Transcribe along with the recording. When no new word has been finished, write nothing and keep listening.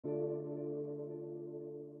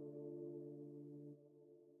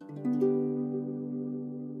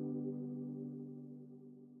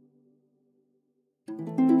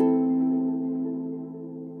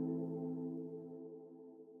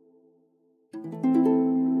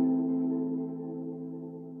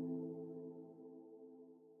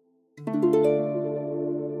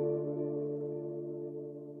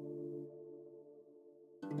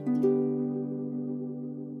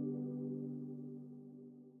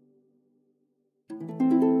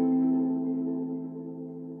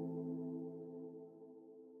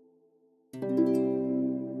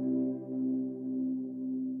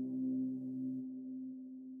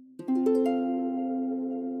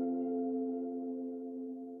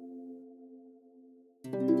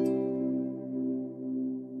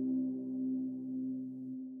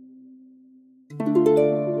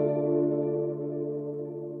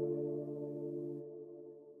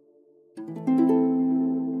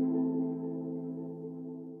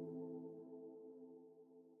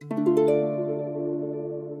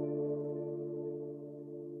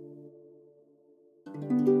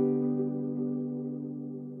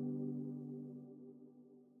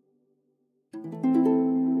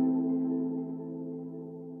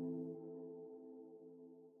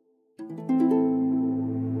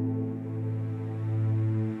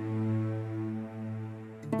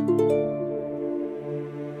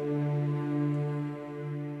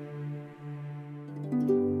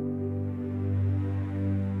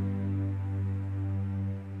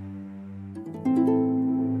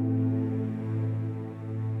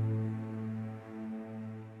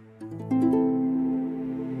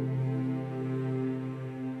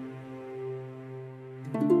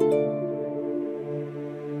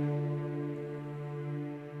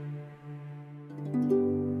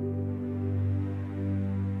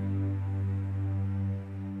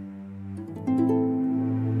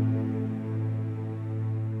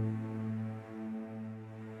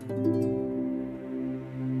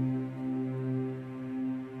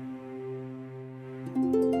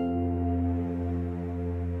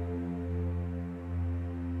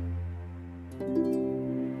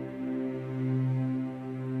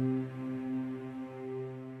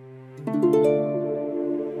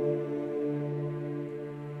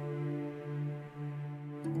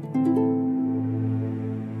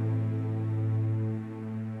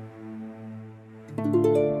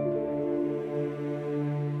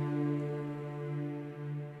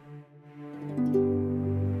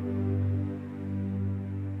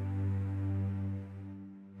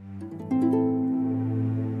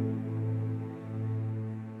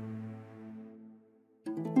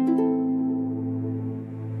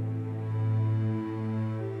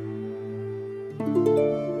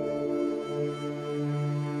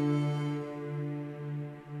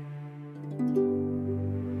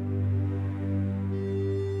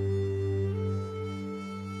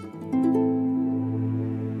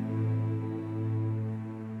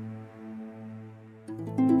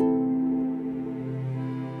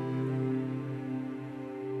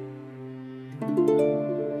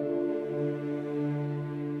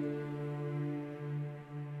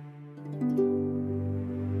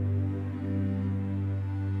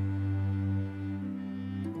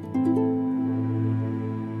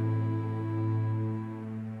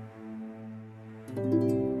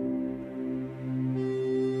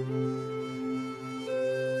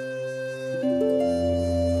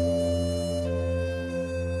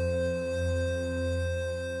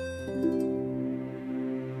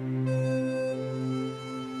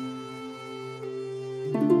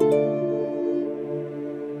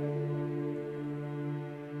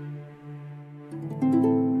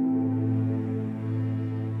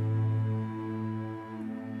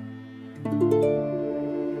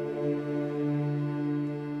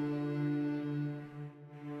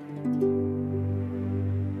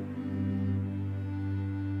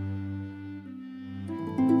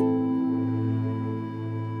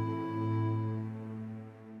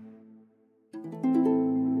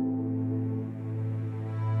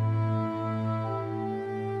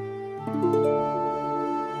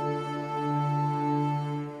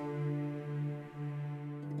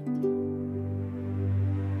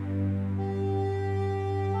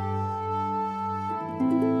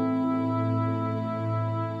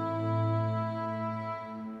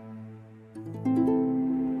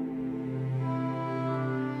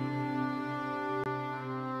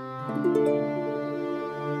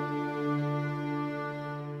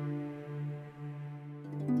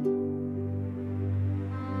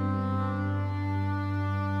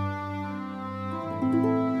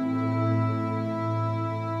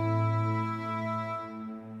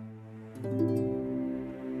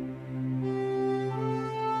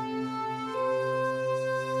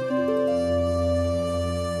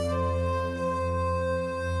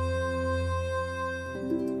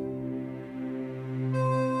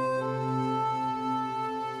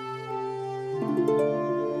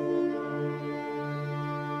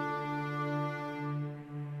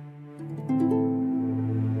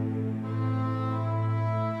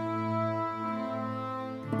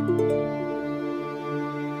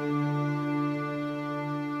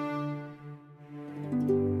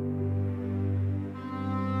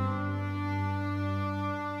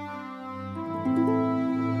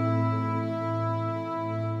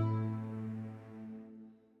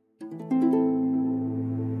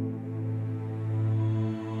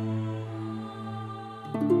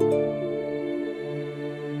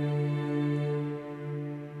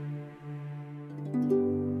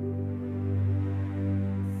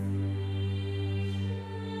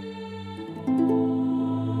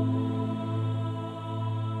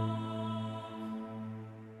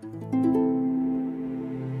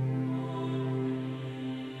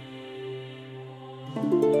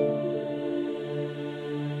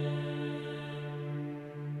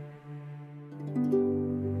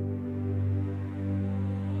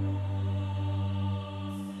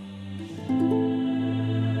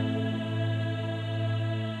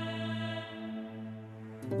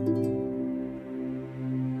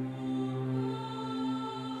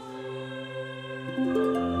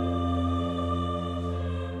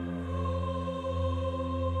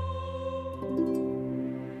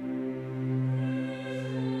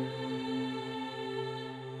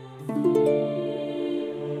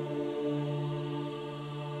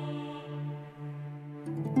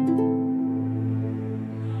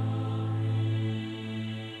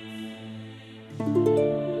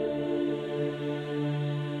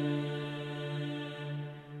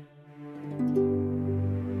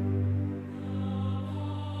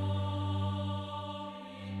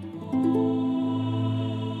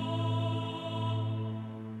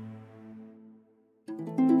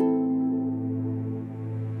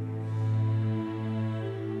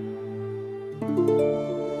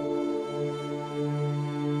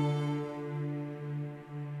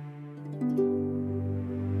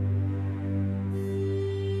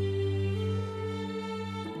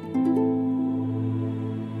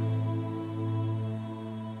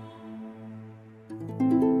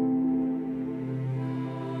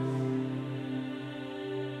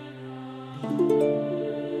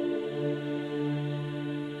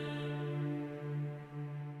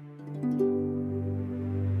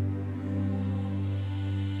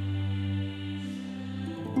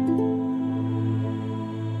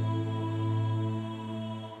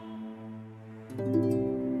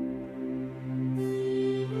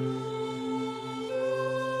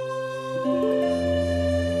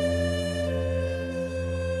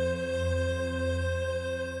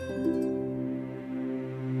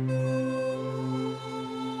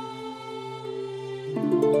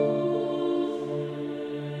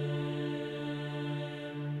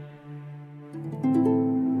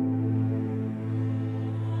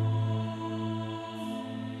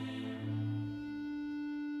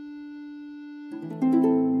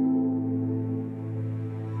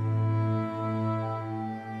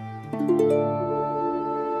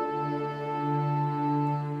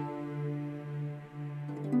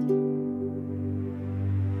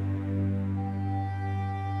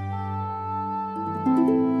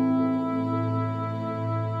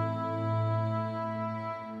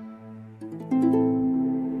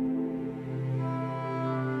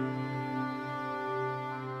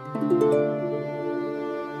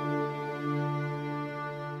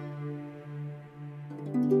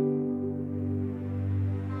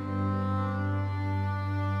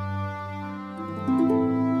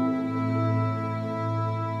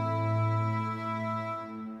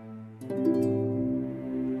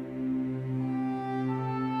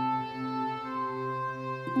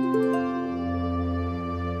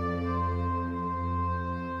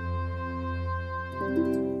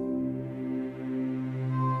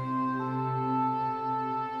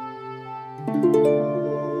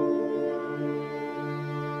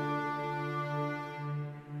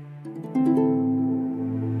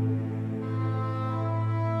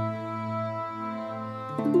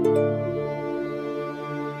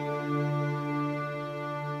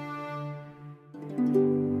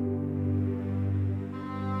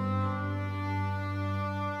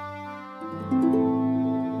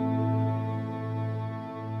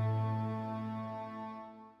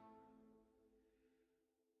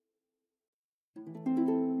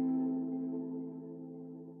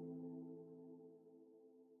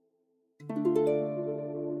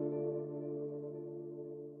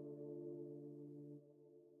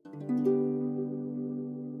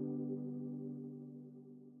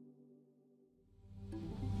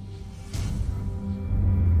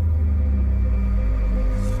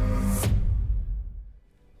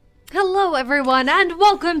Hello everyone, and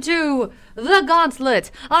welcome to The Gauntlet,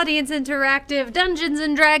 audience interactive, Dungeons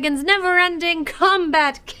 & Dragons, never-ending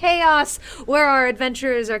combat chaos, where our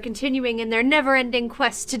adventurers are continuing in their never-ending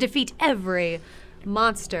quest to defeat every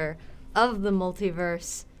monster of the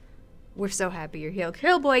multiverse. We're so happy you're here.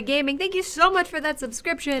 Killboy Gaming, thank you so much for that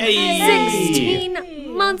subscription. Hey.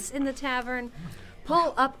 16 months in the tavern.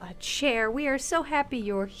 Pull up a chair. We are so happy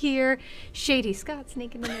you're here. Shady Scott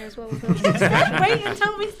sneaking in there as well. Wait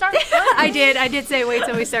until we start playing. I did say wait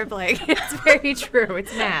till we start playing. It's very true.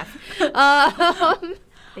 It's math.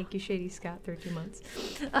 Thank you, Shady Scott, 13 months.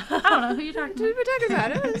 I don't know who you're talking to. We're talking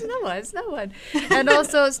about it. It's no one. And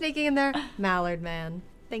also sneaking in there, Mallard Man.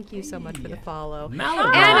 Thank you so much for the follow.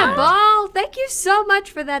 Mallard Anna Ball, thank you so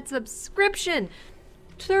much for that subscription.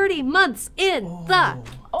 30 months in the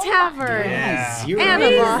tavern. Yes.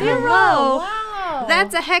 Anna Ball, hello. Wow.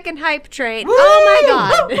 That's a heckin' hype train. Woo! Oh my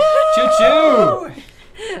god.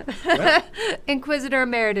 Choo-choo. Inquisitor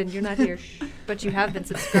Meriden, you're not here, but you have been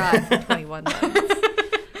subscribed for 21 months.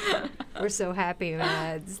 We're so happy,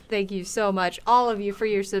 lads. Thank you so much, all of you, for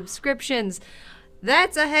your subscriptions.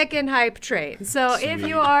 That's a heckin' hype train. So if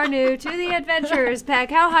you are new to the Adventurers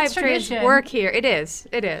Pack, how hype trains work here, it is.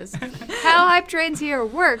 How hype trains here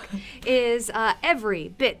work is every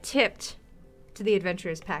bit tipped to the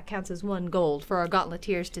Adventurers Pack counts as 1 gold for our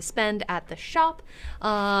Gauntleteers to spend at the shop.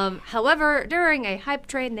 However, during a hype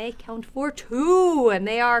train, they count for 2, and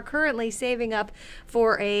they are currently saving up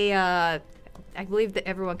for a I believe that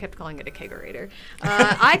everyone kept calling it a kegerator.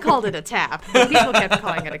 I called it a tap, but people kept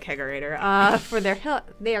calling it a kegerator for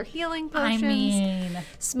their healing potions. I mean,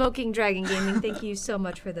 Smoking Dragon Gaming, thank you so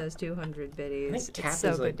much for those 200 biddies. It's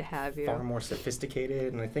so good to have you. Far more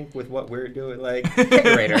sophisticated, and I think with what we're doing, like,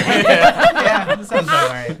 kegerator. Yeah, that sounds about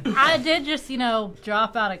right. I did just,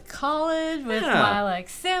 drop out of college with my,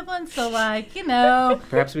 siblings, so,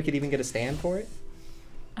 Perhaps we could even get a stand for it?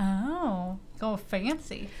 Oh, go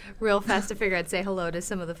fancy. Real fast to figure, I'd say hello to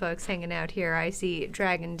some of the folks hanging out here. I see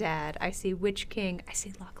Dragon Dad. I see Witch King. I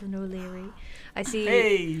see Lachlan O'Leary. I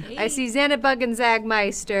see I see Xanabug and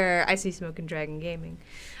Zagmeister. I see Smoking Dragon Gaming.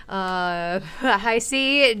 I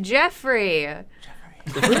see Jeffrey.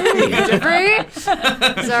 Jeffrey?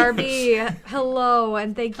 Zarby, hello,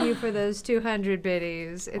 and thank you for those 200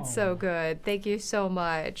 biddies. It's so good. Thank you so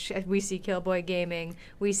much. We see Killboy Gaming.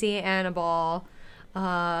 We see Annabelle.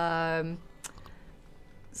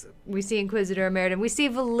 We see Inquisitor Emeritus. We see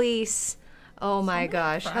Valise. Oh my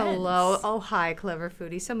gosh. friends. Hello. Oh, hi, Clever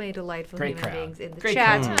Foodie. So many delightful Great human crowd. beings in the Great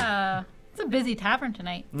chat. crowd. It's a busy tavern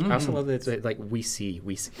tonight. I also love that it's like, we see.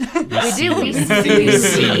 We do. We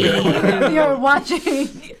see. You're watching.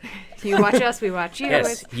 You watch us, we watch you.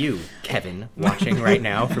 Yes, you, Kevin, watching right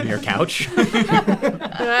now from your couch.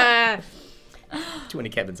 Too many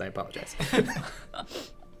Kevins, I apologize.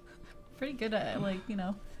 Pretty good at,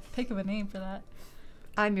 pick of a name for that.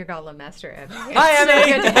 I'm your Gauntlet Master, Emmy. Hi,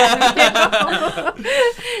 Emmy.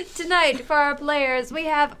 Tonight, for our players, we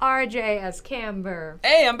have RJ as Camber.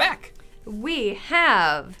 Hey, I'm back. We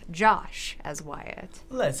have Josh as Wyatt.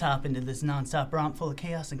 Let's hop into this non-stop romp full of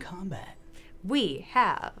chaos and combat. We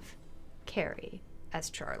have Carrie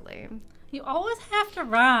as Charlie. You always have to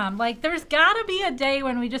rhyme. There's gotta be a day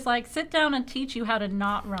when we just, sit down and teach you how to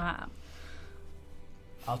not rhyme.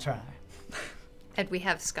 I'll try. And we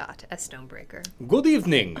have Scott as Stonebreaker. Good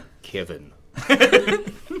evening, Kevin.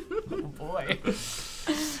 Oh boy.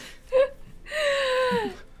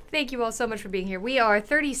 Thank you all so much for being here. We are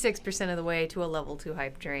 36% of the way to a level 2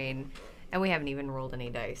 hype train, and we haven't even rolled any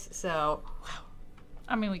dice. So,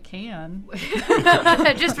 I mean, we can.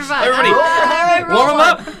 just for fun. Everybody, I warm them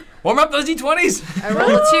up. Warm up those D20s. I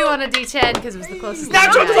rolled a 2 on a D10 because it was the closest.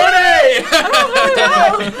 Natural thing I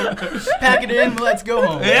 20! Pack it in, let's go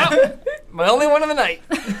home. Yeah. My only one of the night.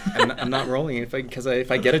 I'm not rolling because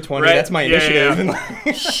if I get a 20, Right. that's my Yeah, initiative.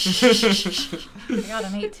 I got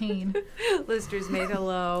an 18. Listeners made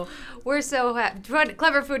hello. We're so happy.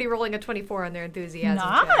 Clever Foodie rolling a 24 on their enthusiasm.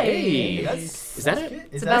 check. Nice. Hey, That's, is that that's it? good.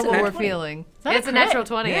 It's Is about that what a we're nat 20? feeling. that It's a a natural crit?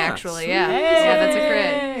 20, Yeah, actually. sweet. Yeah. Yeah, that's a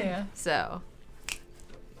crit. Hey. So.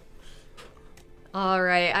 All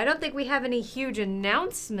right. I don't think we have any huge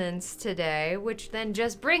announcements today, which then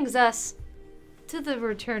just brings us to the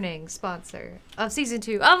returning sponsor of season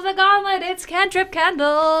 2 of the Gauntlet. It's Cantrip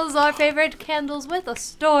Candles, our favorite candles with a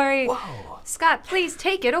story. Whoa. Scott, please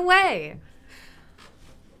take it away.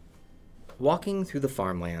 Walking through the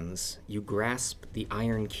farmlands, you grasp the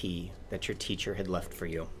iron key that your teacher had left for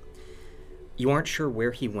you. You aren't sure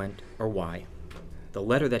where he went or why. The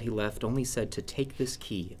letter that he left only said to take this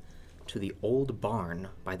key to the old barn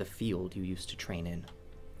by the field you used to train in.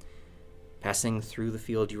 Passing through the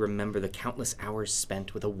field, you remember the countless hours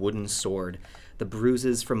spent with a wooden sword, the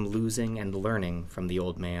bruises from losing and learning from the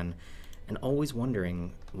old man, and always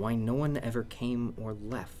wondering why no one ever came or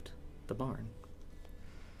left the barn.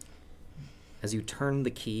 As you turn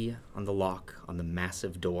the key on the lock on the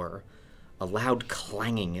massive door, a loud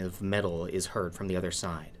clanging of metal is heard from the other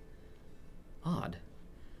side. Odd.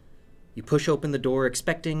 You push open the door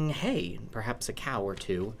expecting hay, perhaps a cow or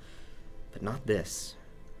two, but not this.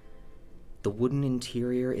 The wooden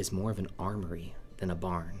interior is more of an armory than a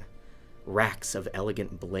barn. Racks of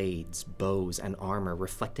elegant blades, bows, and armor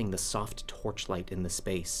reflecting the soft torchlight in the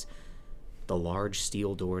space. The large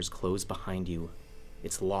steel doors close behind you,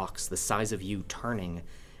 its locks the size of you turning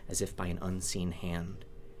as if by an unseen hand.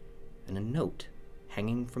 And a note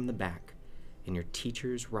hanging from the back in your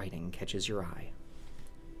teacher's writing catches your eye.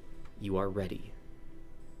 You are ready.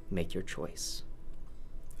 Make your choice.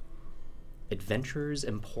 Adventurer's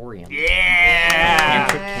Emporium. Yeah.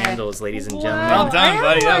 Cantrip Candles, ladies and gentlemen. Well done,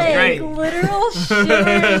 buddy. That was great. Literal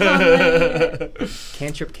shivers on me.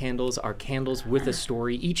 Cantrip Candles are candles with a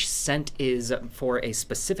story. Each scent is for a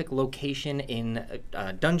specific location in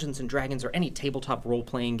Dungeons & Dragons or any tabletop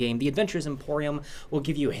role-playing game. The Adventurer's Emporium will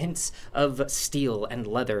give you hints of steel and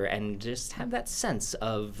leather and just have that sense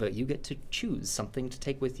of you get to choose something to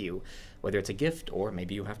take with you. whether it's a gift or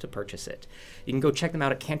maybe you have to purchase it. You can go check them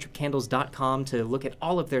out at cantripcandles.com to look at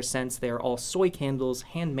all of their scents. They are all soy candles,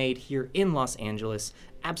 handmade here in Los Angeles.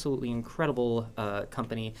 Absolutely incredible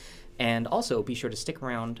company. And also, be sure to stick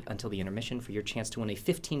around until the intermission for your chance to win a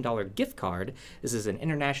 $15 gift card. This is an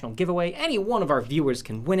international giveaway. Any one of our viewers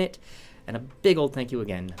can win it. And a big old thank you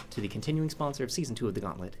again to the continuing sponsor of Season 2 of The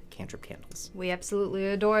Gauntlet, Cantrip Candles. We absolutely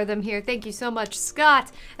adore them here. Thank you so much,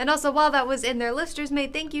 Scott. And also, while that was in their listeners'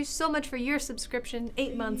 made, thank you so much for your subscription.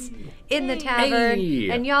 8 months in the tavern. Hey.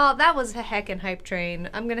 And y'all, that was a heckin' hype train.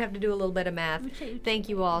 I'm going to have to do a little bit of math. Uche. Thank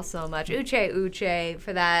you all so much. Uche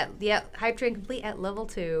for that. Yep, hype train complete at level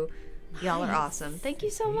 2. Y'all are awesome. Thank you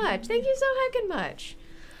so much. Thank you so heckin' much.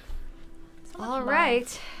 All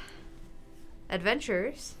right.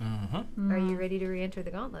 Adventurers, are you ready to re-enter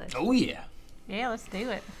the Gauntlet? Oh, yeah. Yeah, let's do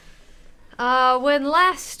it. When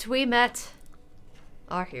last we met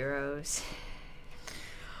our heroes,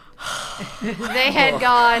 they had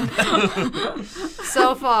gone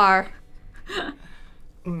so far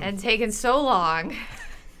and taken so long.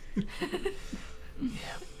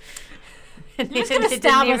 And it gonna didn't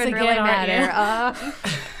stab us even again, really aren't you? matter.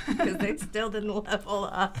 Because they still didn't level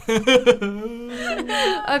up.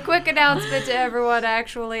 A quick announcement to everyone,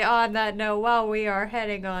 actually, on that note, while we are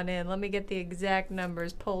heading on in. Let me get the exact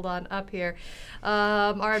numbers pulled on up here.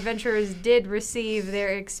 Our adventurers did receive their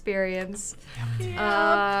experience.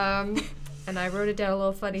 And I wrote it down a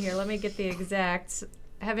little funny here. Let me get the exacts.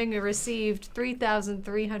 Having received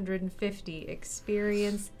 3,350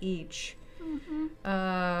 experience each.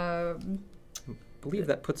 I believe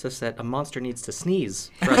that puts us at a monster needs to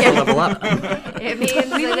sneeze for us to level up. It means that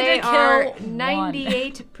need they to are kill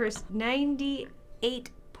 98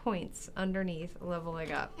 points underneath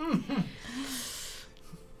leveling up.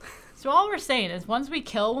 So all we're saying is once we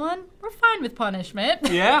kill one, we're fine with punishment.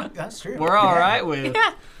 Yeah? That's true. We're all Yeah. right with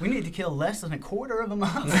Yeah. We need to kill less than a quarter of a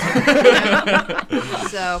monster.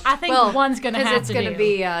 So I think one's gonna have because it's to going to do.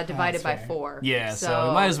 be divided That's by fair. 4. Yeah, so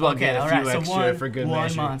we might as well get a few extra one, for good one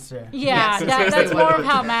measure. monster. Yeah, Yes. that's more of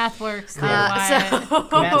how math works. Too, Wyatt.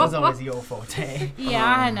 Math was always your forte. Yeah,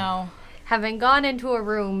 I know. Having gone into a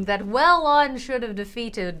room that well on should have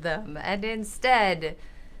defeated them, and instead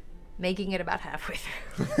making it about halfway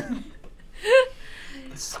through.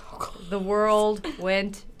 The world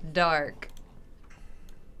went dark.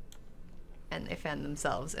 And they found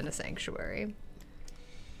themselves in a sanctuary.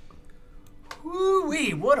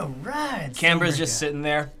 Woo-wee, what a ride. Canberra's Silverga. just sitting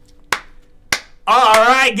there. All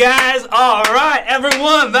right, guys. All right,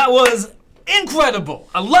 everyone. That was incredible.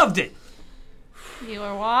 I loved it. You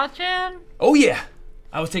were watching? Oh, yeah.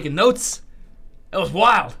 I was taking notes. It was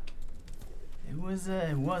wild. It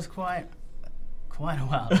was quite a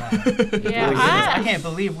wild ride. Yeah, I can't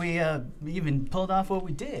believe we even pulled off what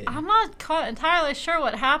we did. I'm not entirely sure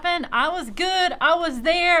what happened. I was good. I was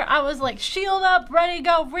there. I was like shield up, ready to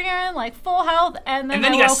go, rearing, like full health, and then And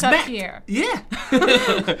then I you got woke up smacked. here. Yeah.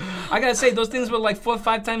 I gotta say, those things were like 4 or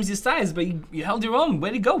 5 times your size, but you held your own.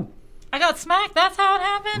 Way to go. I got smacked. That's how it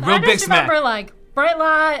happened. Real I big just remember smack. like bright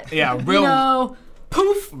light. Yeah, real- You know,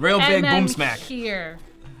 poof. Real and big then boom smack. Here.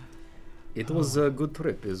 It was a good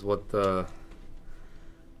trip, is what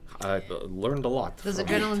I learned a lot. Those from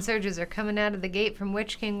adrenaline surges are coming out of the gate from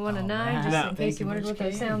Witch King 1 and 9, right. just No. in case you wondered what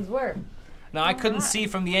those sounds were. Now I couldn't see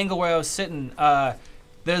from the angle where I was sitting.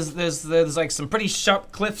 There's like some pretty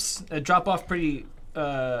sharp cliffs that drop off pretty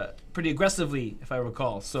aggressively, if I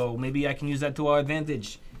recall. So maybe I can use that to our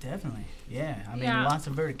advantage. Definitely. Yeah. I mean, Yeah. lots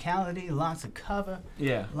of verticality, lots of cover,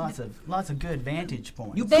 Yeah. lots of good vantage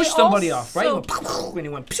points. You They pushed somebody off, right? also- When he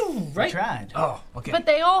went, pew, We right? tried. Oh, okay. But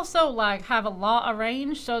they also like have a lot of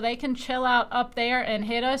range, so they can chill out up there and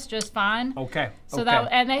hit us just fine. Okay. So okay.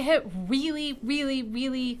 and they hit really, really,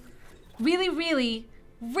 really, really, really,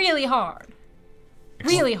 really hard.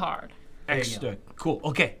 Really hard. Extra cool.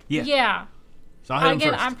 Okay. Yeah. Yeah. So I'll hit him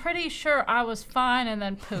Again, first. I'm pretty sure I was fine and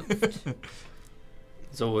then poofed.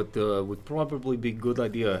 So it would probably be a good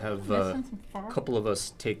idea have a Missing some far- couple of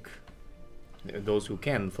us take those who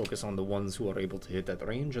can focus on the ones who are able to hit that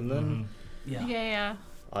range, and then Yeah. Yeah.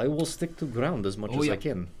 I will stick to ground as much Oh, as yeah. I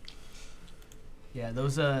can. Yeah,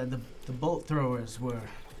 those the bolt throwers were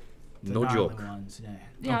the No gnarly joke. ones. Yeah.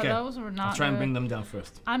 Yeah, Okay. those were not I'll try and good. bring them down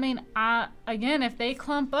first. I mean, again, if they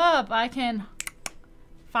clump up, I can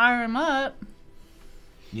fire them up.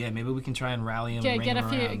 Yeah, maybe we can try and rally them.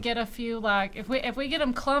 Get a few like if we get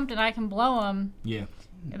them clumped and I can blow them, Yeah,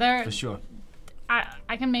 they're for sure.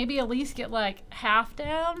 I can maybe at least get like half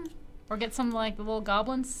down or get some like the little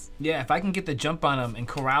goblins. Yeah, if I can get the jump on them and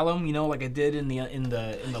corral them, you know, like I did in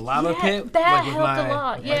the lava Yeah, pit, that like with helped a my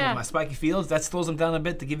lot, like yeah. with my spiky fields, that slows them down a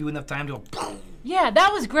bit to give you enough time to go. Yeah,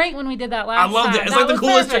 that was great when we did that last I loved time. it. It's That like the was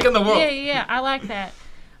coolest trick in the world. Yeah, I like that.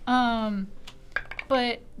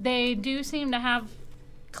 But they do seem to have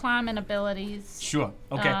climbing abilities. Sure.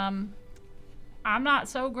 Okay. I'm not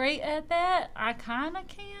so great at that. I kind of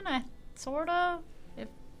can. I sort of.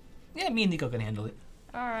 Yeah, me and Nico can handle it.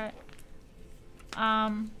 All right.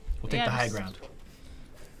 We'll take yeah, the high just- ground.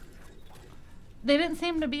 They didn't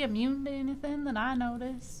seem to be immune to anything that I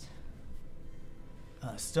noticed.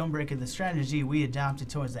 Stonebreaker, the strategy we adopted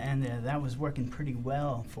towards the end there, that was working pretty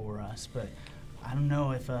well for us, but I don't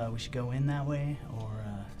know if we should go in that way or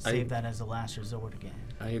save that as a last resort again.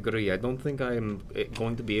 I agree. I don't think I'm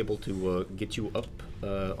going to be able to get you up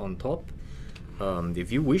on top.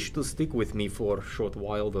 If you wish to stick with me for a short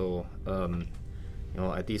while, though,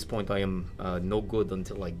 at this point I am no good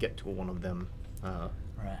until I get to one of them. Right.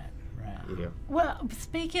 Yeah. Well,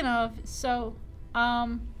 speaking of, so,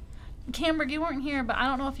 Camber, you weren't here, but I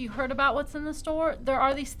don't know if you heard about what's in the store. There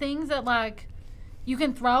are these things that, like, you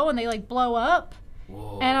can throw and they, like, blow up.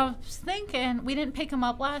 Whoa. And I was thinking, we didn't pick them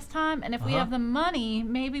up last time, and if we have the money,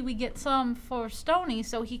 maybe we get some for Stony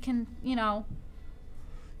so he can,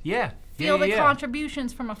 Yeah. feel the yeah.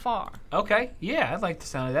 contributions from afar. Okay. Yeah, I like the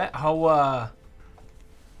sound of that. How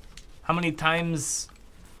many times?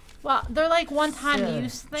 Well, they're like one-time Sure.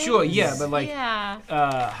 use things. Sure, yeah, but like, Yeah.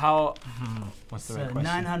 how? What's the So right question?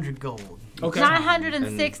 900 gold. Okay.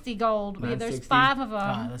 960 gold. There's 960? 5 of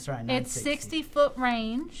them. That's right. It's 960. 60-foot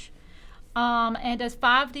range. And does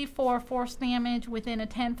 5d4 force damage within a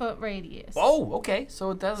 10-foot radius. Oh, okay.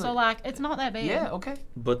 So it doesn't. So, like, it's not that bad. yeah. Okay.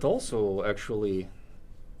 But also, actually,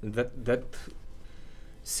 that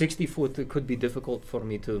 60 foot it could be difficult for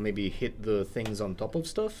me to maybe hit the things on top of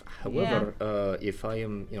stuff. However, if I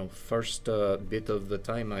am, first bit of the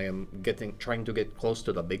time I am trying to get close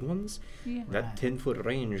to the big ones, Yeah. that Right. 10-foot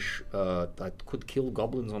range that could kill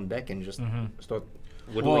goblins on deck and just Mm-hmm. start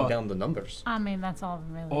whittling Or- down the numbers. I mean, that's all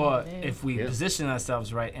we really Or need to do. if we Yeah. position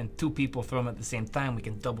ourselves right and 2 people throw them at the same time, we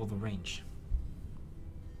can double the range.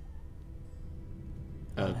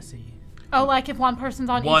 I see. Oh, like if one person's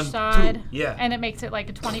on One, each side. 2, yeah. And it makes it like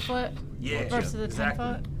a 20-foot Yeah. versus a exactly.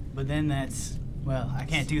 10-foot. But then that's, well, I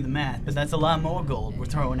can't do the math, but that's a lot more gold we're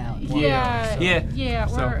throwing out. in one Yeah. go, so- Yeah. Yeah,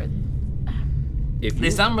 So- we're... If They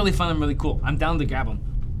you, sound really fun and really cool. I'm down to grab them.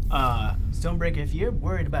 Stonebreaker, if you're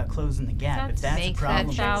worried about closing the gap, if that's a Make that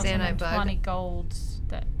problem, check. Xanite 1,020 golds.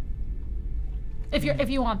 That... If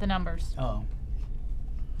you want the numbers. oh,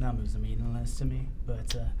 numbers are meaningless to me.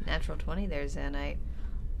 But Natural 20 there, Xanite.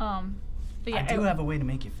 But yeah, I do have a way to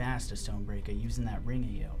make you faster, Stonebreaker, using that ring of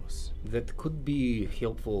yours. that could be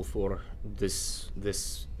helpful for this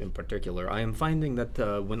in particular. I am finding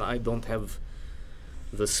that when I don't have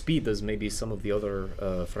the speed as maybe some of the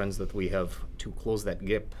other friends that we have to close that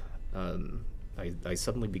gap, I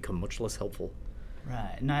suddenly become much less helpful.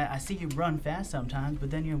 Right, and I see you run fast sometimes, but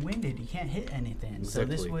then you're winded. You can't hit anything. So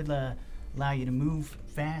this Exactly. would allow you to move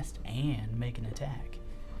fast and make an attack.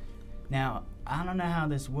 Now, I don't know how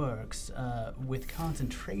this works with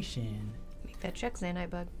concentration. Make that check, Xanite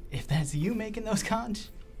Bug. If that's you making those con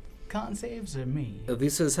saves or me.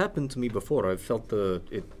 This has happened to me before. I've felt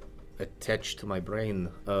it attached to my brain.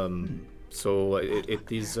 So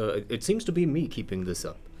it is. It seems to be me keeping this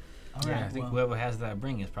up. All Yeah, right, I think well, whoever has that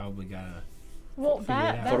ring has probably got a. well, it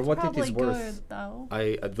out. that's For what it probably is good, worth, though.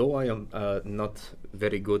 Though I am not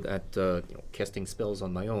very good at casting spells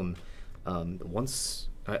on my own, once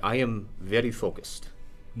I am very focused.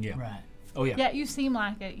 Yeah. right. Oh yeah. Yeah, you seem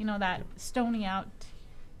like it. That stony out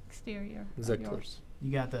exterior of Exactly. yours.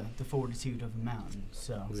 You got the fortitude of a mountain,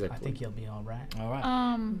 so I Exactly. think you'll be all right. All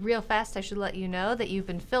right. Real fast, I should let you know that you've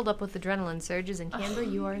been filled up with adrenaline surges, and Camber,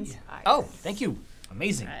 you are inspired. Oh, thank you.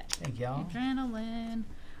 Amazing. Right. Thank y'all. Adrenaline.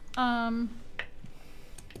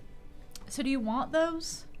 So do you want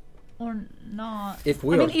those or not? If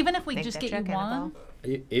we I mean, are- even if we Make just that get you check, Annabelle.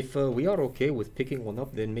 one. If we are okay with picking one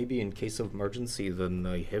up, then maybe in case of emergency, then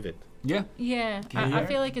I have it. Yeah. Yeah, I Yeah.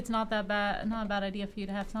 feel like it's not that bad. Not a bad idea for you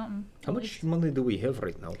to have something. How much money do we have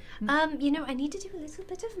right now? I need to do a little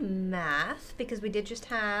bit of math because we did just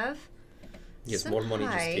have. Yes, some more money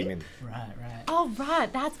just came height. in. Right, right. Oh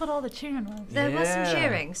right, that's what all the cheering was. There was some Yeah.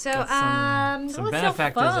 cheering. So, Got that some was so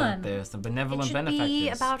benefactors fun. out there. Some it benevolent should benefactors. be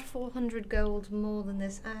about 400 gold more than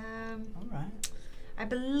this. All right. I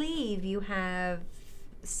believe you have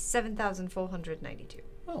 7,492.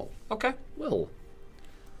 Oh, Okay. well,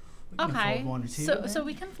 We can Okay, afford one or two, so then.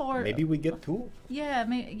 we can afford. maybe we get two. Yeah,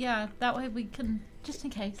 yeah. That way we can just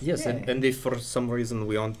in case. Yes, Yeah. and if for some reason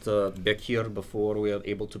we aren't back here before we are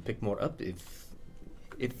able to pick more up, if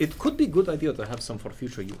it could be a good idea to have some for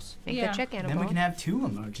future use. Make Yeah. that check, Then Annabelle. we can have two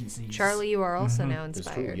emergencies. Charlie, you are also now It's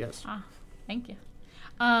true, inspired. yes. Thank you.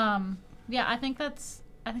 Yeah, I think that's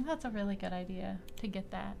a really good idea to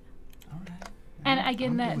get that. All right. And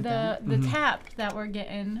again, I'm good the with that. tap that we're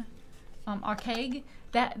getting, our keg,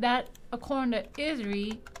 that according to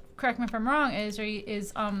Isri, correct me if I'm wrong, Isri,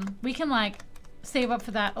 is we can like save up for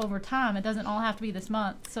that over time. It doesn't all have to be this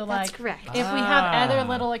month. So That's like, correct. if we have other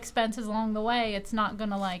little expenses along the way, it's not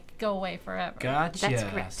gonna like go away forever. Gotcha. That's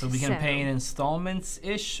correct. So we can pay in installments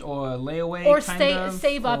ish or layaway Or kind stay, of,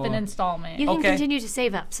 save up an or- installment. You can Okay. continue to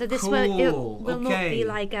save up. So this Cool, will not okay. be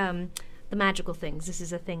like the magical things. This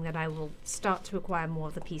is a thing that I will start to acquire more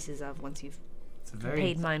of the pieces of once you've It's a very,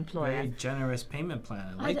 paid my employer. very generous payment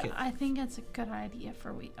plan. I like it. I think it's a good idea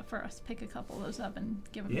for us to pick a couple of those up and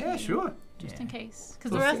give them to Yeah, you, sure. just in case.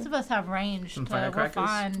 Because Cool. the rest of us have range. Some to, we're firecrackers?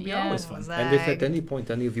 fine. Be Yeah. always fun. And if at Zag. any point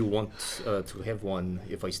any of you want to have one,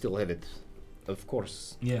 if I still have it, of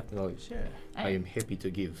course, Yeah. Sure. I am happy to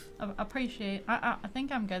give. Appreciate. I think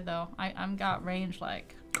I'm good though. I'm got range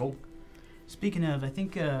like. Cool. Speaking of, I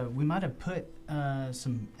think we might have put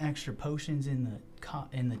some extra potions in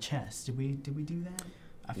the chest. Did we do that?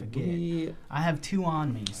 I forget. I have 2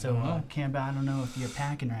 on me, so don't know. Camp, I don't know if you're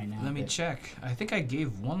packing right now. Let me but- check. I think I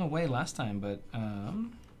gave one away last time, but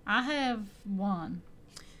I have 1.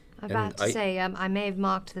 I'm about And to I- say, I may have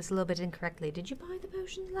marked this a little bit incorrectly. Did you buy the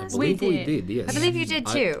potions I last believe We we did. did, yes. I believe you did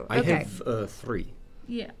too. I Okay. have 3.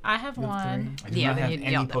 Yeah, I have You have 1. I do Yeah, not then have y'all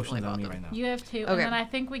any definitely potions bought on me them. right now. You have 2, Okay. and then I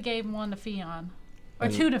think we gave 1 to Fion, or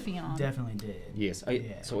And 2 to Fion. Definitely did. Yes,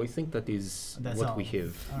 Yeah. so I think that is That's what all. we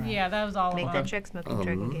have. All right. Yeah, that was all Make of that them. check, Smoking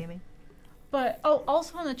Dragon Gaming. But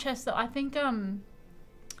also on the chest though, I think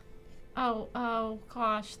oh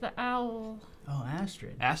gosh, the owl. Oh,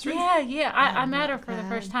 Astrid. Astrid? Yeah, I Oh met her my for the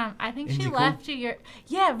first God. time. I think Isn't she she cool? left you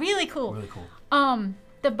your really cool. Really cool.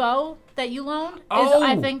 The bow that you loaned is Oh!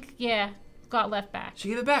 I think got left back. She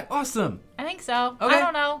gave it back. Awesome. I think so. Okay. I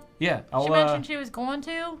don't know. Yeah. I'll, She mentioned she was going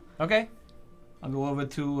to. Okay. I'll go over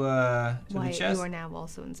to the Wyatt, chest. you are now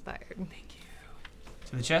also inspired.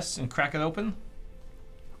 To the chest and crack it open.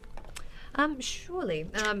 Surely.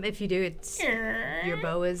 If you do, it's your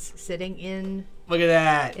bow is sitting in Look at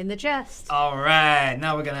that. the chest. All right.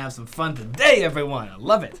 Now we're going to have some fun today, everyone. I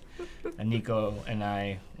love it. And Nico and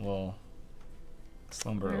I will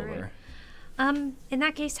slumber All right. over. In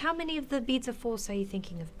that case, how many of the beads of force are you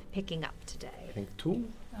thinking of picking up I today? think 2.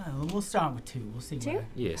 We'll start with 2. We'll see 2?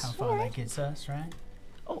 Yes. how far that gets us, right?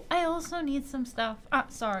 Oh, I also need some stuff.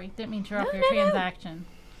 Sorry, didn't mean to interrupt No, your no, no. transaction.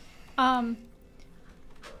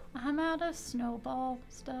 I'm out of snowball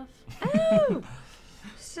stuff. Oh,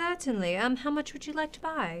 certainly. How much would you like to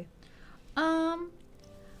buy? I don't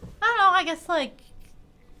know. I guess like,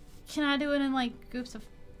 can I do it in like groups of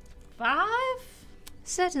 5?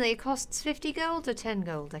 Certainly. It costs 50 gold or 10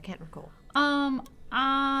 gold. I can't recall.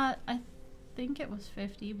 I think it was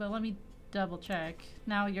 50, but let me double check.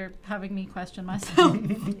 Now you're having me question myself.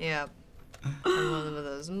 Yep. One of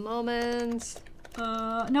those moments.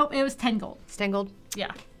 Nope, it was 10 gold. It's 10 gold.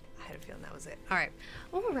 Yeah. I had a feeling that was it. All right.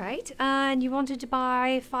 All right. And you wanted to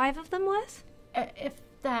buy 5 of them worth?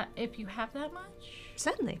 If you have that much.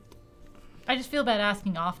 Certainly. I just feel bad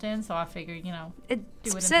asking often, so I figure, do it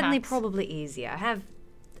It's in certainly packs. probably easier. I have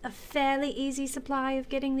a fairly easy supply of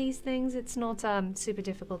getting these things. It's not super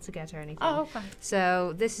difficult to get or anything. Oh, okay.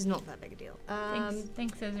 So this is not that big a deal.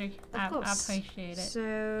 Thanks, Izzy. I course. appreciate it.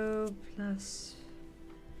 So plus,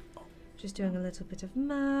 just doing a little bit of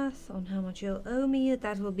math on how much you'll owe me.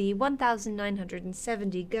 That will be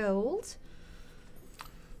 1,970 gold.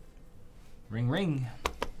 Ring, ring.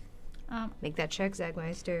 Make that check,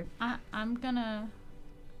 Zagmeister. I'm gonna,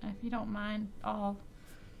 if you don't mind,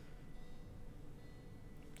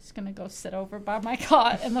 just gonna go sit over by my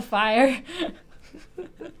cot in the fire.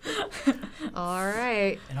 All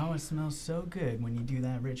right. It always smells so good when you do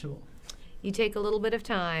that ritual. You take a little bit of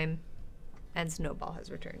time, and Snowball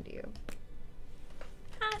has returned to you.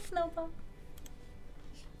 Hi, Snowball.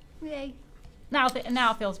 Yay. Now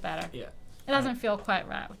it feels better. Yeah. It doesn't feel quite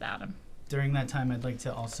right without him. During that time, I'd like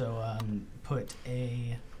to also put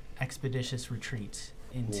a expeditious retreat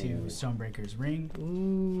into Ooh. Stonebreaker's ring.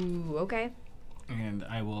 Ooh, okay. And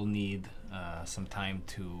I will need some time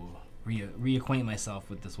to reacquaint myself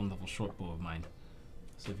with this wonderful short bow of mine.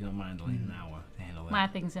 So if you don't mind, I'll need an hour to handle that. My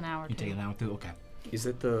thing's an hour You too. take an hour too? Okay. Is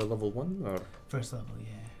it level 1 or? First level, yeah.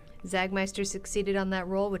 Zagmeister succeeded on that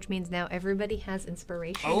roll, which means now everybody has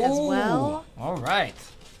inspiration as well. All right.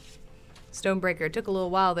 Stonebreaker, it took a little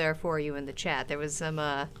while there for you in the chat. There was some,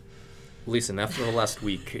 Listen, after the last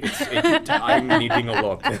week, I'm needing a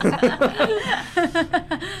lot.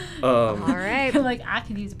 all right. Like, I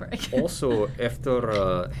could use a break. Also,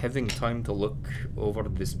 after having time to look over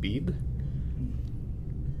this bead,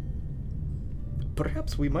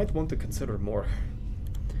 Perhaps we might want to consider more.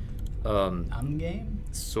 I'm game.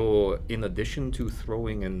 So, in addition to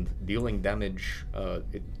throwing and dealing damage,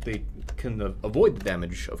 they can avoid the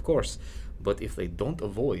damage, of course. But if they don't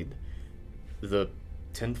avoid, the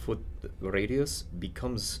 10-foot radius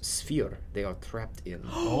becomes sphere they are trapped in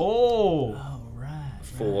Oh. Oh, right.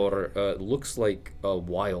 for looks like a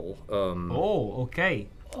while. Oh, okay.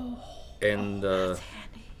 And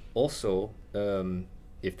also,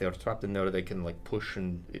 if they're trapped in there, they can like push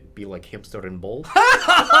and it be like hamster and ball.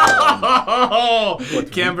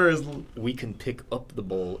 But Camber is. we can pick up the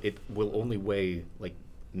ball. It will only weigh like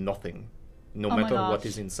nothing. No Oh my matter what gosh.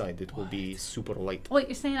 is inside, it will be super light. Wait,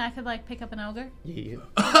 you're saying I could like pick up an ogre? Yeah.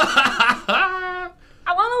 I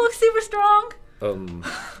want to look super strong.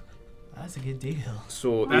 That's a good deal.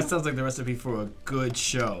 So That sounds like the recipe for a good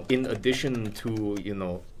show. in addition to, you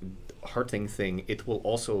know, hurting thing, it will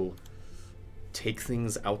also take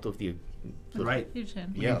things out of the Right. You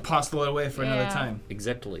should. We Yeah. can parcel it away for another Yeah. time.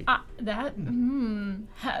 exactly. That.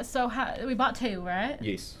 We bought 2, right?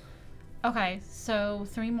 Yes. Okay, so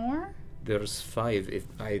 3 more. There's 5 if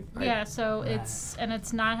I Yeah, so Right. it's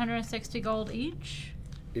 960 gold each.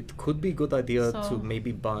 it could be a good idea So, to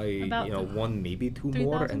maybe buy, about you know, 1 maybe 2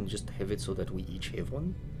 more 3,000? and just have it so that we each have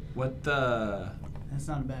one. What That's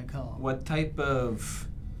not a bad call. what type of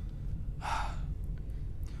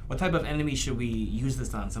enemy should we use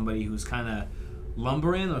this on? Somebody who's kind of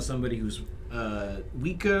lumbering, or somebody who's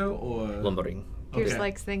weaker, or Lumbering. Here's Okay.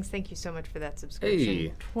 Likes Things. Thank you so much for that subscription.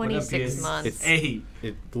 Hey. 26 What up, months. It's- Hey,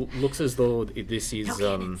 It looks as though this is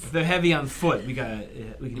if they're heavy on foot. We can.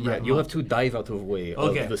 yeah, wrap 'em you up. have to dive out of way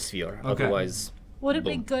Okay. of the sphere. Okay. Otherwise, Would it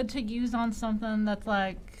be boom. good to use on something that's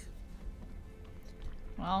like,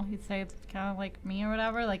 well, you'd say it's kind of like me or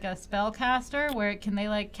whatever, like a spellcaster, where can they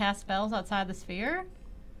like cast spells outside the sphere?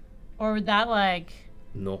 Or would that like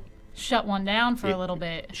No, shut one down for a It- little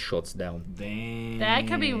bit? shuts down. Dang. That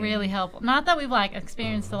could be really helpful. Not that we've like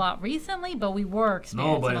experienced a lot recently, but we were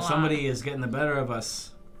experiencing No, but a if lot. somebody is getting the better of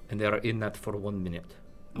us, And they are in that for 1 minute.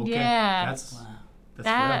 okay, Yeah. that's Wow.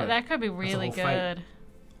 forever. that could be a really whole fight. good.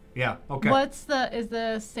 Yeah. Okay. Is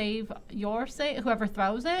the save your save, whoever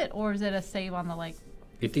throws it, or is it a save on the like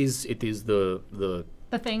It is the the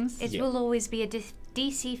things? It Yeah. will always be a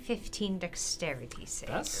DC 15 dexterity save.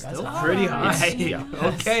 That's That's still high. pretty Alright. high. Yeah.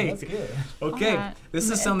 Okay. That's good. Okay. Alright. This is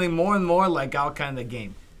Yeah. something more and more like our kind of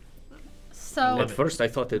game. So At first, I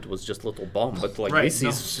thought it was just little bomb, but like Right, this no.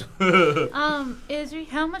 is Izzy,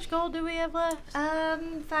 how much gold do we have left?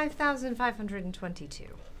 5,522.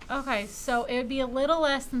 Okay, so it would be a little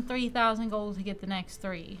less than 3,000 gold to get the next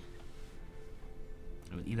 3.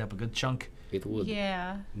 It would eat up a good chunk. it would.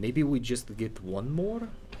 Yeah. Maybe we just get 1 more,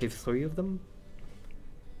 have 3 of them,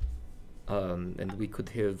 and we could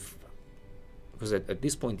have. Because at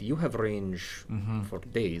this point you have range Mm-hmm. for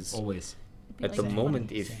days. Always. It'd be At like the Same.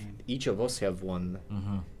 moment, if Same. each of us have one,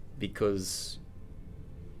 Mm-hmm. because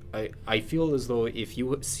I feel as though if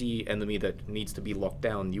you see enemy that needs to be locked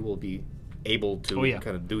down, you will be able to Oh, yeah.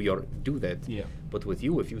 kind of do that. Yeah. But with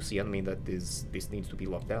you, if you see enemy that this needs to be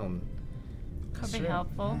locked down, Could be Sure.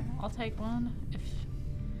 helpful. I'll take one.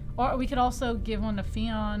 Or we could also give one to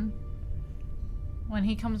Fion when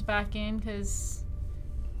he comes back in, because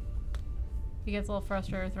he gets a little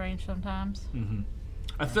frustrated with range sometimes. Mm-hmm.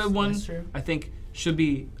 A third one, That's true. I think, should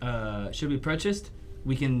be purchased.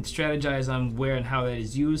 We can strategize on where and how that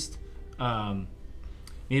is used.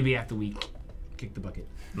 Maybe after we kick the bucket.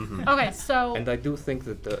 Okay, so and I do think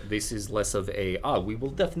that this is less of a we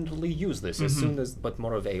will definitely use this as soon as, but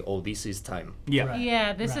more of a this is time. Yeah. Right.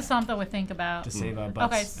 yeah, this Right. is something we think about. To save our butts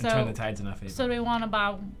Okay, and so- turn the tides in our favor. So do we want to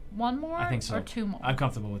buy one more I think so. or 2 more? I'm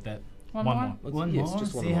comfortable with that. One one more? more. Let's- One yes, more.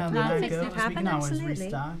 just one See more. how the Not night fix it goes. We happen, can always absolutely.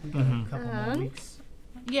 restock. We got Mhm. a couple more weeks.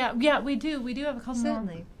 Yeah, we do. We do have a couple more.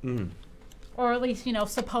 Certainly. Mm. Or at least,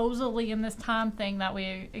 supposedly in this time thing that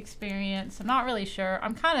we experience. I'm not really sure.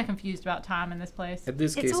 I'm kind of confused about time in this place. At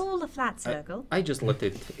this It's case, all a flat circle. I just let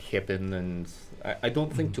it happen, and I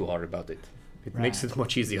don't think too hard about it. It makes Right. it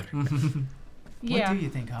much easier. Yeah. What do you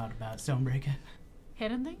think hard about Stonebreaker?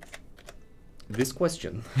 Hidden things? This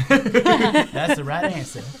question. That's the right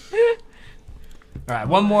answer. All right,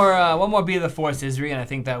 one more Be of the Force, Isri, and I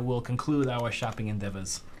think that will conclude our shopping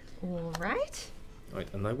endeavors. All right. Right,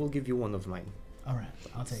 and I will give you one of mine. All right,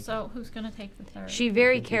 I'll take it. So who's going to take the third? She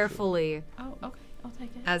very think you should. carefully, Oh, okay. I'll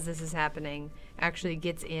take it. as this is happening, actually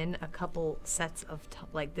gets in a couple sets of,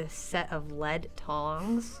 like this set of lead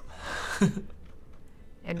tongs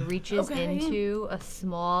and reaches Okay. into a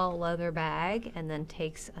small leather bag and then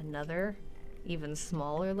takes another, even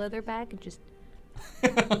smaller leather bag and just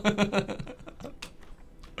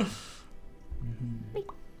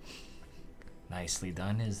Nicely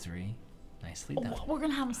done, Isri. Nicely done. We're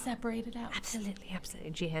gonna have them separated out. Absolutely,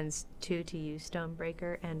 absolutely. She hands 2 to you,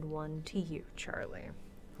 Stonebreaker, and 1 to you, Charlie.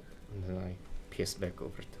 And then I pace back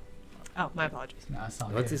over to. Oh, my apologies. No, it's all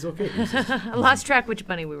That good. is okay. I lost track which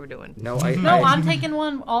bunny we were doing. No, No, I'm taking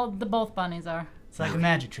one. Both bunnies are. It's like a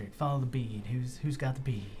magic trick. Follow the bead. Who's got the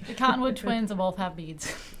bead? The Cottonwood twins will both have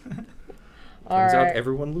beads. Turns out Alright.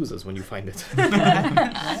 everyone loses when you find it.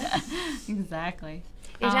 Exactly.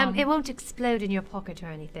 It won't explode in your pocket or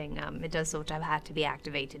anything. It does sort of have to be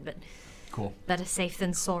activated, but Cool. better safe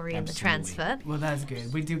than sorry in the Absolutely. transfer. Well, that's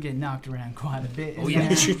good. We do get knocked around quite a bit. Oh, in yeah.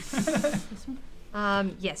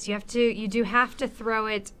 there. Yes, you do have to throw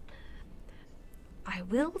it. I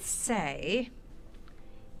will say,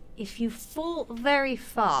 if you fall very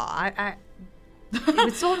far, it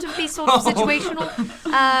would sort of be situational.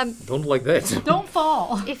 Don't like that. Don't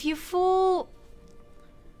fall. If you fall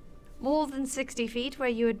more than 60 feet where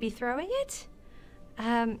you would be throwing it,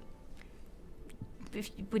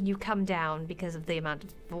 when you come down because of the amount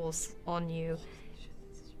of force on you,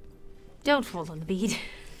 don't fall on the bead.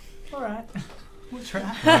 All right. We'll try.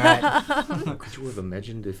 Could you have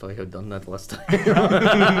imagined if I had done that last time?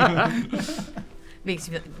 Makes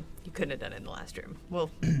you feel you couldn't have done it in the last room. Well,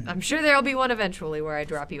 I'm sure there'll be one eventually where I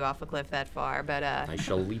drop you off a cliff that far, but I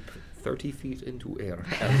shall leap 30 feet into air.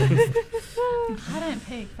 I didn't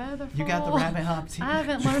pick feather fall. You got the rabbit hop too. I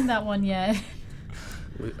haven't learned that one yet.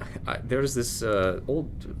 There's this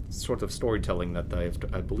old sort of storytelling that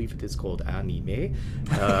I believe it is called anime.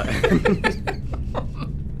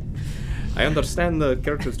 I understand the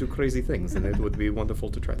characters do crazy things, and it would be wonderful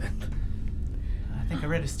to try that. I think I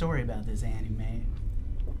read a story about this anime.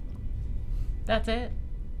 That's it.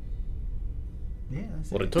 Yeah,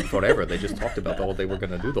 that's Well, it. it took forever. They just talked about all they were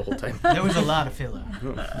going to do the whole time. There was a lot of filler.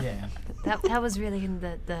 Yeah. that was really in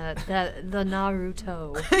the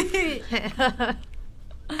Naruto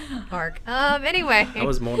arc. Anyway. I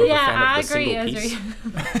was more of a Yeah, fan of I the agree, single piece.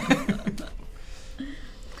 Ezri.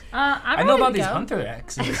 I'm I know ready about to these go. hunter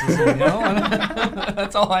axes, you know?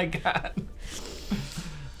 That's all I got.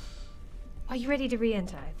 Are you ready to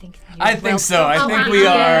re-enter? I think so. I think I'm we good.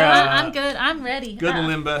 are. I'm good. I'm ready. Good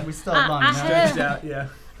limba. We still have long I enough. have- Stretched out, yeah.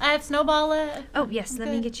 I have Snowball left. Oh yes, let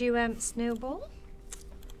me Good. get you Snowball,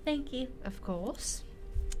 Thank you. of course.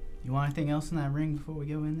 You want anything else in that ring before we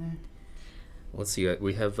go in there? Let's see.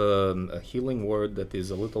 We have a healing word that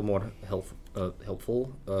is a little more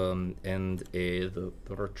helpful, and the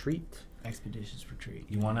retreat. Expeditious retreat.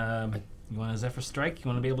 You wanna Zephyr Strike? You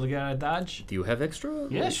wanna be able to get out of dodge? Do you have extra?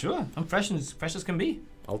 Yeah, sure. I'm fresh as can be.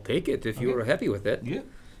 I'll take it if you Okay. are happy with it. Yeah.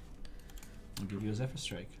 I'll give you a Zephyr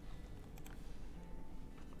Strike.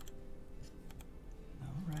 All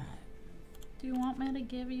right. Do you want me to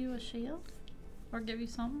give you a shield? Or give you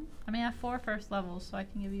something? I mean, I have 4 first levels, so I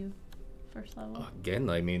can give you first level. Again,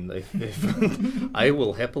 I mean, if I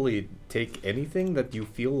will happily take anything that you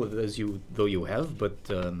feel though you have, but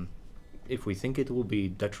if we think it will be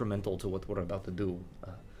detrimental to what we're about to do,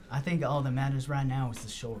 I think all that matters right now is the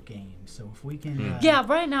short game. So if we can. Yeah,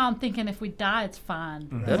 right now I'm thinking if we die, it's fine.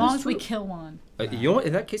 That As long is as we true. kill one. you know what?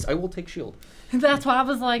 In that case, I will take shield. That's why I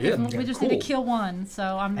was like, Yeah, we just cool. need to kill one. So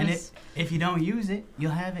I'm And just. if you don't use it,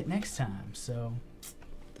 you'll have it next time. So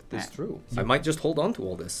That's true. I might just hold on to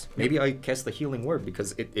all this. Maybe I cast the healing word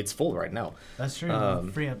because it's full right now. that's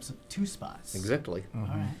true. Free up 2 spots. Exactly. All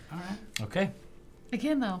right. All right. Okay.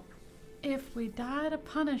 Again, though, if we die to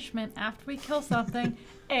punishment after we kill something,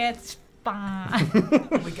 it's fine.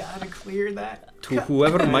 We gotta clear that. To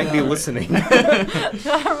whoever might be listening,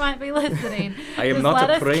 Whoever might be listening. I am just not let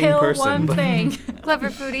a us praying kill person, one but- thing. Clever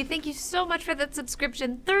Foodie, thank you so much for that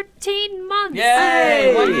subscription. 13 months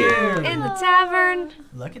Yay! 1 Hey! year. in the tavern.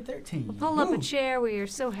 Lucky 13. Pull up a chair. We are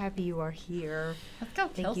so happy you are here. Let's go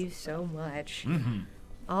kill Thank you so much. Mm-hmm.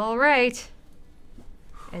 All right.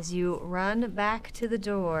 As you run back to the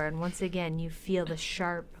door, and once again you feel the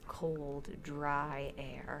sharp, cold, dry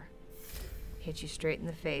air hit you straight in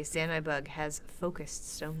the face. Anti-Bug has focused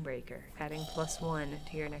Stonebreaker, adding +1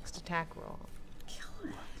 to your next attack roll.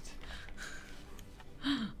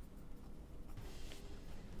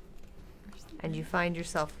 And you find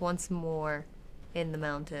yourself once more in the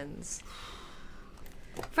mountains.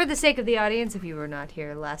 For the sake of the audience, if you were not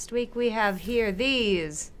here last week, we have here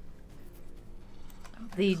these.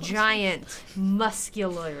 The giant,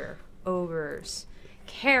 muscular ogres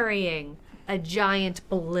carrying a giant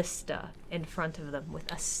ballista in front of them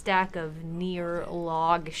with a stack of near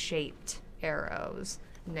log-shaped arrows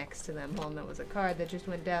next to them. Hold on, that was a card that just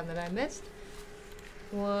went down that I missed.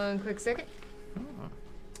 One quick second.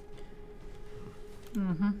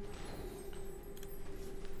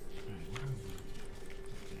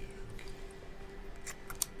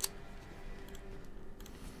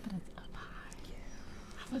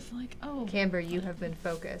 Camber, you have been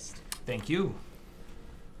focused. Thank you.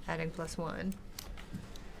 Adding +1.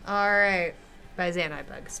 All right. By Xanai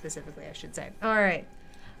Bug, specifically, I should say. All right.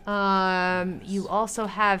 You also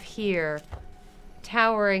have here,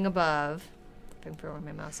 towering above, looking for where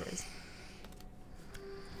my mouse is,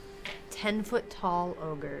 10-foot-tall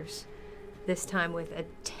ogres, this time with a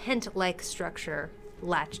tent-like structure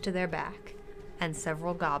latched to their back, and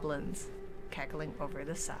several goblins cackling over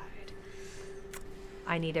the side.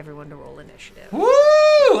 I need everyone to roll initiative. Woo!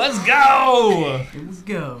 Let's go! Let's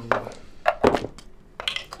go. All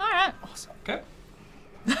right. Awesome. Okay.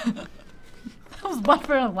 That was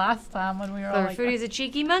buffer last time when we were all like. Foodie's a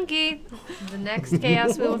cheeky monkey. The next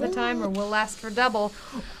chaos wheel with a timer will last for double.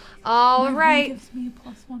 All My right, gives me a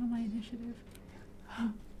 +1 on my initiative.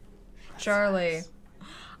 Charlie.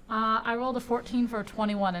 I rolled a 14 for a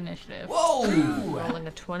 21 initiative. Whoa! Rolling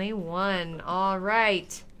a 21. All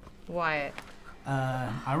right, Wyatt.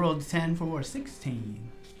 I rolled 10 for 16.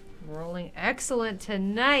 Rolling excellent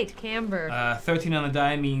tonight, Camber. 13 on the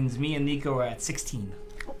die means me and Nico are at 16.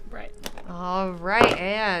 Right. All right,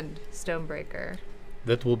 and Stonebreaker.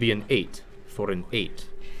 That will be an 8 for an 8.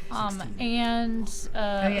 And and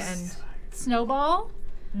Snowball.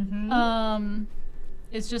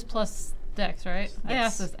 It's just plus Dex, right? I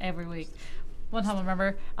ask this every week. One time I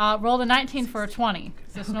remember. Rolled a 19 for a 20.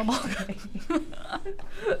 So Snowball.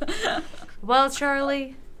 well,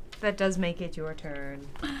 Charlie, that does make it your turn.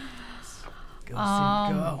 Go, Sid,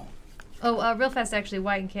 go. Oh, real fast, actually,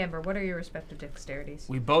 Wyatt and Camber, what are your respective dexterities?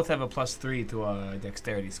 We both have a +3 to our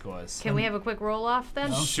dexterity scores. Can we have a quick roll off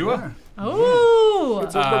then? Oh, Sure. Ooh!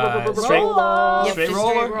 Straight Roll off. Yep, straight just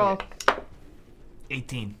roll. straight roll.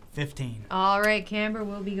 18. 15. All right, Camber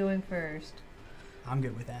will be going first. I'm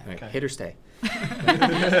good with that. All right, Okay. hit or stay. That's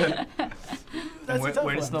And a tough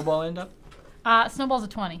where did one. Snowball end up? Snowball's a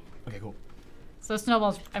 20. Okay, cool. So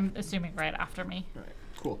Snowball's, I'm assuming, right after me. All right,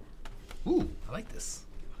 cool. Ooh, I like this.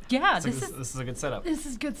 Yeah, This is a good setup. this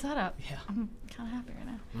is good setup. Yeah. I'm kind of happy right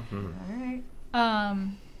now. All right.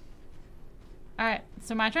 All right.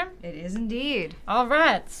 So my turn. It is indeed. All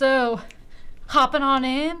right. So hopping on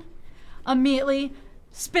in, immediately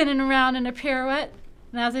spinning around in a pirouette,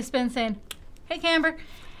 and as I spin, saying, "Hey, Camber,"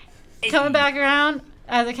 coming back around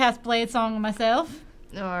as I cast Blade Song on myself.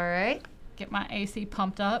 All right. Get my AC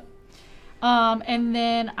pumped up. And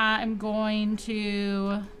then I'm going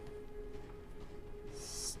to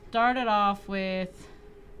start it off with.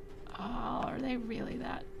 Oh, are they really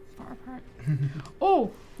that far apart?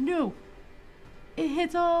 Oh, no. It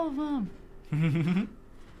hits all of them.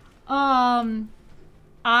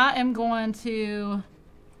 I am going to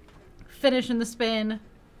finish in the spin,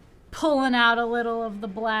 pulling out a little of the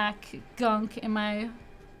black gunk in my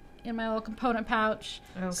little component pouch.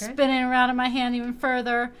 Okay. Spinning around in my hand even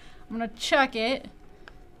further. I'm gonna chuck it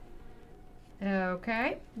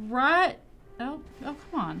Okay. right. Oh, come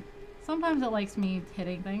on. Sometimes it likes me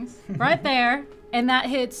hitting things. Right there, and that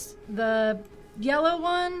hits the yellow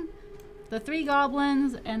one, the 3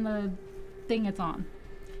 goblins, and the thing it's on.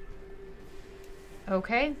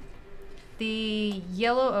 Okay. The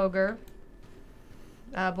yellow ogre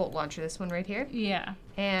bolt launcher, this one right here, Yeah.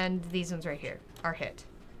 and these ones right here are hit.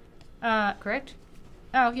 Correct?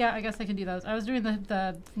 Oh yeah, I guess I can do those. I was doing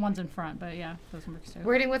the ones in front, but yeah, those works too.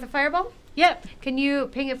 We're hitting with a fireball? Yep. Can you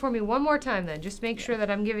ping it for me one more time then? Just make sure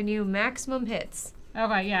that I'm giving you maximum hits.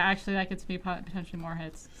 Okay, yeah, actually that gets me potentially more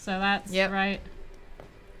hits. So that's right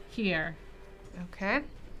here. Okay.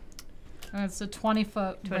 And it's a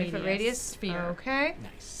 20-foot 20-foot radius sphere. Okay.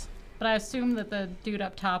 Nice. But I assumed that the dude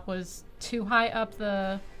up top was too high up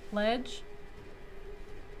the ledge.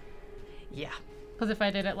 Yeah. Because if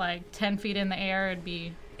I did it like 10 feet in the air, it'd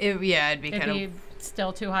be It'd be kind of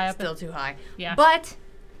still too high up. still too high. Yeah. But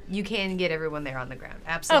you can get everyone there on the ground.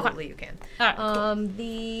 Absolutely you can. All right, cool.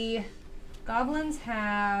 The goblins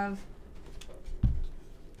have,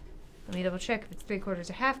 let me double check if it's 3/4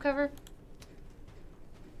 or half cover.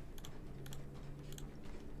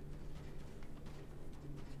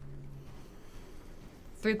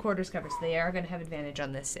 Three-quarters cover, so they are going to have advantage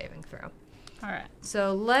on this saving throw. All right.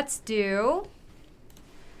 So let's do,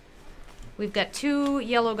 we've got 2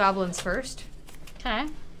 yellow goblins first. Okay.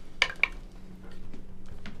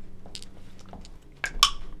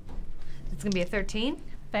 It's going to be a 13.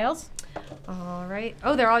 Fails. All right.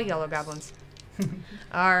 Oh, they're all yellow goblins.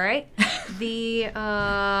 All right. The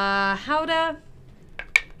Howdah,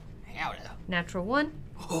 Howdah. natural 1.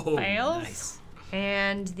 Oh, Fails. nice.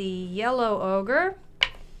 And the yellow ogre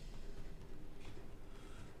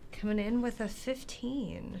coming in with a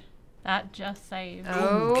 15. That just saved.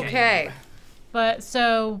 Okay. But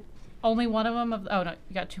so only one of them. Oh no,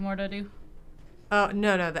 you got 2 more to do. Oh,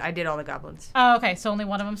 no, I did all the goblins. Oh, okay. So only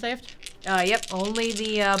one of them saved? Yep, only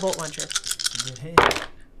the bolt launcher. Good hit.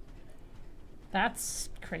 That's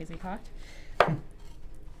crazy cocked.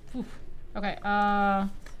 Oof. Okay,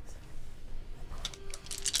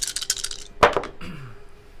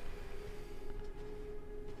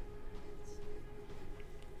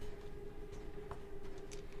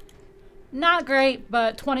 not great,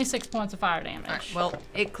 but 26 points of fire damage. All right, well,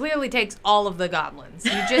 it clearly takes all of the goblins.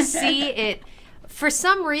 You just see it. For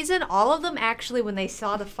some reason, all of them actually, when they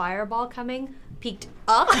saw the fireball coming, peeked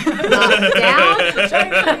up, not down,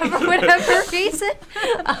 for whatever reason,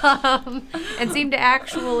 and seemed to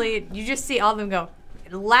actually. You just see all of them go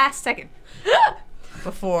last second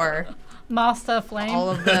before Moss to flame. all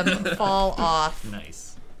of them fall off.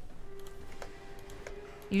 Nice.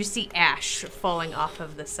 You see ash falling off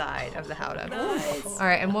of the side of the Howdah. Nice. All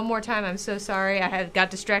right, and one more time. I'm so sorry. I got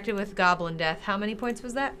distracted with goblin death. How many points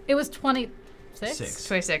was that? It was 26.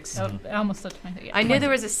 26. Oh, I almost said 26. Yeah, I knew 26. there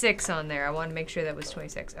was a 6 on there. I wanted to make sure that was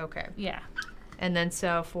 26. Okay. Yeah. And then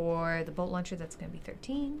so for the bolt launcher, that's going to be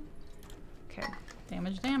 13. Okay.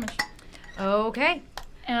 Damage. Okay.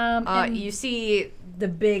 And You see the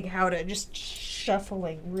big Howdah just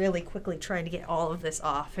shuffling really quickly, trying to get all of this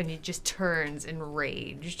off, and he just turns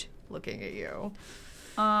enraged, looking at you.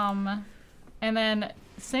 and then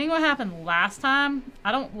seeing what happened last time,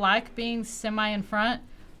 I don't like being semi in front,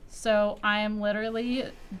 so I am literally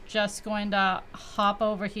just going to hop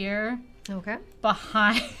over here Okay.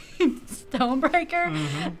 behind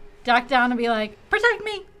Stonebreaker, duck down and be like, protect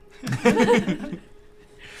me.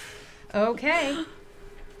 Okay.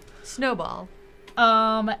 Snowball.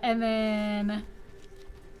 And then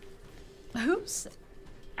who's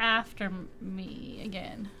after me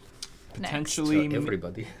again? Potentially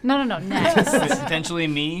everybody. No, next. potentially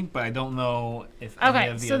me, but I don't know if any Okay,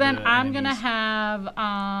 of the so then other I'm gonna enemies-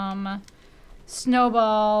 have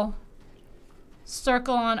Snowball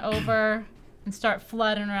circle on over and start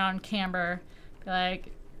flooding around Camber, be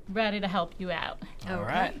like ready to help you out. All Okay.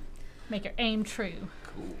 right. Make your aim true.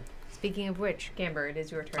 Cool. Speaking of which, Camber, it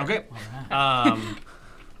is your turn. Okay. All right.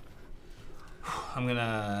 I'm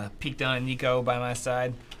gonna peek down at Nico by my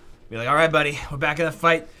side. Be like, all right, buddy, we're back in the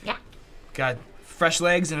fight. Yeah. Got fresh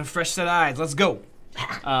legs and a fresh set of eyes. Let's go.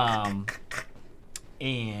 And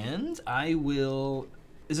I will.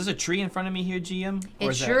 Is this a tree in front of me here, GM? It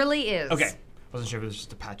is that- surely is. Okay. Wasn't sure if it was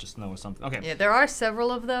just a patch of snow or something. Okay. Yeah, there are several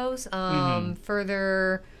of those.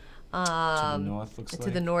 Further To the north, looks like. to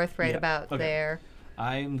the north, right Yeah. about Okay. there.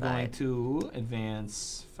 I'm going Right. to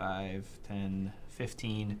advance 5, 10,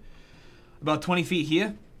 15, about 20 feet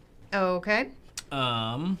here. Okay.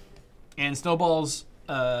 And Snowball's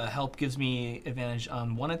help gives me advantage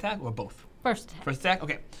on one attack or both? First attack. First attack?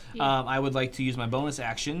 Okay. Yeah. I would like to use my bonus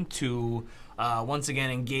action to once again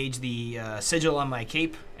engage the sigil on my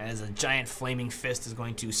cape as a giant flaming fist is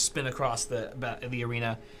going to spin across the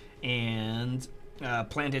arena and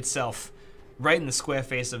plant itself right in the square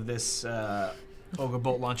face of this ogre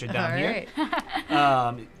bolt launcher down All here.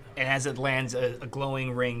 right. And as it lands, a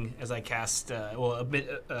glowing ring as I cast, a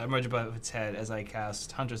bit emerge above its head as I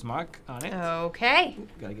cast Hunter's Mark on it. Okay.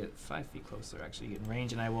 Gotta get 5 feet closer, actually, get in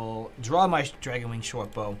range, and I will draw my Dragonwing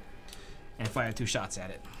short bow and fire 2 shots at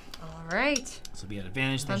it. All right. This will be at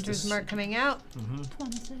advantage. thanks to Hunter's Mark coming out.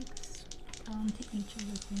 26 to each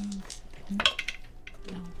of the things.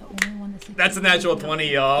 No, the only one that's That's a natural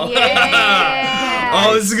 20, y'all. Yeah.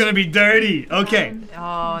 Oh, this is gonna be dirty. Okay.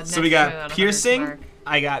 Oh, So we next got one on Hunter's piercing. Mark.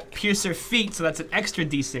 I got piercer feet, so that's an extra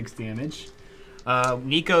d6 damage.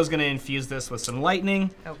 Nico's gonna infuse this with some lightning.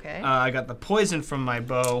 Okay. I got the poison from my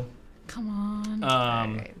bow. Come on. All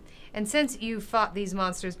right. And since you fought these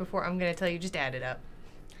monsters before, I'm going to tell you just add it up.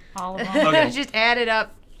 All of them. Okay. Just add it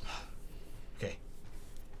up. Okay.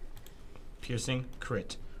 Piercing,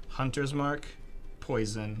 crit, Hunter's Mark,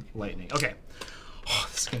 poison, lightning. Okay. Oh,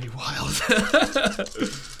 this is gonna be wild.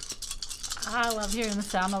 I love hearing the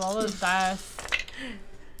sound of all those dice.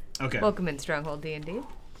 Okay. Welcome in Stronghold D&D.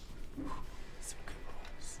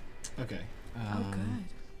 Okay. Oh, good.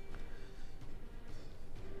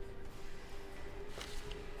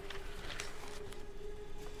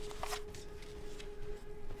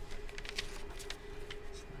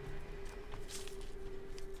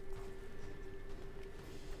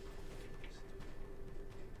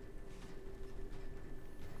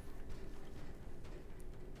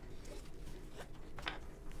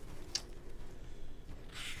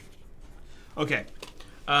 Okay.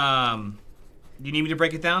 You need me to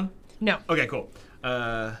break it down? No. Okay, cool.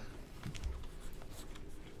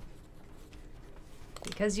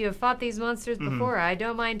 Because you have fought these monsters before, I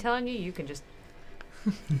don't mind telling you, you can just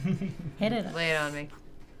Hit it. lay it on me.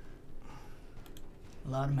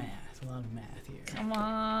 A lot of math here. Come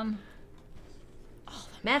on.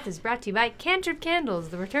 Math is brought to you by Cantered Candles,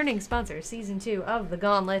 the returning sponsor, season 2 of the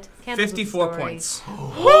Gauntlet. Candles with 54 Story. points.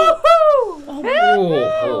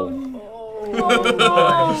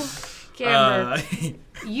 Camber,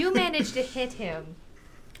 you managed to hit him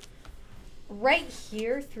right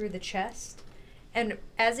here through the chest, and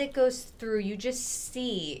as it goes through, you just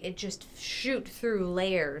see it just shoot through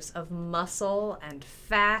layers of muscle and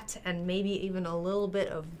fat and maybe even a little bit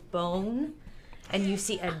of bone, and you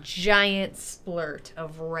see a giant splurt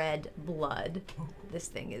of red blood. This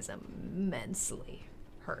thing is immensely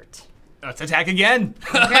hurt. Let's attack again.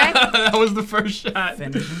 Okay. That was the first shot.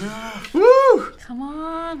 Finish him off. Woo! Come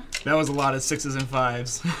on. That was a lot of 6s and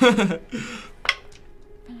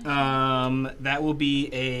 5s. That will be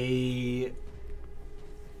a...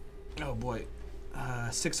 Oh boy.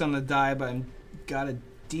 6 on the die, but I've got a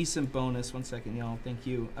decent bonus. 1 second, y'all. Thank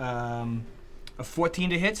you. A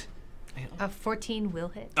 14 to hit. A 14 will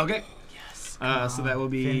hit. Okay. Yes. So that will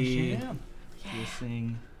be Finish him.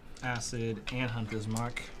 piercing, acid, and hunter's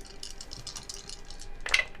mark.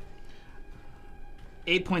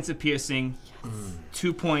 8 points of piercing,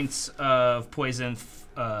 2 points of poison,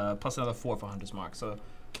 plus another 4 for hunter's mark. So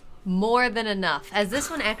More than enough. As this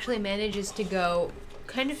one actually manages to go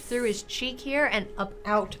kind of through his cheek here and up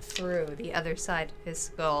out through the other side of his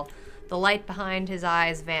skull. The light behind his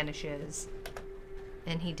eyes vanishes,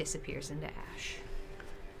 and he disappears into ash.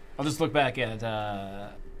 I'll just look back at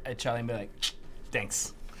Charlie and be like,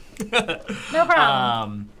 "Thanks." No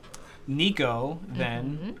problem. Nico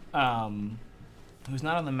then, who's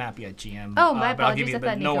not on the map yet, GM. Oh, my but I'll give apologies. you, I but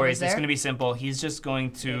thought no Nico worries. was there. It's going to be simple. He's just going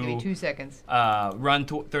Give me to 2 seconds. run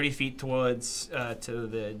 30 feet towards to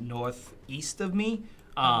the northeast of me,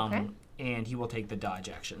 Okay. and he will take the dodge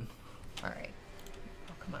action. All right.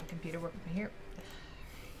 Oh, come on, computer, work with me here.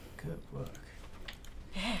 Good work.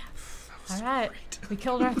 All right. We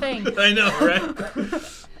killed our thing. Let's I know, right?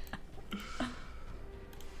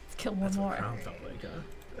 kill one more.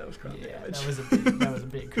 That was crown Yeah, that was a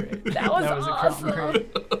big crit. That was a awesome. crown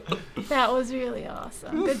crit. That was really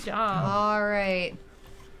awesome. Good job. All right.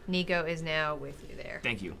 Nico is now with you there.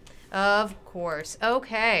 Thank you. Of course.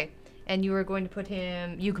 Okay. And you were going to put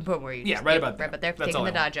him... You can put him where you Yeah, just right did. about there. Right about there. That's Taking all the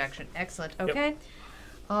I want. dodge action. Excellent. Okay.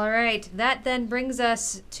 All right. That then brings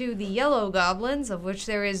us to the yellow goblins, of which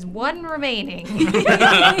there is one remaining.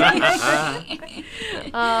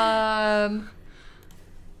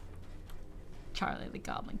 Charlie the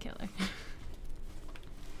Goblin Killer.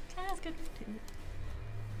 That's good too.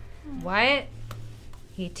 Wyatt,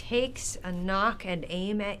 he takes a knock and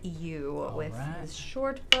aim at you with right. his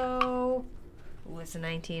short bow. Ooh, it's a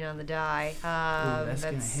 19 on the die. That's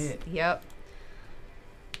gonna hit. Yep.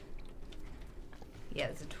 Yeah,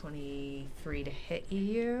 it's a 23 to hit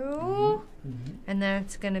you. And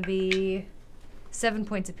that's going to be 7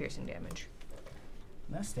 points of piercing damage.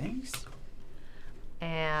 That stinks.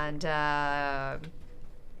 And after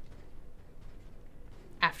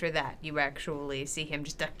that, you actually see him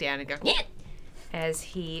just duck down and go, "Nyeh," as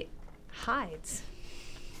he hides.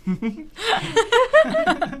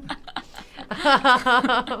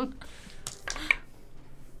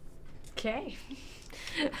 Okay.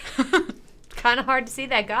 Kind of hard to see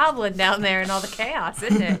that goblin down there in all the chaos,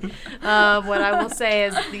 isn't it? What I will say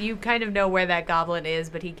is that you kind of know where that goblin is,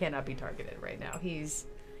 but he cannot be targeted right now. You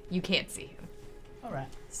can't see him. All right.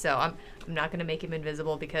 So I'm not going to make him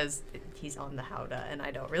invisible because he's on the Howdah, and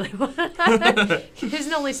I don't really want to. There's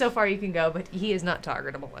only so far you can go, but he is not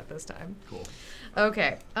targetable at this time. Cool.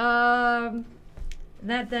 Okay.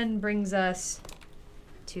 That then brings us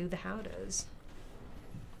to the Howdahs.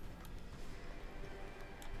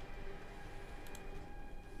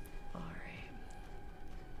 All right.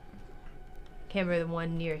 Camber, the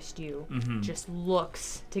one nearest you, just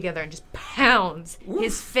looks together and just pounds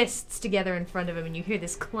his fists together in front of him, and you hear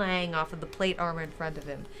this clang off of the plate armor in front of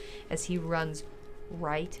him as he runs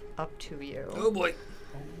right up to you Oh boy.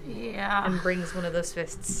 Yeah. and brings one of those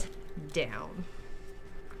fists down.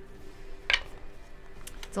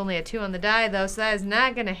 It's only a 2 on the die, though, so that is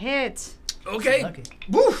not going to hit. Okay. Lucky.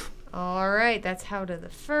 Woof. All right, that's Howdah the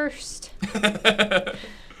first. The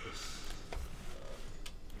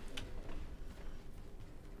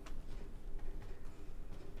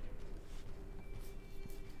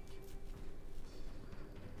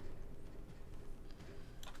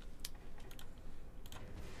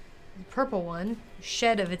purple one,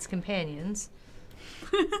 shed of its companions.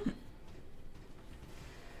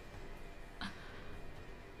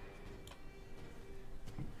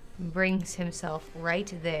 Brings himself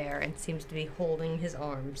right there and seems to be holding his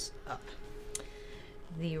arms up.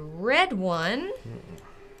 The red one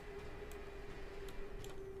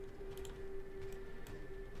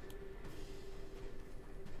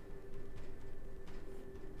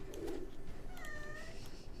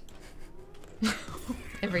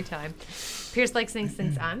every time. Pierce likes things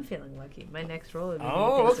since I'm feeling lucky. My next roll would be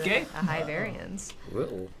okay. a high variance.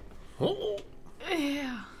 Well. Oh.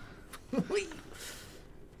 Yeah.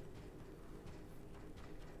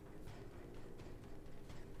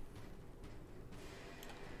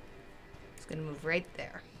 It's going to move right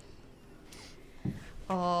there.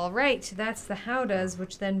 All right, that's the Howdahs,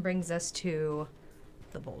 which then brings us to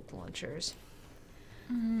the bolt launchers.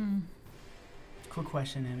 Quick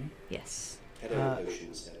question, Emmy. Yes.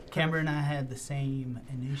 Camber and I had the same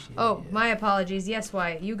initiative. Oh, my apologies. Yes,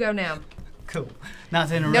 Wyatt, you go now. Cool. Not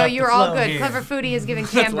to interrupt No, you're the all flow good. here. Clever Foodie is giving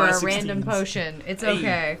Camber a why random 16s. potion. It's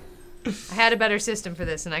okay. I had a better system for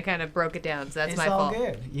this, and I kind of broke it down, so that's It's my all fault.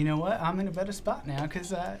 good. You know what? I'm in a better spot now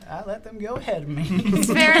because I let them go ahead of me.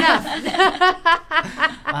 It's fair enough.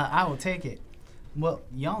 I will take it. Well,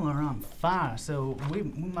 y'all are on fire, so we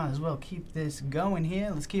might as well keep this going here.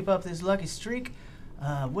 Let's keep up this lucky streak.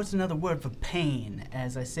 What's another word for pain?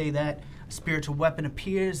 As I say that, a spiritual weapon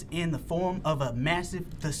appears in the form of a massive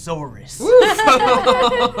thesaurus.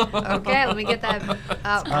 Okay, let me get that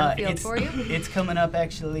out on the field for you. It's coming up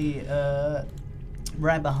actually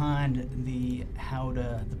right behind the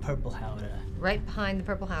Howdah, the purple Howdah. Right behind the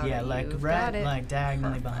purple Howdah. Yeah, like You've right, got it. like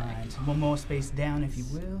diagonally Perfect. behind. One more space down, if you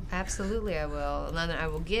will. Absolutely, I will. And then I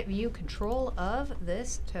will give you control of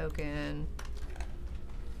this token.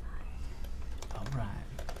 All right.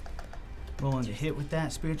 Rolling to hit with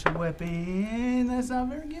that spiritual weapon. That's not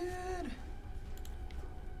very good.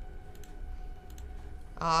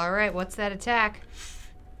 All right, what's that attack?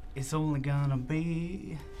 It's only gonna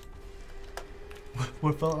be.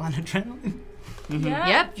 We're full on adrenaline. Yeah.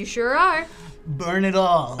 Yep, you sure are. Burn it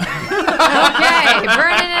all. Okay,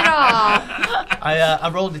 burning it all.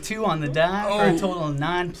 I rolled a 2 on the die for a total of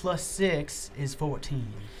 9 plus 6 is 14.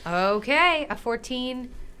 Okay, a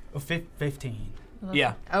 14. Oh, 15.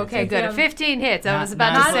 Yeah. Okay, good. A Yeah. 15 hits. I Nine- was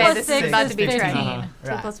about nine to say plus this six is about is to be 15. tricky. Uh-huh. 2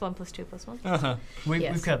 Right. plus 1 plus 2 plus 1. Uh-huh.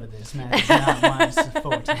 Yes. We've covered this, man. It's not minus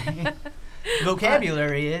 14.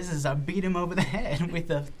 Vocabulary is I beat him over the head with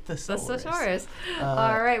the The thesaurus. thesaurus.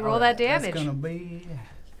 All right, roll that damage. That's gonna be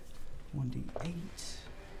 1d8.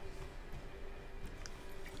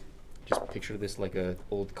 Just picture this like a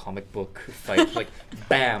old comic book fight, like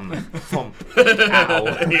bam, thump, ow.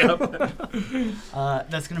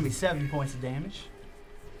 That's gonna be 7 points of damage.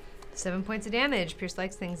 7 points of damage. Pierce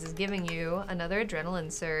Likes Things is giving you another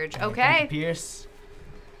adrenaline surge. All right, thank you, Okay. Pierce.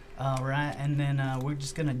 All right, and then we're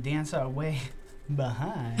just gonna dance our way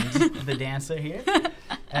behind the dancer here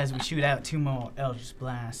as we shoot out 2 more Eldritch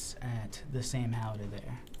Blasts at the same Howdah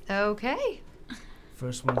there. Okay.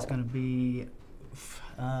 First one's gonna be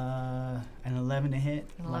an 11 to hit.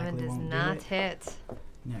 11 Likely does won't do not it. hit.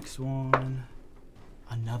 Next one,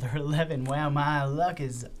 another 11. Wow, my luck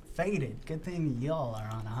is faded. Good thing y'all are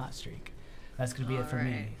on a hot streak. That's gonna be it for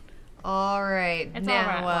me. All right. It's now, all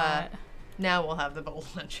right. Wyatt. now we'll have the bolt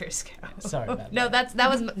launchers go. Sorry about No, that.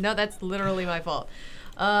 that's literally my fault.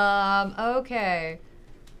 Okay.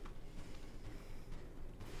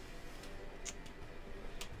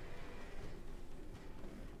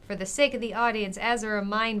 For the sake of the audience, as a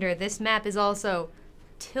reminder, this map is also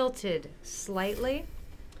tilted slightly.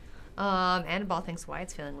 And Ball thinks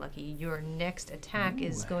Wyatt's feeling lucky. Your next attack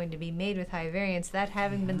is Ooh. going to be made with high variance. That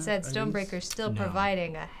having been said, Are these- Stonebreaker's still No.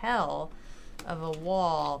 providing a hell of a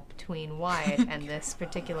wall between Wyatt and this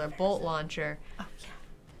particular bolt launcher. Oh, yeah.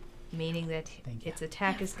 Meaning that Thank you. its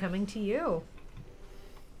attack is coming to you.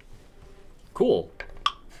 Cool.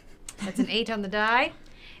 That's an 8 on the die.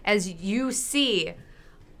 As you see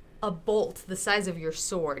a bolt the size of your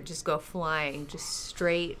sword just go flying just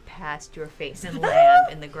straight past your face and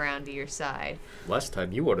land in the ground to your side. Last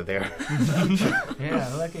time you were there.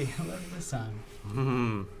 Yeah, lucky this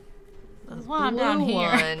time. There's one Blue down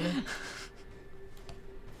here. one.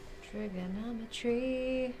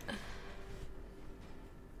 Trigonometry.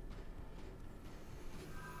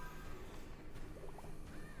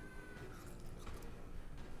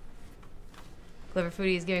 Clever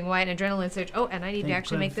Foodie is giving Wyatt an adrenaline surge. Oh, and I need Thank to you,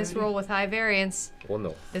 actually make Clever this Foodie. roll with high variance. Oh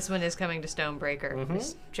no. This one is coming to Stonebreaker.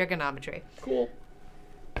 This trigonometry. Cool.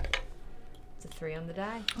 It's a 3 on the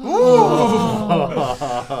die.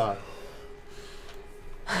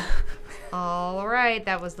 All right,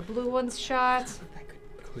 that was the blue one's shot. That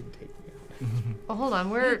could take me out. Oh, hold on.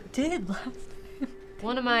 We're Did last.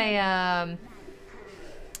 one of my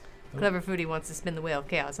Clever Foodie wants to spin the wheel of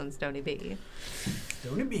chaos on Stony B.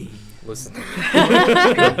 Don't it be? Listen. Want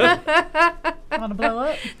to blow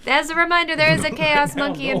up? As a reminder, there is a chaos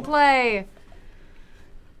monkey in play.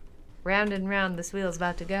 Round and round this wheel's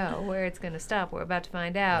about to go. Where it's going to stop, we're about to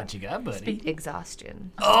find out. What you got, buddy?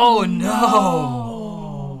 Exhaustion. Oh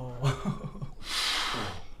no!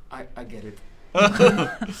 I get it.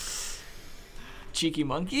 Cheeky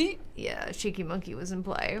monkey? Yeah, Cheeky Monkey was in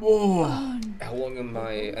play. Oh. How long am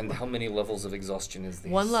I, and how many levels of exhaustion is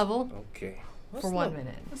this? 1 level Okay. for 1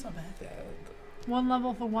 minute. That's not bad. One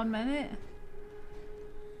level for 1 minute.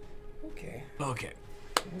 Okay. Okay.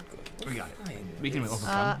 Good. We got it. Fine. We can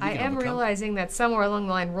overcome. We I can am overcome. realizing that somewhere along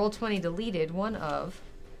the line, Roll20 deleted one of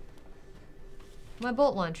my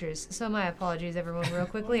bolt launchers. So my apologies, everyone, real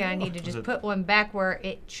quickly. I need to just it- put one back where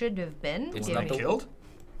it should have been. It's Give not me- the- Killed?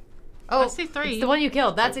 Oh, I see 3. it's the one you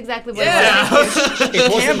killed. That's exactly what Yeah.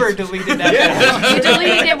 it was. Amber deleted that. You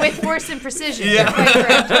deleted it with force and precision. Yeah. You're quite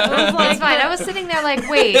correct. It's fine. I was sitting there like,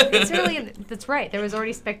 wait, it's really. That's right. There was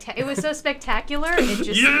already It was so spectacular. It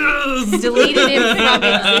just Yes! deleted it from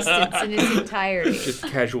existence in its entirety. Just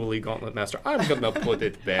casually, Gauntlet Master. I'm gonna put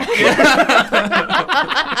it back.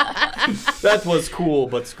 That was cool,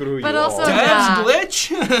 but screw you But also- all. Yeah. Dev's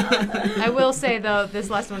glitch? I will say though, this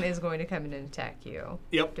last one is going to come in and attack you.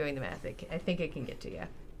 Yep. Doing the math, I think it can get to you.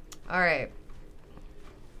 All right.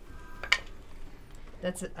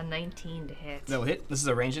 That's a 19 to hit. No hit. This is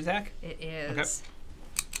a ranged attack? It is.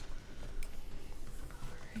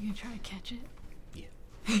 Are you gonna try to catch it?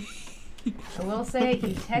 I will say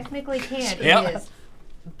you technically can. Yep. It is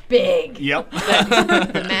big. Yep.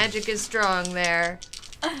 The magic is strong there.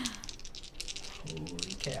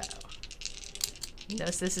 Holy cow.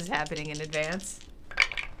 Notice this is happening in advance.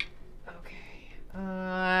 Okay.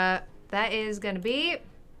 That is gonna be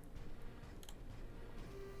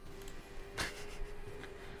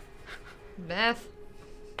math.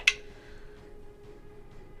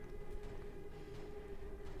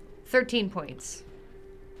 13 points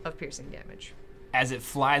of piercing damage. As it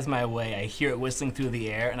flies my way, I hear it whistling through the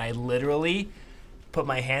air, and I literally put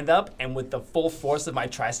my hand up and with the full force of my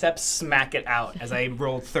triceps smack it out as I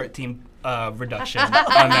rolled 13 reduction on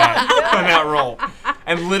that roll.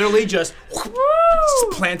 And literally just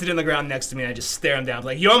planted in the ground next to me, and I just stare him down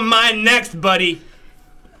like, "You're mine next, buddy."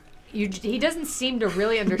 He doesn't seem to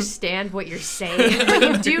really understand what you're saying, but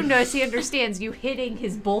you do notice he understands you hitting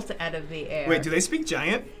his bolt out of the air. Wait, do they speak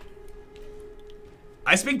giant?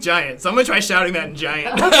 I speak giant, so I'm gonna try shouting that in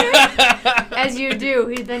giant. As you do,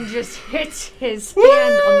 he then just hits his hand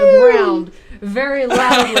on the ground very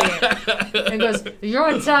loudly and goes,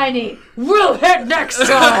 "You're tiny. We'll hit next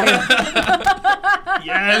time."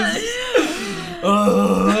 Yes.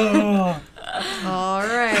 Oh. All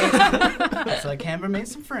right. Looks like Amber made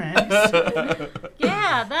some friends.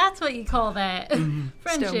 Yeah, that's what you call that.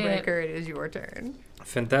 Friendship. Stonebreaker, it is your turn.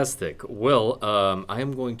 Fantastic. Well, I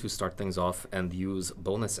am going to start things off and use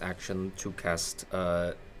bonus action to cast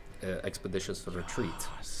Expeditious Retreat.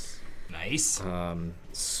 Nice.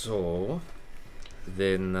 So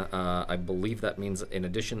then I believe that means in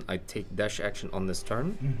addition I take dash action on this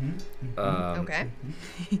turn. Okay.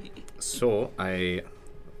 So I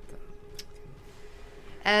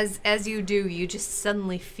As you do, you just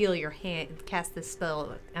suddenly feel your hand cast this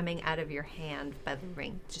spell coming out of your hand by the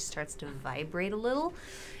ring. It just starts to vibrate a little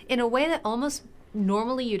in a way that almost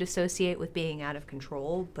normally you'd associate with being out of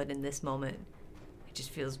control, but in this moment it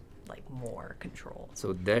just feels like more control.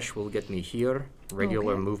 so dash will get me here.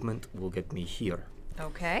 Regular Okay. movement will get me here.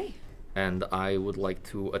 Okay. And I would like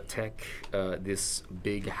to attack this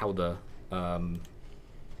big Howdah.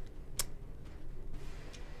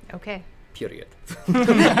 Okay. Period. Give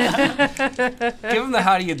him the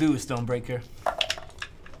how do you do, Stonebreaker.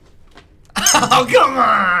 Oh, come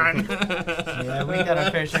on! Yeah, we got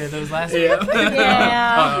our fair share of those last week.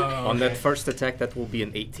 Yeah. On that first attack, that will be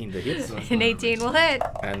an 18 to hit. An 18 will hit.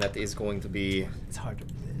 And that is going to be It's hard to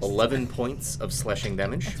resist. 11 points of slashing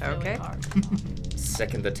damage. Okay.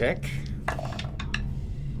 Second attack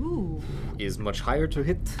Ooh. is much higher to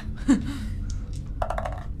hit.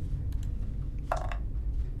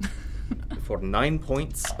 For 9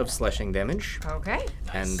 points of slashing damage. Okay.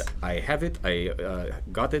 And I have it. I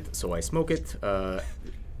got it, so I smoke it.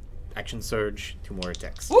 Action surge, 2 more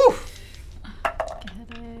attacks. Woo!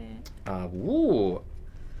 Get it. Woo!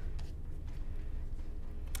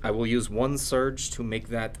 I will use 1 surge to make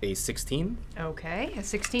that a 16. Okay. A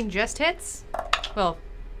 16 just hits. Well,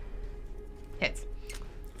 hits.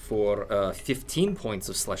 For 15 points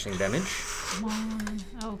of slashing damage. Come on.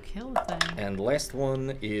 Oh, kill the thing. And last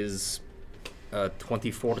one is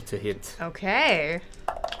 24 to hit. Okay.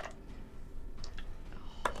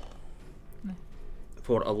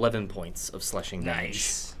 For 11 points of slashing damage.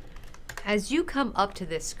 Nice. As you come up to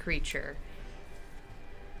this creature,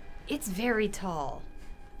 it's very tall.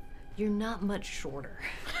 You're not much shorter.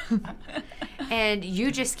 And you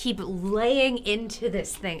just keep laying into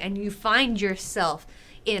this thing, and you find yourself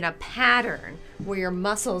in a pattern where your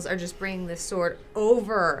muscles are just bringing this sword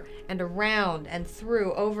over and around and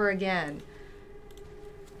through over again.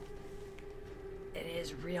 It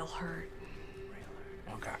is real hurt.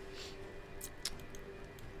 Okay.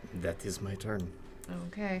 That is my turn.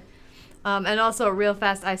 Okay. And also, real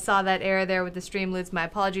fast, I saw that error there with the Streamloots. My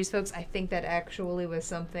apologies, folks. I think that actually was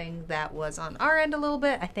something that was on our end a little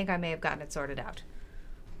bit. I think I may have gotten it sorted out.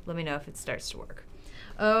 Let me know if it starts to work.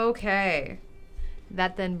 Okay.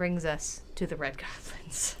 That then brings us to the Red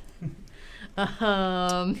Goblins. Okay.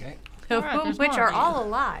 Of Alright, whom, there's which more are of you. all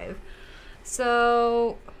alive.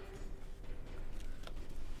 So...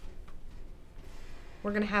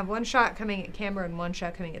 we're going to have one shot coming at Camber and one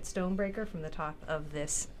shot coming at Stonebreaker from the top of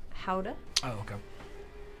this Howdah. Oh, okay.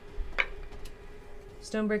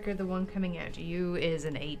 Stonebreaker, the one coming at you, is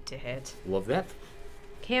an 8 to hit. Love that.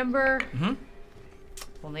 Camber, Mm-hmm.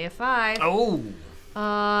 only a 5. Oh.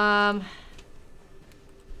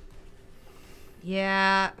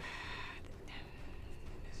 Yeah.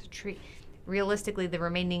 There's a tree. Realistically, the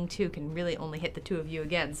remaining 2 can really only hit the 2 of you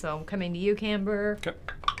again. So I'm coming to you, Camber. Okay.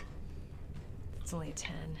 It's only a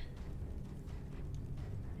 10.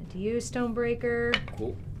 And to you, Stonebreaker.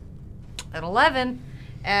 Cool. An 11.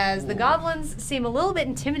 As the goblins seem a little bit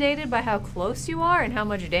intimidated by how close you are and how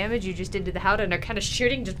much damage you just did to the Howdah, and are kind of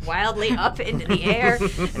shooting just wildly up into the air.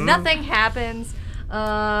 And nothing happens.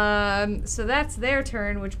 So that's their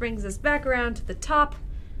turn, which brings us back around to the top.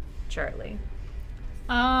 Charlie.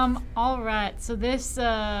 All right. So this,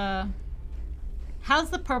 how's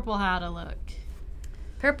the purple Howdah look?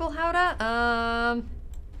 Purple Howdah?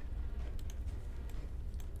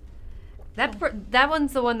 That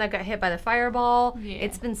one's the one that got hit by the fireball. Yeah.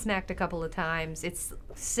 It's been snacked a couple of times. It's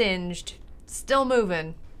singed. Still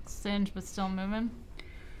moving. Singed, but still moving.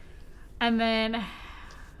 And then,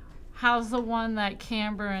 how's the one that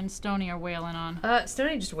Camber and Stony are wailing on?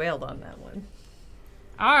 Stoney just wailed on that one.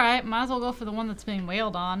 All right, might as well go for the one that's being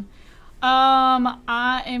wailed on.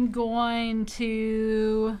 I am going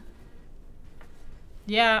to...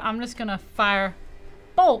 yeah, I'm just going to fire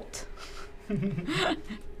bolt.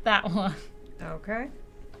 That one. Okay.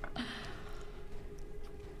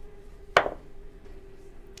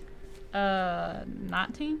 Uh,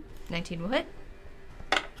 19? 19 will hit.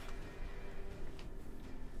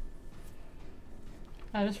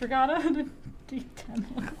 I just forgot what a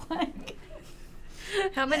D10 look like.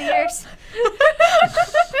 How many years?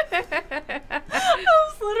 I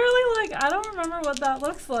was literally like, I don't remember what that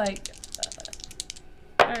looks like.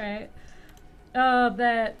 All right.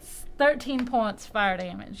 That's 13 points fire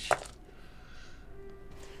damage.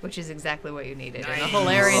 Which is exactly what you needed in a Nice.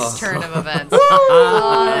 hilarious turn of events.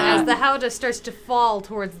 As the Howdah starts to fall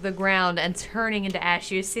towards the ground and turning into ash,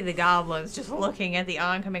 you see the goblins just looking at the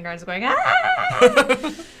oncoming guards going,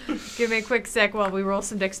 ah! Give me a quick sec while we roll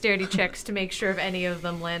some dexterity checks to make sure if any of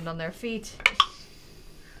them land on their feet.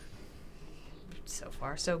 So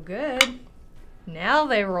far, so good. Now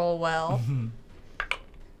they roll well.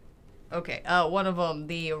 Okay, one of them,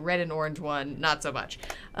 the red and orange one, not so much.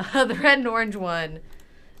 The red and orange one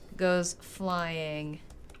goes flying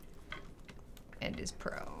and is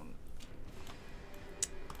prone.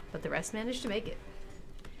 But the rest managed to make it.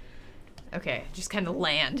 Okay, just kind of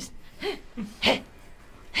land.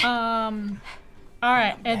 All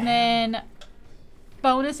right, and then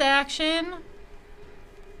bonus action.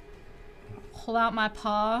 Pull out my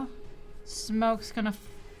paw. Smoke's gonna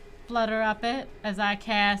flutter up it as I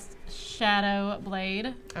cast Shadow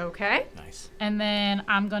Blade. Okay. Nice. And then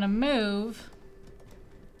I'm gonna move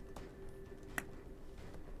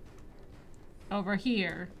over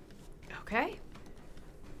here. Okay.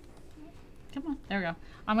 Come on, there we go.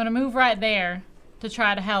 I'm gonna move right there to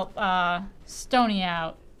try to help Stony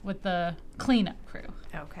out with the cleanup crew.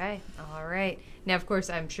 Okay. All right. Now, of course,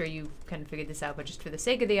 I'm sure you kind of figured this out, but just for the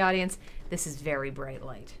sake of the audience, this is very bright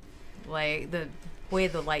light. Like, the way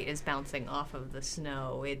the light is bouncing off of the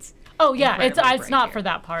snow, it's Oh yeah, it's incredibly not bright for here.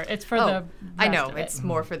 that part. It's for Oh, the I rest know. of it. It's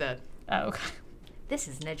more for the... Oh, okay. This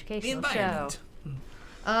is an The educational show. environment.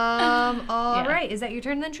 All Yeah. right. Is that your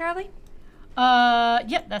turn then, Charlie?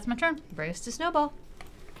 Yep, that's my turn. Bring us to Snowball.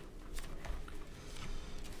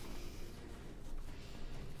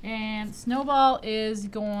 And Snowball is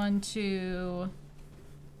going to,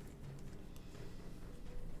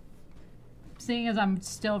 seeing as I'm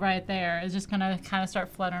still right there, is just gonna kind of start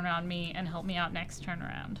fluttering around me and help me out next turn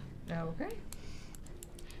around. Okay.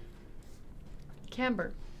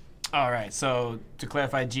 Camber. All right. So to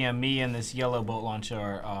clarify, GM, me and this yellow bolt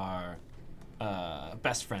launcher are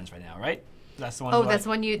best friends right now, right? That's the one. Oh, who that's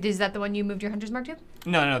one you. Is that the one you moved your hunter's mark to?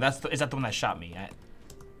 No, that's is that the one that shot me?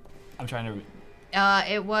 I'm trying to.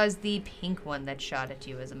 It was the pink one that shot at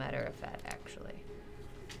you, as a matter of fact, actually.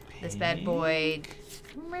 This bad boy.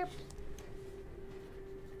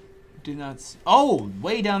 Did not. Oh,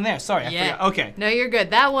 way down there. Sorry, I forgot. Okay. No, you're good.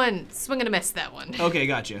 That one, swing and a miss. That one. Okay,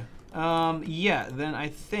 gotcha. Yeah. Then I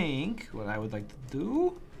think what I would like to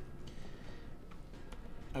do.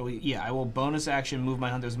 Oh, yeah. I will bonus action move my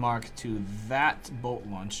hunter's mark to that bolt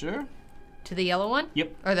launcher. To the yellow one?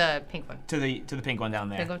 Yep. Or the pink one? To the pink one down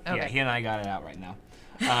there. Pink one? Okay. Yeah, he and I got it out right now.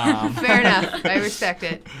 Fair enough. I respect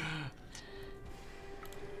it.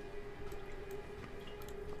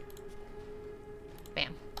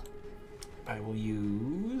 Bam. I will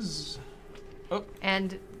use. Oh.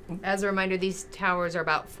 And as a reminder, these towers are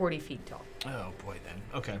about 40 feet tall. Oh boy, then.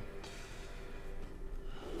 Okay.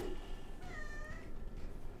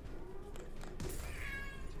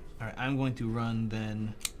 All right, I'm going to run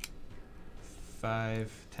then.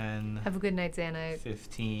 5, 10, Have a good night, Xanite.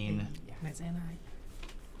 15. That's Anna.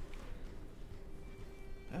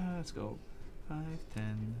 Let's go. 5,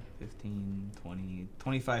 10, 15, 20,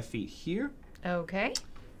 25 feet here. Okay.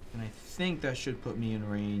 And I think that should put me in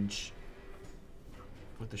range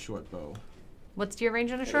with the short bow. What's your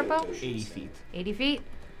range on a short bow? 80 feet. 80 feet?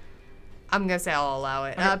 I'm going to say I'll allow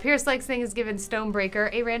it. Okay. Pierce Likes Thing has given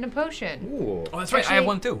Stonebreaker a random potion. Ooh. Oh, that's right. I have Actually-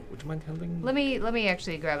 one too. Would you mind handling? Let me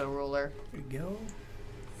actually grab a ruler. There you go.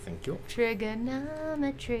 Thank you.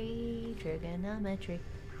 Trigonometry.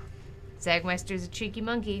 Zagmeister's a cheeky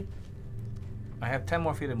monkey. I have 10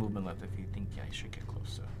 more feet of movement left if you think I should get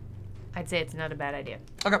closer. I'd say it's not a bad idea.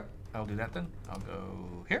 Okay. I'll do that then. I'll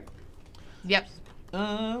go here. Yep.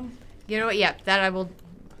 You know what? Yeah, that I will.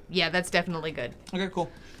 Yeah, that's definitely good. Okay, cool.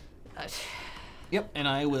 Yep, and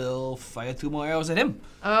I will fire 2 more arrows at him.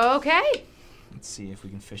 Okay. Let's see if we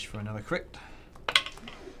can fish for another crit.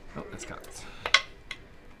 Oh, that's got it.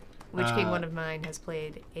 Which king one of mine has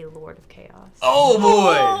played a Lord of Chaos? Oh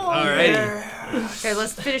boy! Alrighty. Okay,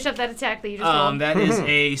 let's finish up that attack that you just rolled. That is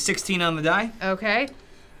a 16 on the die. Okay.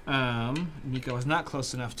 Nico is not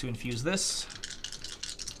close enough to infuse this.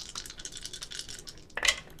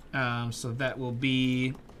 So that will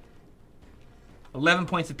be 11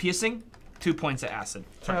 points of piercing, 2 points of acid.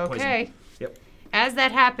 Sorry, Okay. poison. Yep. As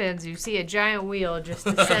that happens, you see a giant wheel just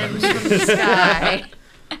descend from the sky.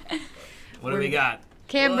 What do we got?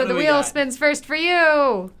 Camber, What the do we wheel got? spins first for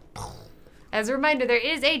you. As a reminder, there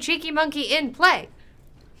is a cheeky monkey in play.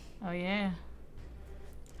 Oh yeah.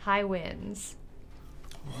 High winds.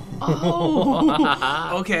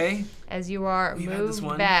 Okay. As you are We've had this moved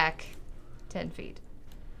one. back 10 feet.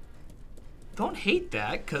 Don't hate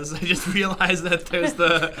that, because I just realized that there's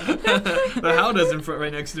the the Howdah's in front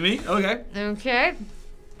right next to me. Okay. Okay.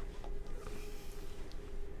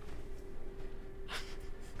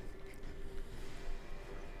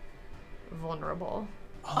 Vulnerable.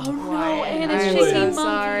 Oh no, Anna's I'm cheeky so monkey.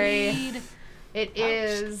 sorry. It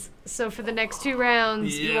is. So for the next 2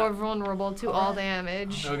 rounds, you Yeah. are vulnerable to all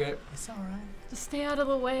damage. Okay. It's all right. Just stay out of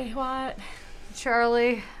the way, Wyatt.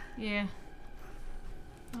 Charlie, Yeah.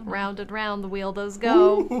 round and round the wheel does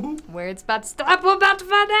go. Where it's about to stop, we're about to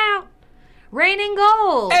find out. Raining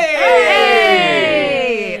gold.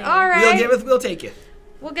 Hey! Hey! All right. We'll give it, we'll take it.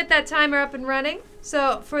 We'll get that timer up and running.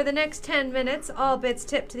 So for the next 10 minutes, all bits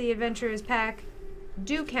tipped to the Adventurers pack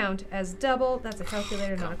do count as double. That's a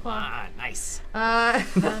calculator, not a clock. Ah, nice.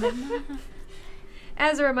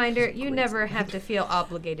 As a reminder, you never have to feel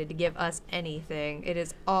obligated to give us anything. It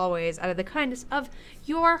is always out of the kindness of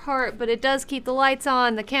your heart, but it does keep the lights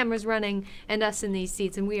on, the cameras running, and us in these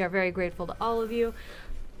seats, and we are very grateful to all of you.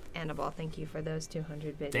 Annabelle, thank you for those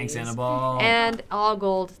 200 biddies. Thanks, Annabelle. And all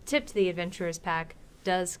gold tipped to the Adventurers pack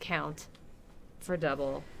does count for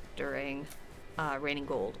double during Raining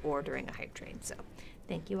Gold or during a hype train. So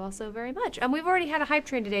thank you all so very much. We've already had a hype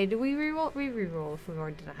train today. Do we reroll? We reroll if we've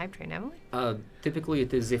already done a hype train, haven't we? Typically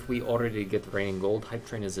it is if we already get Raining Gold. Hype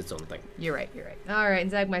Train is its own thing. You're right. All right,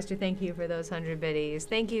 and Zagmeister, thank you for those 100 biddies.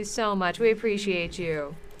 Thank you so much. We appreciate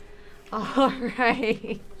you. All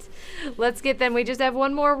right. Let's get them. We just have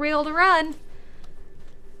one more reel to run.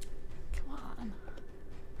 Come on.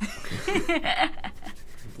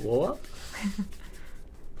 Blow up?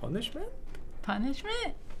 Punishment?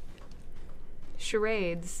 Punishment?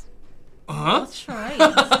 Charades. Huh? What's charades?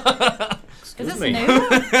 Excuse Is this me. new?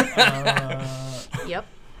 Yep,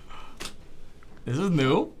 This is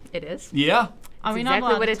new. it is. Yeah. Are we It's not exactly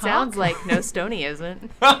allowed what to it talk? sounds like. No, Stony isn't.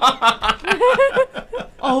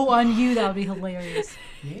 Oh, on you, that would be hilarious.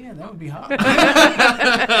 Yeah, that would be hot.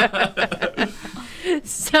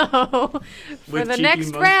 So, for With the Cheeky next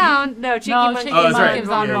Monkey? round, no, Cheeky No, Monkey Cheeky Oh, that's right. is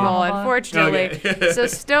Yeah. vulnerable, Yeah. unfortunately. Okay. So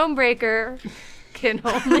Stonebreaker can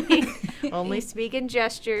only speak in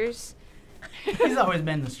gestures. He's always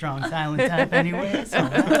been the strong, silent type anyway. So,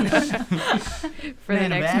 For the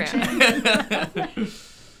man of next round.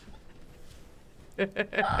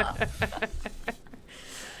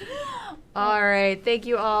 All right. Thank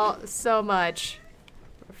you all so much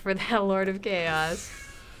for that Lord of Chaos.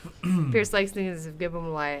 Pierce likes things that give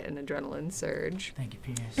him Wyatt an adrenaline surge. thank you,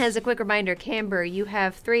 Pierce. As a quick reminder, Camber, you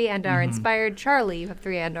have 3 and are inspired. Charlie, you have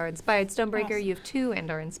 3 and are inspired. Stonebreaker, you have 2 and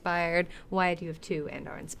are inspired. Wyatt, you have 2 and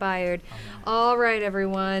are inspired. All right,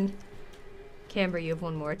 everyone. Camber, you have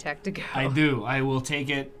 1 more attack to go. I do. I will take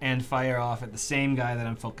it and fire off at the same guy that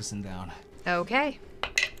I'm focusing down. Okay.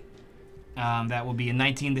 That will be a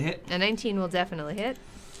 19 to hit. A 19 will definitely hit.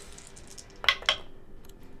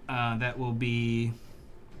 That will be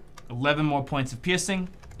 11 more points of piercing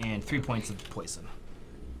and 3 points of poison.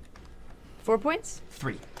 4 points?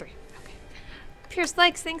 3. 3. Okay. Pierce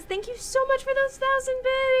likes things. Thank you so much for those 1,000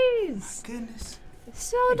 biddies. Goodness.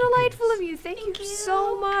 So delightful of you. Thank you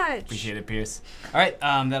so much. Appreciate it, Pierce. All right,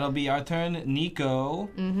 that'll be our turn. Nico.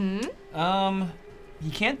 He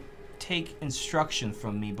can't take instruction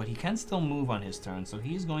from me, but he can still move on his turn. So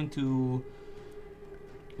he's going to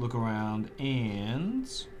look around, and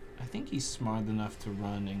I think he's smart enough to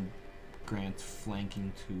run and grant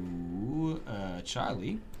flanking to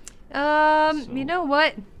Charlie. You know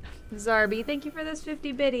what? Zarby, thank you for those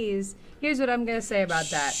 50 biddies. Here's what I'm going to say about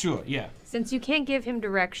that. Sure, yeah. Since you can't give him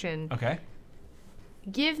direction, Okay.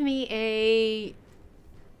 give me a...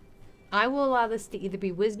 I will allow this to either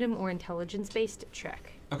be wisdom or intelligence-based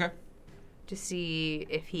check Okay. to see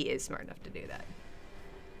if he is smart enough to do that.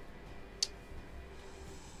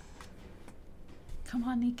 Come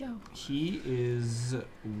on, Nico. He is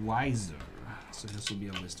wiser, so this will be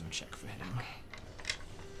a wisdom check for him.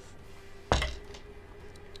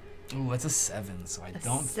 Oh, it's a 7, so I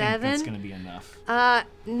don't think that's 7? going to be enough.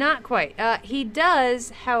 Not quite. He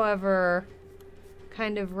does, however,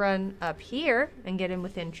 kind of run up here and get him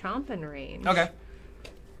within chomping range. Okay.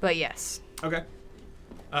 But yes. Okay.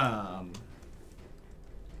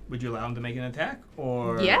 Would you allow him to make an attack,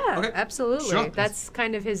 or? Yeah, Okay. absolutely. Sure. That's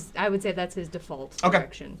kind of his, I would say that's his default Okay.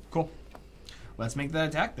 direction. Cool. Let's make that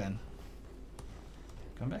attack then.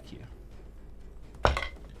 Come back here.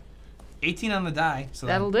 18 on the die. So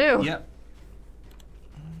That'll do. Yep.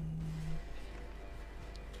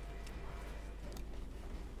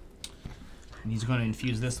 And he's going to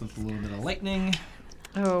infuse this with a little bit of lightning.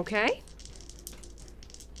 Okay.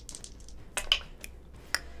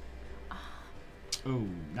 Oh,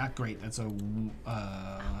 not great. That's a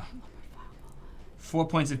 4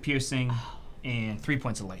 points of piercing and 3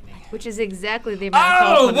 points of lightning. Which is exactly the amount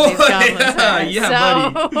Oh, of health one of these boy! goblins has. Yeah,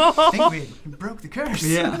 so I think we broke the curse.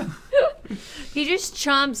 Yeah. he just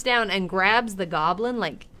chomps down and grabs the goblin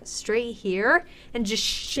like straight here and just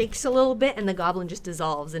shakes a little bit, and the goblin just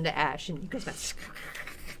dissolves into ash, and he goes back.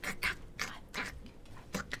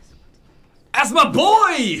 That's my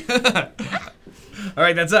boy! All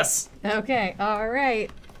right, that's us. Okay, all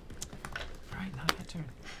right. All right, now your turn.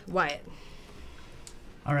 Wyatt.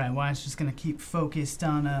 All right, Wyatt's just gonna keep focused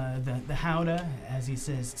on the Howdah, as he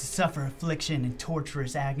says, to suffer affliction and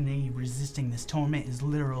torturous agony, resisting this torment is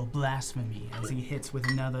literal blasphemy, as he hits with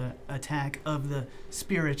another attack of the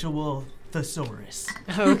spiritual thesaurus.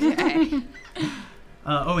 Okay.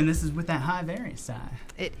 And this is with that high variance die.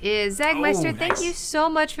 It is. Zagmeister, Oh, thank nice. you so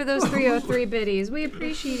much for those 303 biddies. We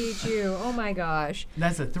appreciate you. Oh my gosh.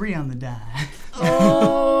 That's a 3 on the die.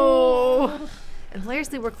 Oh. And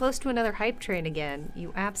hilariously, we're close to another hype train again.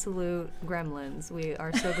 You absolute gremlins. We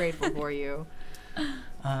are so grateful for you.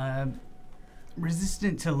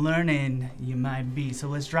 Resistant to learning, you might be, so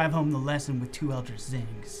let's drive home the lesson with 2 Eldritch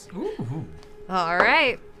Zings. Ooh. All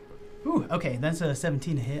right. Ooh, okay, that's a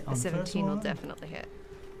 17 to hit on A the first 17 will one. definitely hit.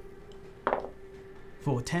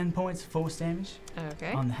 For 10 points, force damage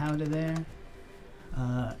Okay. on the Howdah there.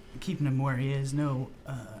 Keeping him where he is, no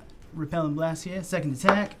repelling blast here. Second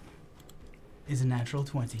attack is a natural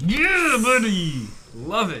 20. Yeah, buddy.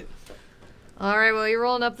 Love it. All right. Well, you're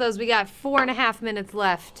rolling up those. We got 4.5 minutes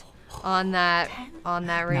left on that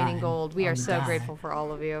raining 9 gold. We on are the so die. grateful for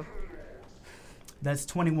all of you. That's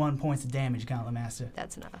 21 points of damage, Gauntlet Master.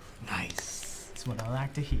 That's enough. Nice. That's what I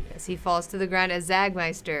like to hear. As he falls to the ground, as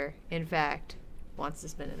Zagmeister, in fact, wants to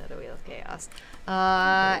spin another Wheel of Chaos.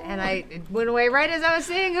 And it went away right as I was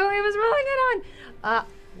seeing who he was rolling it on.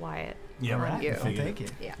 Wyatt. Yeah, on Alright, you. I'll take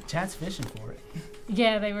it. Yeah. Chat's fishing for it.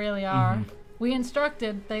 Yeah, they really are. We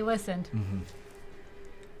instructed, they listened.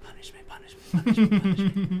 Punishment, punishment, punishment,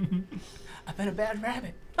 punishment. I've been a bad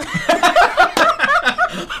rabbit.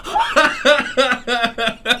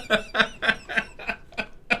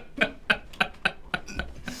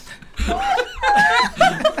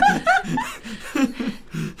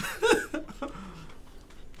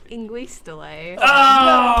 Linguistele.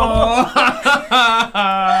 Oh!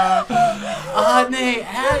 Nay,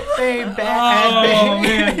 at bay, Oh bad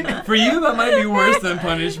bay. man, for you that might be worse than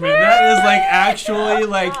punishment. That is like actually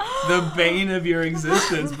like the bane of your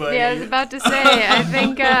existence, buddy. Yeah, I was about to say. I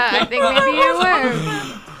think maybe you were.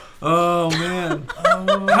 Oh man,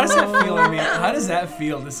 how does that feel? I mean, how does that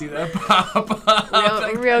feel to see that pop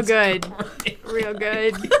up? Real good. Real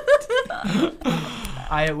good.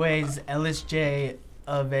 I weighs LSJ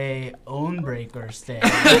of a own breaker stand.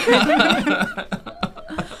 How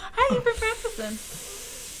do you been practicing?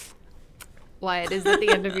 Wyatt, is at the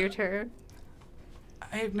end of your turn.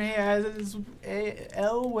 I may as a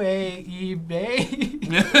Elway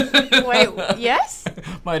eBay. Wait, yes?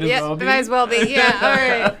 Might as well be. Might as well be. Yeah, all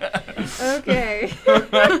right. Okay.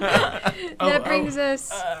 That brings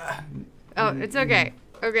us... Oh, it's okay.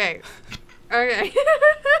 Okay. Okay.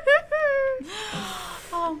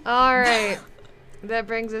 All right. That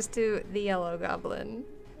brings us to the yellow goblin,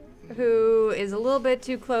 who is a little bit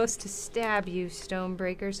too close to stab you,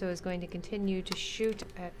 Stonebreaker, so is going to continue to shoot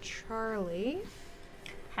at Charlie.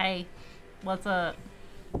 Hey, what's up?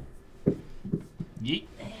 Yeet.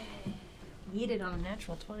 Yeet it on a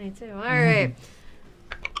natural 22. All right.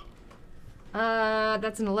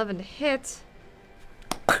 That's an 11 to hit.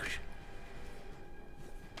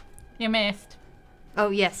 You missed. Oh,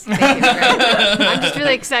 yes. Thank you. Right. I'm just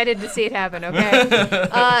really excited to see it happen, okay?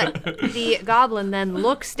 The goblin then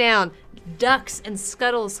looks down, ducks, and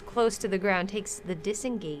scuttles close to the ground, takes the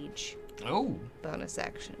disengage Oh. bonus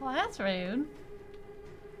action. Well, that's rude.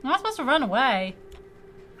 I'm not supposed to run away.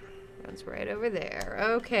 Runs right over there.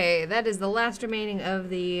 Okay, that is the last remaining of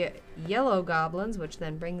the yellow goblins, which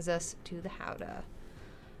then brings us to the Howdah.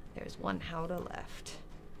 There's one Howdah left.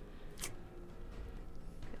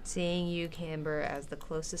 Seeing you, Camber, as the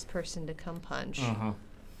closest person to come punch,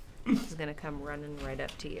 is going to come running right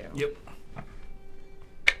up to you. Yep.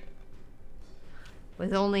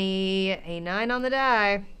 With only a 9 on the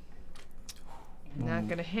die. Not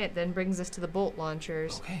going to hit. Then brings us to the bolt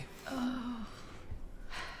launchers. Okay.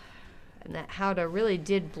 And that Howdah really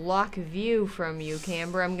did block view from you,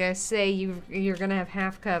 Camber. I'm going to say you're going to have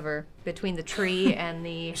half cover between the tree and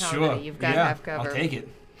the Howdah. Sure. You've got yeah, half cover. I'll take it.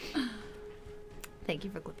 Thank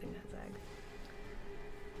you for clipping that,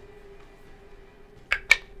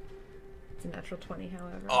 Zag. It's a natural 20,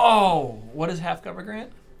 however. Oh, what does half cover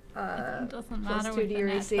grant? It doesn't Plus matter 2 with to the your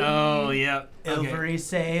net. AC. Oh, yeah. Okay. Ilvery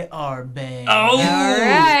say our bay. Oh! All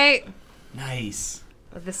right. Nice.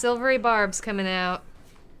 With the silvery barbs coming out.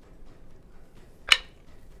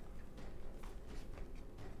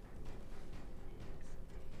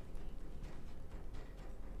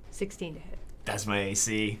 $16 to hit. That's my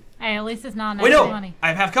AC. Hey, at least it's not Wait, natural no. 20. I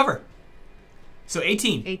have half cover. So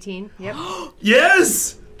 18. 18. Yep.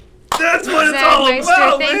 Yes! That's what it's all Zagmeister,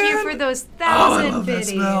 about, thank man! you for those Oh, I 1,000 love that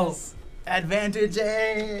smell. biddies. Advantage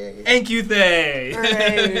A. Thank you, Thay.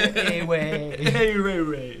 Hooray, way. Hey,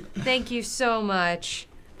 Ray. Thank you so much.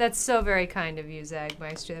 That's so very kind of you,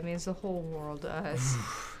 Zagmeister. That means the whole world to us.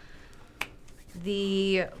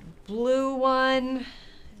 The blue one,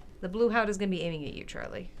 the blue Howdah is going to be aiming at you,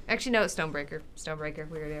 Charlie. Actually, no, it's Stonebreaker. Stonebreaker.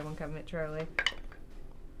 We already have one coming at Charlie.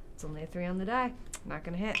 It's only a 3 on the die. Not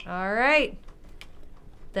going to hit. All right.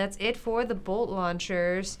 That's it for the bolt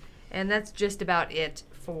launchers. And that's just about it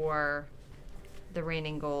for the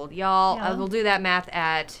raining gold. Y'all, I Yellow? will do that math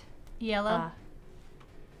at... Yellow.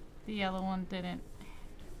 The yellow one didn't.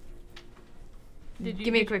 Did you?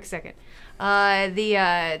 Give me a quick second.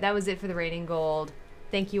 That was it for the rating gold.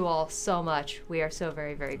 Thank you all so much. We are so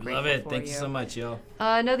very, very grateful Love it. for Thank you so much, yo.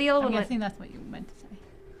 No, the yellow I'm one went... guessing that's what you meant to say.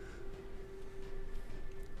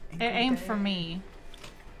 It aimed for me.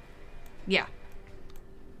 Yeah.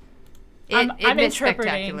 I'm It missed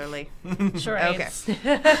interpreting. spectacularly. Sure. Okay.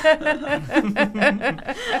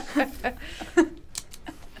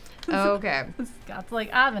 Okay. Scott's like,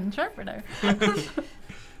 I'm an interpreter.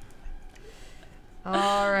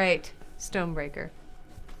 All right. Stonebreaker.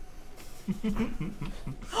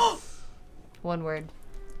 One word.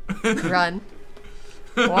 Run.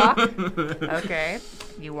 Walk. Okay.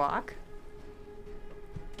 You walk.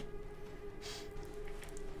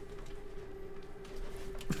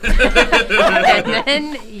 And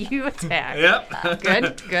then you attack. Yep.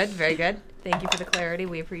 Good, good, very good. Thank you for the clarity.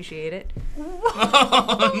 We appreciate it.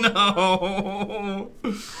 Oh, no.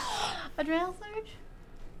 Adrenaline surge?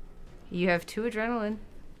 You have 2 adrenaline.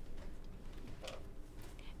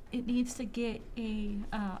 It needs to get a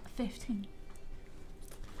 15.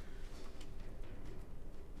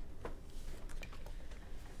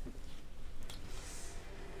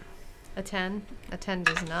 A 10. A 10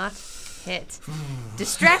 does not. hit.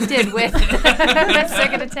 Distracted with that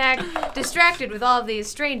second attack, distracted with all of these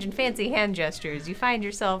strange and fancy hand gestures, you find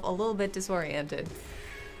yourself a little bit disoriented.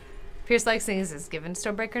 Pierce Like Things is giving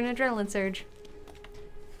Stonebreaker an adrenaline surge.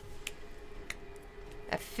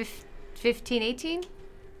 A 15, 18?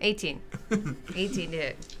 18. 18 to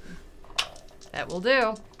hit. That will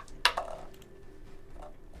do.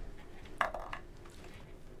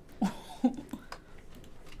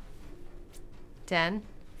 10,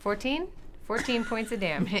 14? 14 points of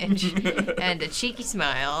damage. And a cheeky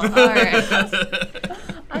smile. Alright.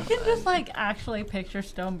 I can just like actually picture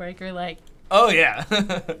Stonebreaker like Oh yeah.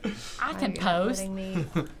 I can post.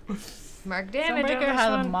 Mark damage. Stonebreaker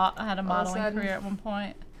had a modeling sudden. career at one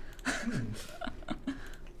point. I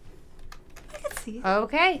can see it.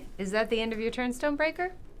 Okay. Is that the end of your turn,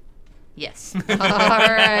 Stonebreaker? Yes.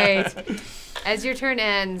 Alright. As your turn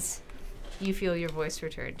ends, you feel your voice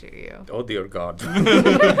return to you. Oh dear God. You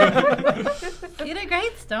did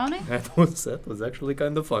great, Stoney. That was actually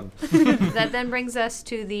kind of fun. That then brings us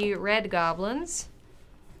to the red goblins.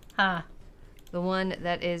 Ha. The one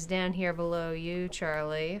that is down here below you,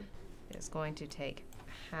 Charlie, is going to take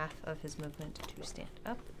half of his movement to stand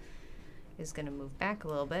up. Is going to move back a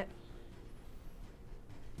little bit.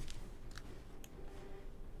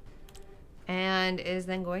 And is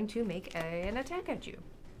then going to make an attack at you.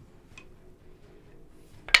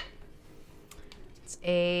 It's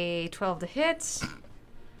a 12 to hit.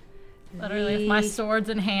 Literally, with my swords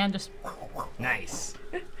in hand, just Nice.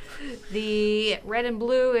 The red and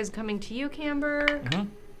blue is coming to you, Camber. Mhm.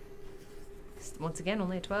 Once again,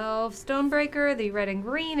 only a 12. Stonebreaker, the red and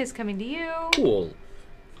green is coming to you. Cool.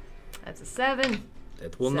 That's a 7.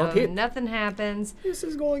 That will so not hit. nothing happens. This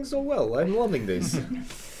is going so well. I'm loving this.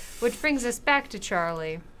 Which brings us back to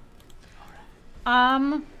Charlie.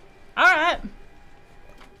 all right.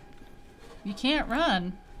 You can't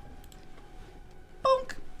run.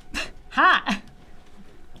 Bonk. Hi.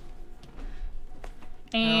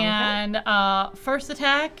 And first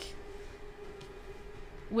attack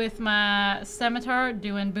with my scimitar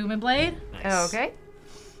doing boom and blade. Nice. Okay.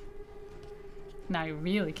 Now you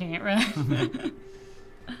really can't run.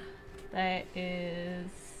 That is,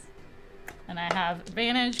 and I have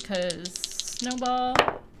advantage because snowball.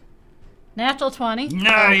 Natural 20.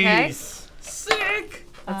 Nice. Sick.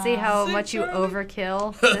 Let's see how Sick, much you Charlie.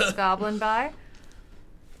 overkill this goblin by.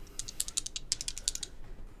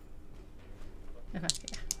 Okay,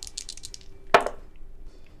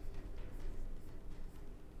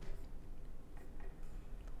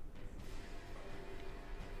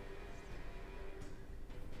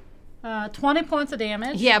 yeah. 20 points of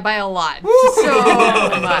damage. Yeah, by a lot.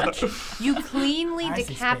 So much. You cleanly Ice is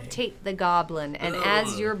decapitate the goblin, and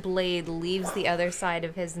as your blade leaves the other side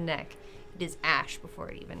of his neck, it is ash before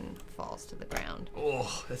it even falls to the ground.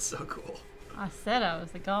 Oh, that's so cool. I said I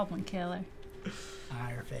was the goblin killer.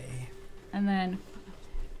 Irvay. And then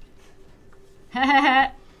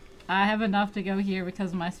I have enough to go here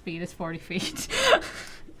because my speed is 40 feet.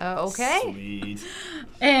 Okay. Sweet.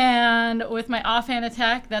 And with my offhand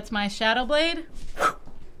attack, that's my Shadow Blade.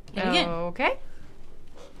 Hit again. Okay.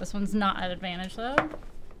 This one's not at advantage though.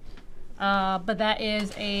 But that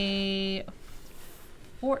is a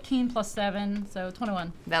 14 plus 7, so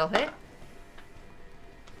 21. That'll hit.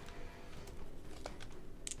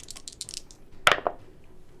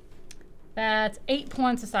 That's 8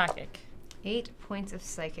 points of psychic. 8 points of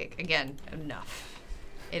psychic. Again, enough.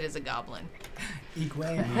 It is a goblin.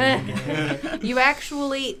 You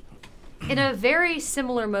actually, in a very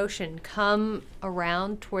similar motion, come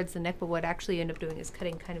around towards the neck, but what actually you end up doing is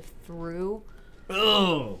cutting kind of through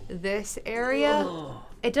Oh. this area.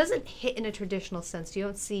 It doesn't hit in a traditional sense. You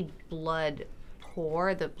don't see blood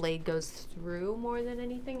pour. The blade goes through more than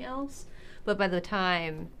anything else. But by the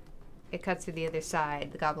time it cuts through the other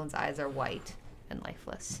side, the goblin's eyes are white and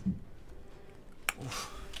lifeless.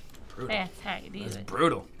 Brutal. That's how you do That's it.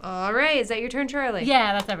 brutal. All right, is that your turn, Charlie?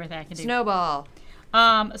 Yeah, that's everything I can do. Snowball.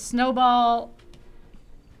 Snowball,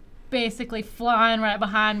 basically flying right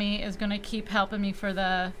behind me, is gonna keep helping me for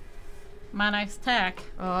my next attack.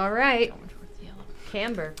 All right, Going towards the yellow.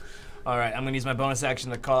 Camber. All right, I'm gonna use my bonus action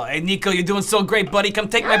to call. Hey, Nico, you're doing so great, buddy. Come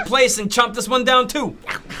take my place and chomp this one down too.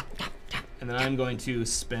 And then I'm going to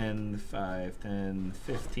spend 5, 10,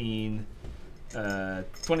 15,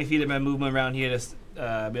 20 feet of my movement around here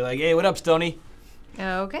to be like, hey, what up, Stoney?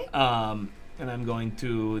 Okay. And I'm going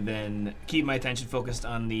to then keep my attention focused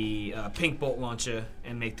on the pink bolt launcher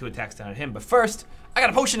and make 2 attacks down at him. But first, I got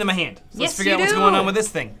a potion in my hand. So Yes, let's figure you out what's do. going on with this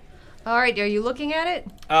thing. All right, are you looking at it?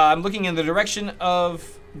 I'm looking in the direction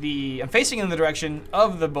of I'm facing in the direction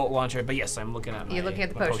of the bolt launcher, but yes, I'm looking at my You're looking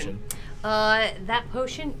at the my potion. That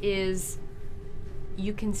potion is...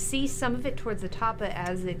 You can see some of it towards the top, but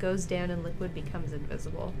as it goes down in liquid, becomes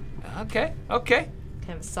invisible. Okay. Kind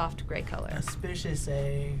of a soft gray color. Auspicious,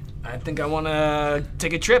 eh? I think I want to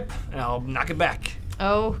take a trip, and I'll knock it back.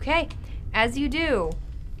 Okay. As you do,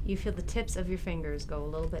 you feel the tips of your fingers go a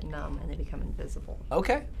little bit numb, and they become invisible.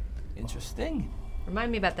 Okay. Interesting.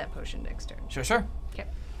 Remind me about that potion next turn. Sure. Okay.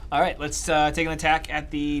 All right, let's take an attack at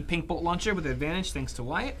the pink bolt launcher with advantage, thanks to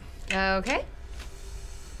Wyatt. Okay.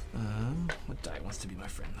 What die wants to be my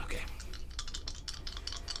friend? Okay.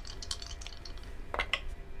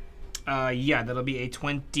 Yeah, that'll be a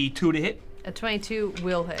 22 to hit. A 22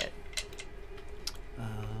 will hit. How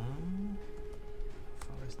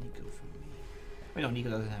far is Nico from me? Wait, no, Nico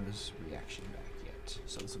doesn't have his reaction back yet,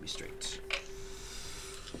 so this will be straight.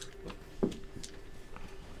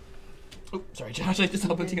 Oh, sorry, Josh, I just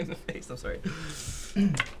opened you in the face. I'm sorry.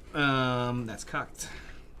 That's cocked.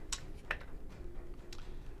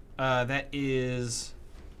 That is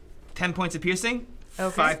 10 points of piercing,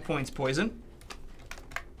 Okay. 5 points poison.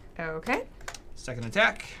 Okay. Second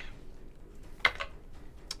attack.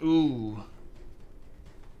 Ooh.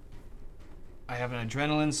 I have an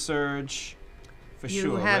adrenaline surge for You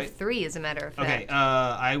sure, have right? 3, as a matter of fact. Okay,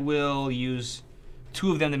 I will use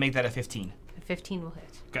 2 of them to make that a 15. A 15 will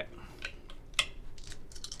hit. Okay.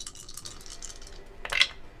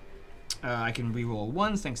 I can reroll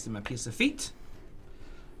ones thanks to my piece of feet.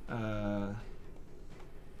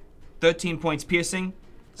 13 points piercing,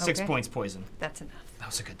 6 Okay. points poison. That's enough. That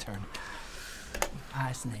was a good turn.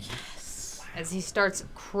 Ice name. As he starts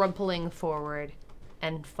crumpling forward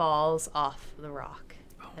and falls off the rock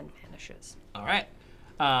and vanishes. All right.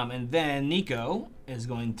 And then Nico is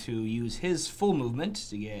going to use his full movement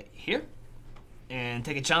to get here and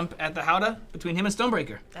take a jump at the Howdah between him and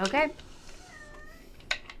Stonebreaker. Okay.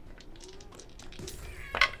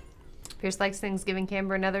 Pierce likes things, giving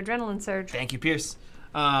Camber another adrenaline surge. Thank you, Pierce.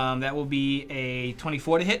 That will be a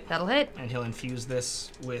 24 to hit, That'll hit. and he'll infuse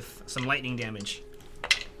this with some lightning damage.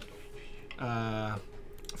 4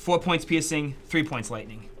 points piercing, 3 points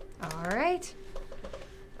lightning. All right.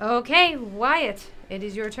 Okay, Wyatt, it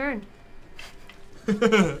is your turn.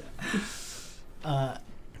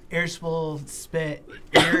 Irritable spit,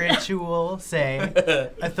 irritual, say,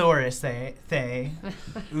 Athoris, say, they,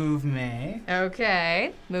 Uvme,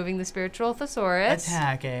 Okay, moving the spiritual thesaurus.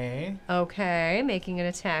 attack, eh? Okay, making an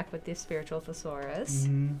attack with the spiritual thesaurus.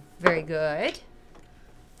 Mm-hmm. Very good.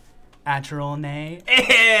 Atral, nay.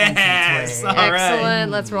 Yes! All right.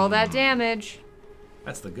 Excellent. Let's roll that damage.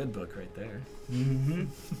 That's the good book right there. Mm-hmm.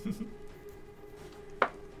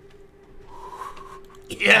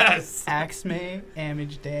 Yes! Axme,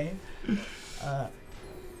 damage day.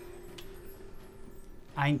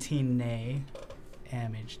 19 nay,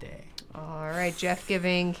 damage day. All right, Jeff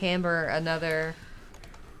giving Camber another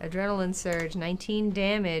adrenaline surge. 19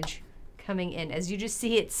 damage coming in as you just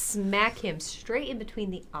see it smack him straight in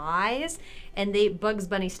between the eyes, and they Bugs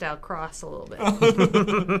Bunny style cross a little bit.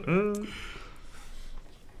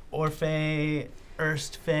 Orphe,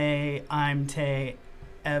 Erstfe, Imte,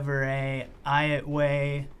 Evere,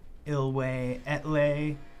 Iatwe, Ilwe,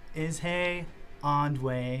 Etle, Ishe,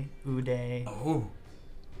 Ondwe, Ude, Oh.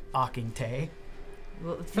 Akingte.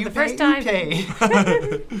 Well, for the first time,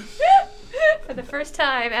 for the first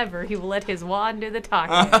time ever, he will let his wand do the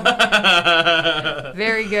talking.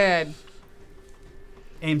 Very good.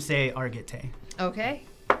 Aimse, Argite. Okay.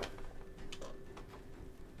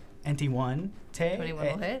 NT1, Te. 21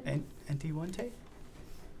 will hit. NT1, Te.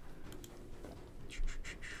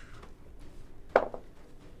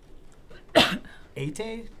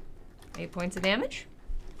 Ate, 8 points of damage.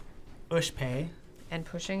 Ushpe. And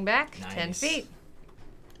pushing back 10 Nice. feet.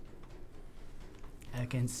 I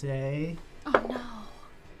can say Oh no.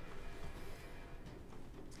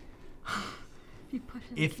 You put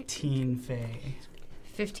in 15 Fey.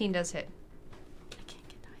 15 does hit. I can't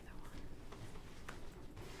get either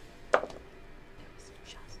one. It was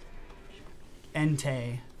just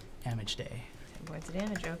Ente, damage day. 10 points of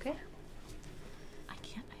damage, okay. I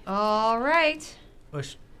can't. All right.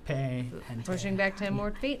 Ushpe, Ente. Pushing back 10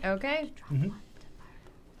 more feet, okay. Mm-hmm.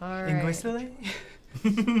 All right. Inguistele?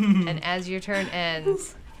 And as your turn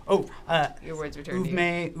ends, Oh, your words return to you.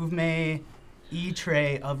 Uvme,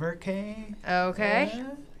 E-Tray, Overke. Okay.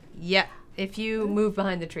 Yeah. If you move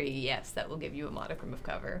behind the tree, yes, that will give you a modicum of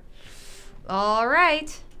cover. All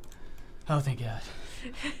right. Oh, thank God.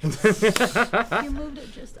 You moved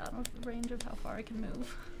it just out of the range of how far I can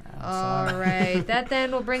move. All right. That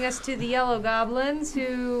then will bring us to the yellow goblins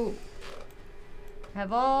who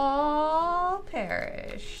have all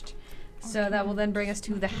perished. So that will then bring us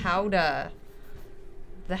to the Howdah.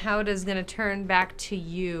 The Howdah's gonna turn back to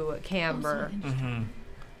you, Camber, Mm-hmm.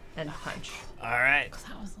 and punch. All right.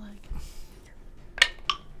 I was like,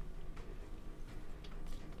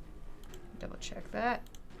 Double check that.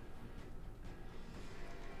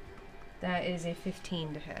 That is a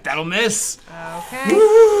 15 to hit. That'll miss. Okay.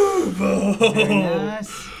 Very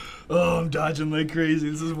nice. Oh, I'm dodging like crazy.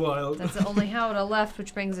 This is wild. That's the only Howdah left,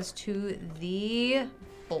 which brings us to the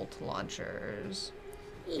bolt launchers.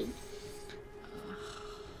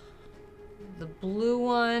 The blue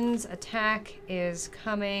one's attack is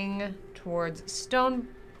coming towards Stone.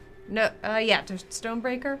 No, to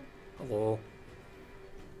Stonebreaker. Hello.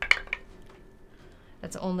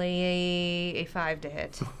 That's only a 5 to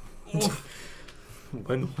hit.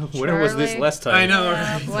 When was this Charlie? last time? I know.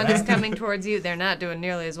 One is coming towards you. They're not doing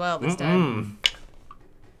nearly as well this time.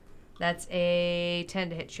 That's a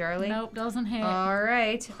 10 to hit, Charlie. nope, doesn't hit. All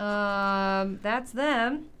right. That's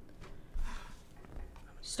them.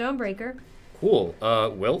 Stonebreaker. Cool.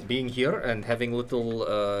 Well, being here and having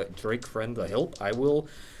little Drake friend help, I will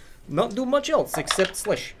not do much else except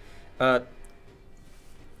slash. That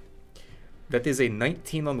is a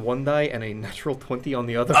 19 on one die and a natural 20 on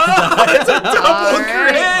the other. All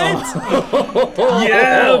right.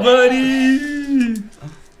 Yeah, buddy.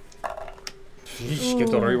 Yeesh, get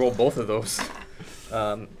to reroll both of those.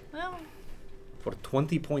 Well, For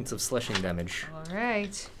 20 points of slashing damage. All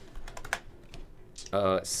right.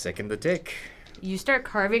 Second attack. You start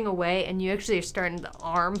carving away, and you actually are starting. The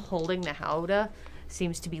arm holding the Howdah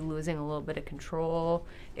seems to be losing a little bit of control.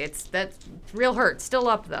 That's real hurt. Still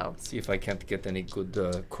up though. See if I can't get any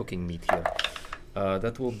good cooking meat here.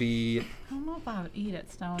 That will be I don't know if I would eat it,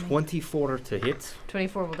 Stoney. 24 to hit.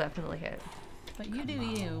 24 will definitely hit. But you do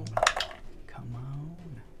you. Come on.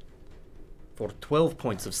 For 12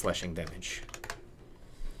 points of slashing damage.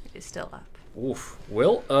 It is still up. Oof.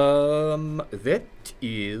 Well, that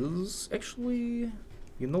is actually,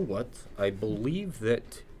 you know what? I believe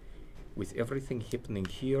that with everything happening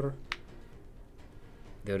here,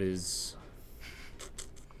 there is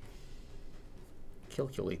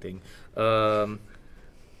calculating. No,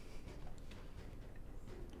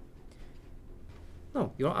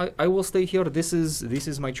 you know, I will stay here. This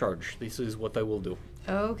is my charge. This is what I will do.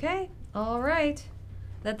 Okay. All right.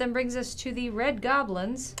 That then brings us to the red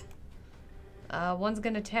goblins. One's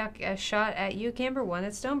gonna attack a shot at you, Camber. One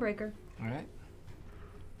at Stonebreaker. All right.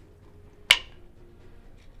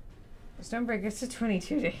 Stonebreaker's a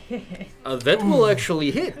 22 to hit. That will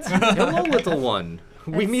actually hit. Hello, little one.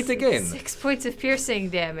 We meet again. 6 points of piercing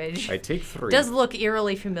damage. I take 3. Does look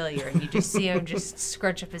eerily familiar, and you just see him just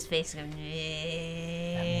scrunch up his face and go,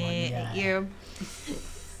 at you.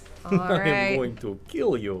 All I am right, going to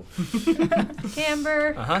kill you.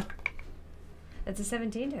 Camber. Uh-huh. That's a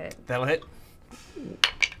 17 to hit That'll hit.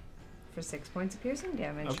 for 6 points of piercing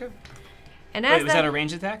damage. Okay. And Wait, as was that a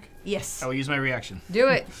ranged attack? yes, I will use my reaction. do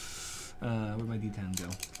it. Where'd my D10 go?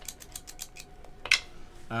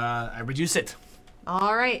 I reduce it.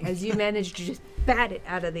 All right, as you manage to just bat it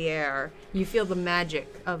out of the air, you feel the magic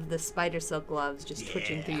of the spider silk gloves just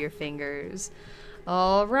twitching through your fingers.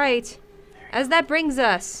 All right, as that brings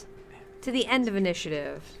us to the end of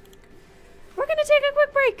initiative, we're gonna take a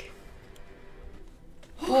quick break.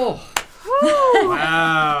 Oh, Woo!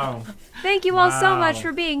 Wow. Thank you all so Wow. much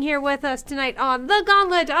for being here with us tonight on The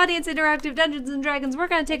Gauntlet Audience Interactive Dungeons & Dragons. We're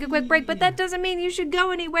going to take a quick break, but that doesn't mean you should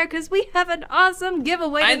go anywhere because we have an awesome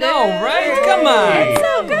giveaway I today. know, right? Come on. It's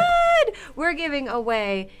so good! We're giving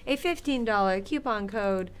away a $15 coupon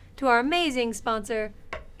code to our amazing sponsor,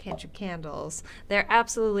 Cantrip Candles. They're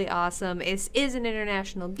absolutely awesome. This is an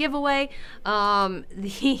international giveaway. The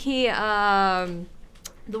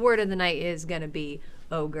word of the night is going to be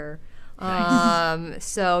ogre.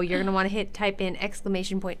 So you're gonna want to type in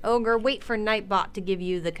 !ogre, wait for Nightbot to give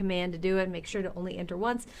you the command to do it. Make sure to only enter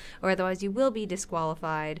once, or otherwise you will be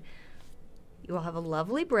disqualified. You will have a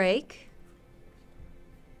lovely break,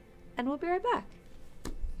 and we'll be right back.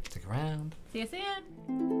 Stick around. See you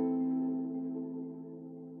soon.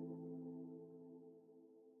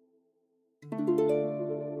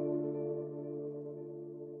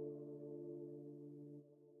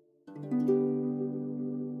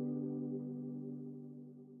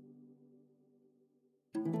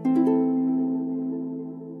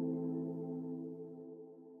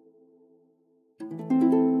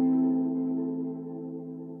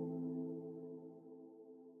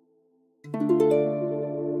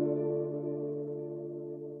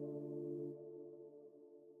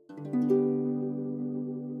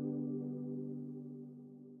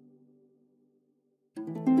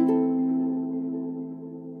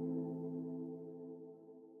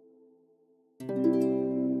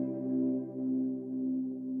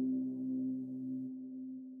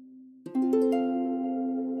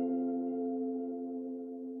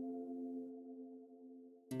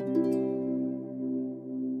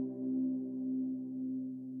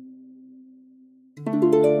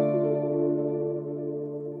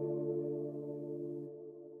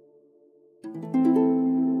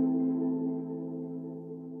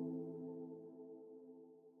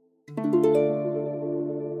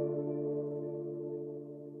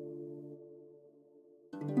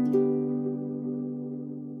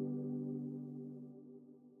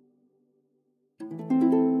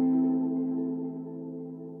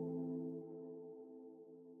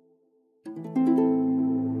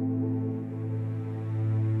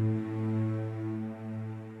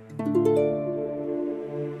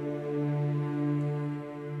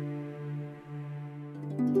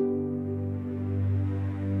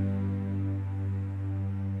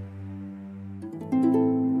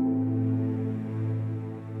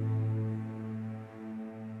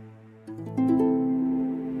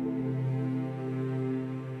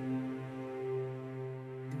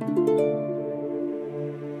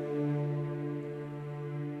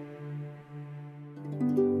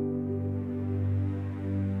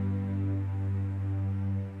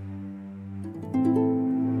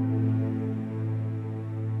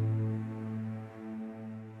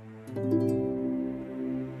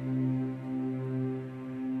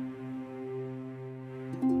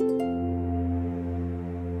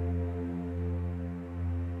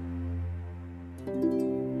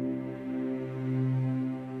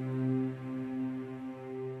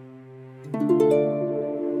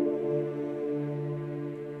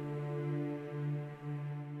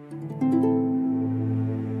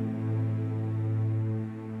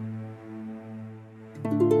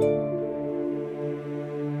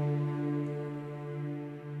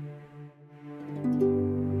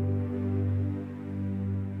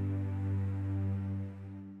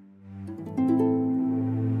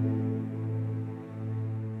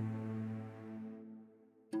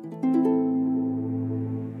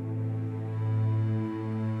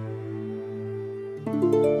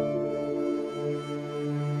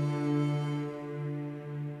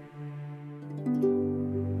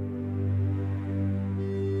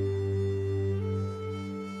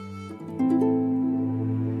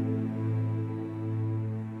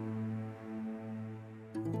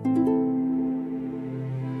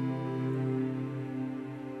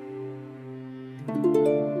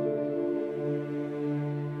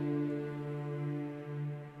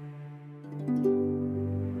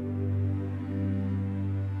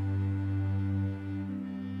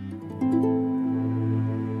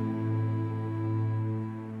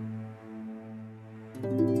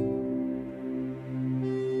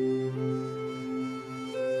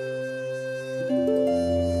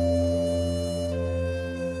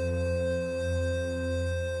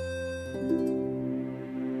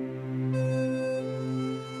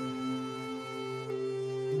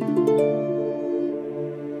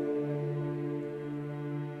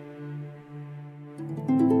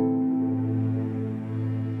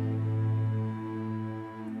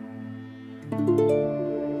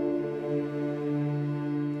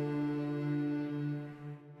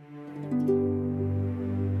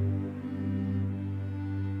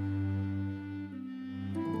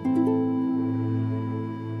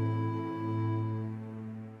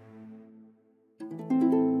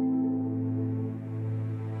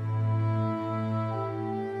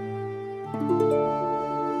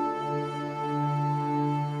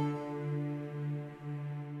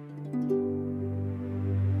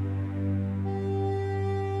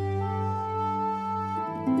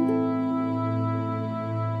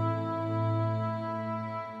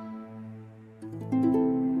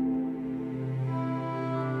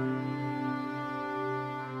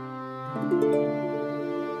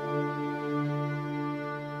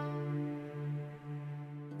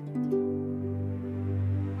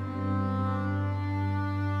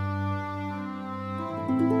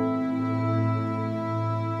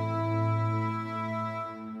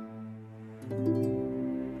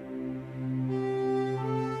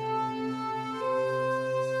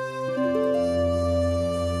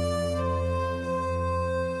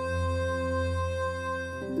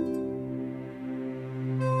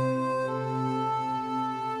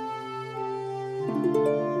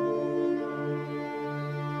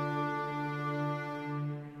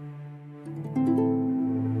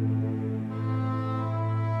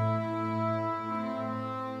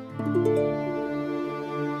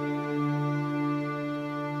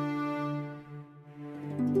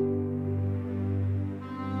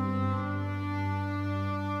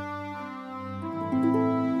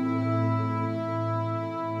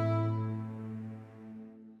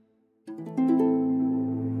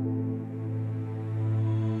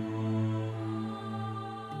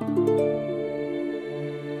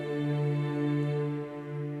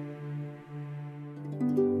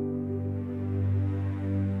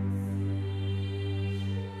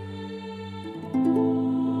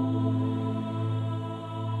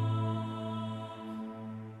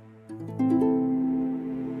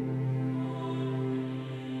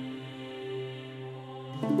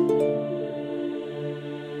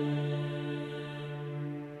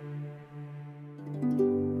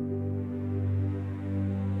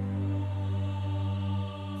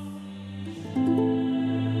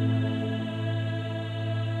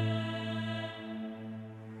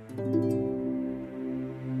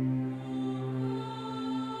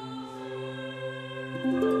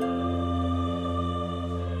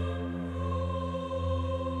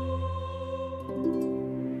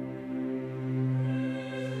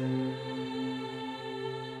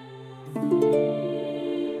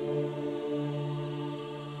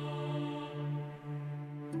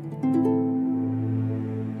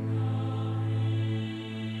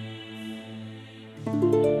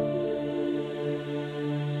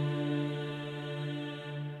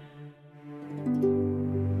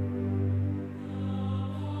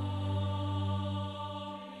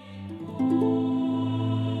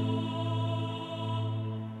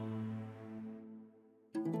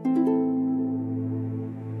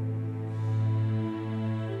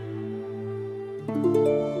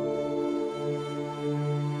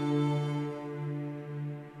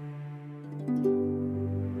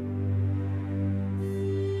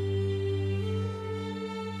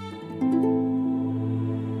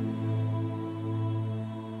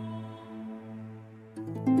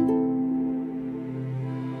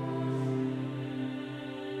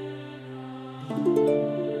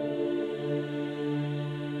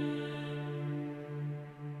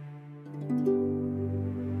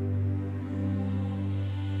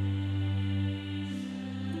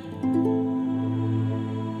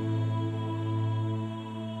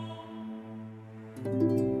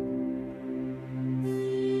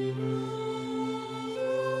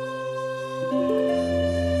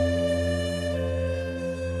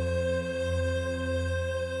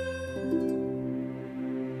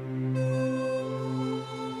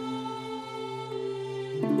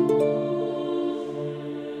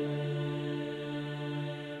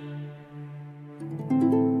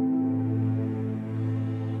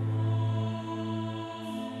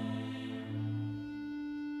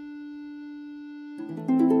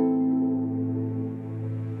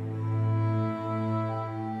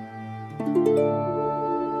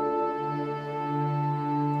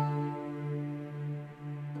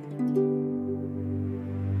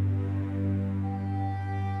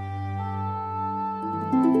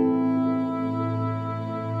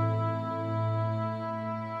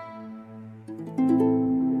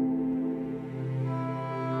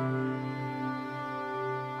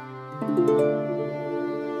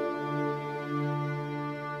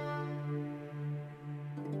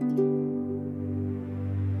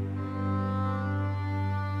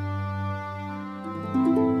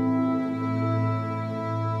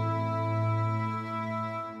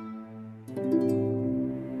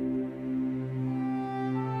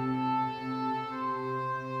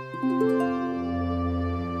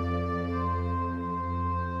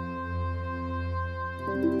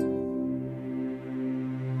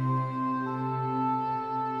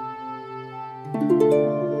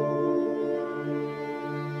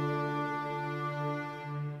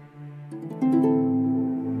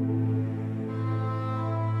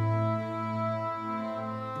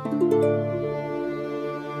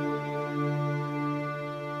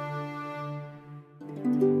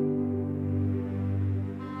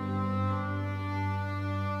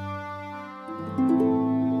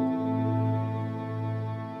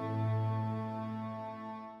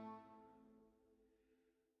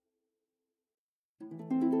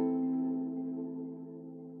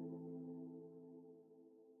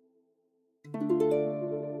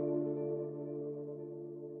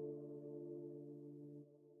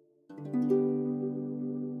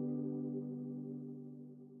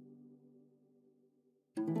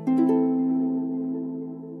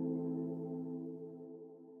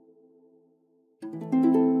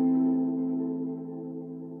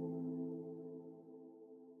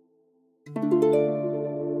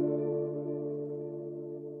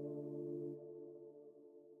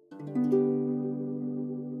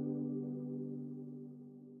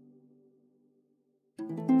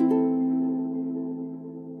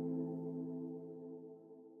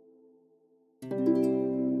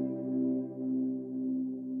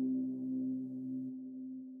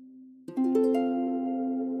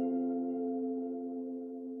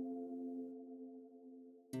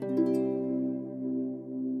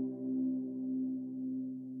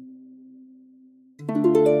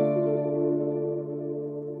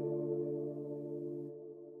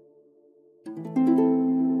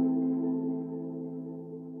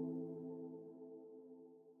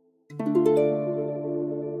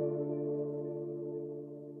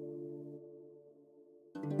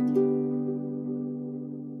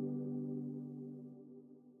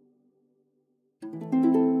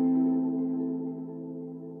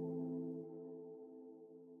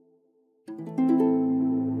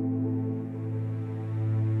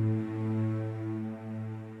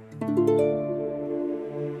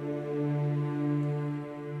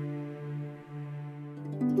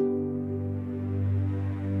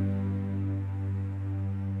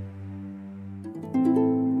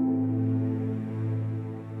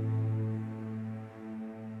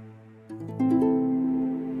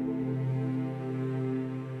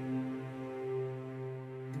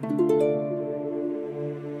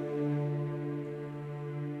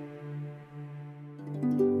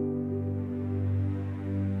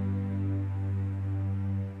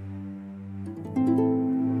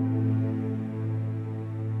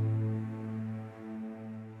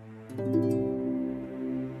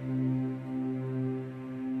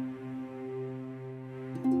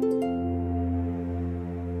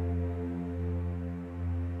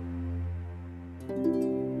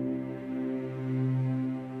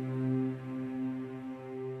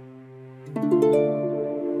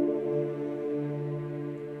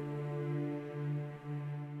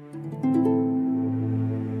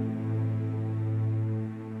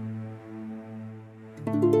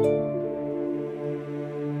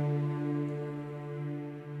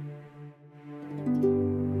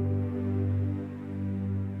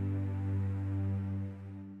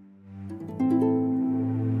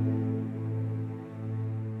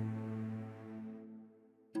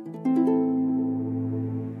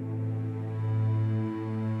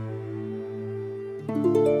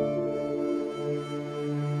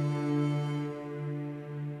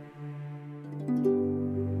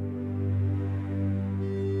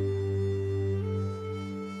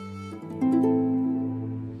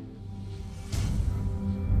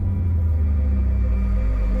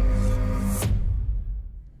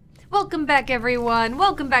 Welcome back, everyone.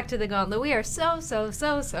 Welcome back to the Gauntlet. We are so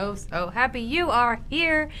happy you are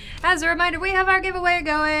here. As a reminder, we have our giveaway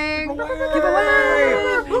going.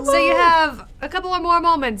 Giveaway! So you have a couple of more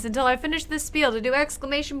moments until I finish this spiel to do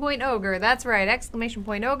exclamation point ogre. That's right, exclamation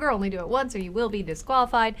point ogre. Only do it once or you will be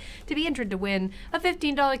disqualified. To be entered to win a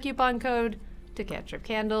 $15 coupon code to Cantrip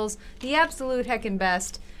Candles. The absolute heckin'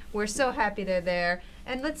 best. We're so happy they're there.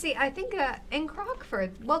 And let's see, I think in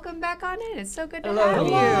Crockford, welcome back on in. It's so good to have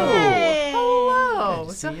you. Hey. Hello. Good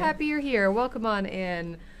to So see ya. happy you're here. Welcome on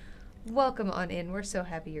in. Welcome on in. We're so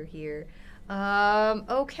happy you're here.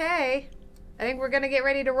 Okay. I think we're going to get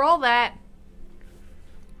ready to roll that.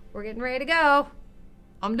 We're getting ready to go.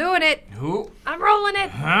 I'm doing it. Who? I'm rolling it.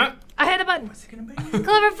 Huh? I hit a button. What's it gonna be?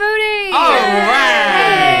 Clever Foodie. All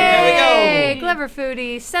right. There we go. Hey, Clever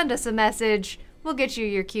Foodie, send us a message. We'll get you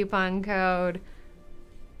your coupon code.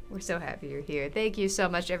 We're so happy you're here. Thank you so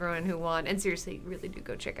much, everyone who won. And seriously, really do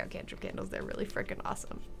go check out Cantrip Candles. They're really freaking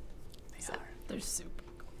awesome. They're super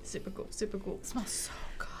cool. Super cool. Super cool. Smells so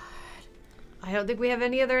good. I don't think we have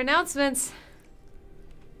any other announcements.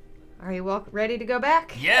 Are you all ready to go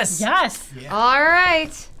back? Yes. Yes. Yeah. All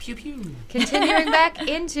right. Pew pew. Continuing back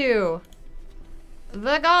into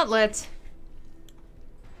the Gauntlet.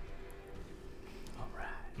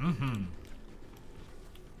 Mm-hmm.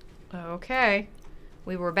 Okay.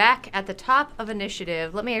 We were back at the top of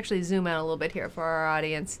initiative. Let me actually zoom out a little bit here for our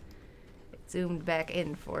audience. It zoomed back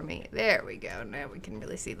in for me. There we go. Now we can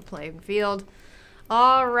really see the playing field.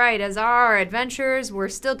 All right. As our adventures, we're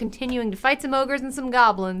still continuing to fight some ogres and some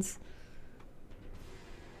goblins.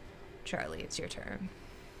 Charlie, it's your turn.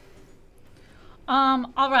 All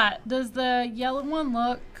right. Does the yellow one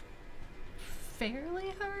look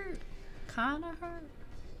fairly hurt? Kind of hurt?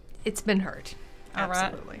 It's been hurt. All right.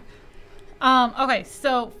 Absolutely. Okay,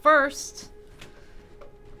 so first,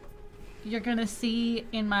 you're gonna see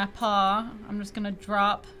in my paw, I'm just gonna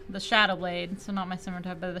drop the Shadow Blade, so not my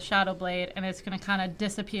Scimitar, but the Shadow Blade, and it's gonna kind of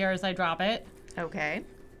disappear as I drop it. Okay.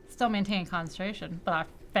 Still maintain concentration, but I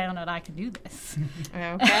found out I could do this.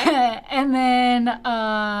 Okay. And then,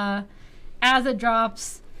 as it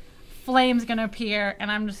drops, flame's gonna appear,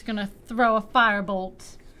 and I'm just gonna throw a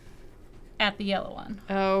firebolt at the yellow one.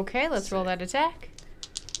 Okay, let's roll that attack.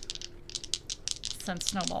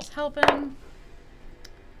 Since Snowball's helping.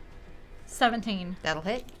 17. That'll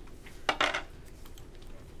hit.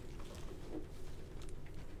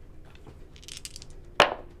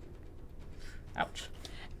 Ouch.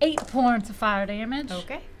 8 points of fire damage.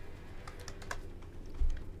 Okay.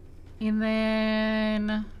 And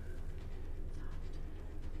then...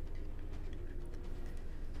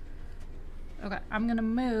 Okay, I'm gonna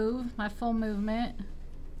move my full movement.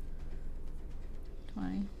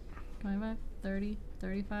 20, 25, 30,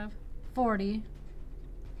 35, 40,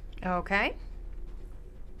 Okay.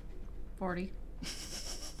 40.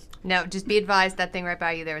 Now, just be advised that thing right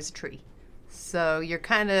by you there is a tree. So you're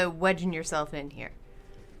kind of wedging yourself in here.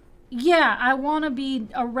 Yeah, I want to be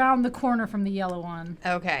around the corner from the yellow one.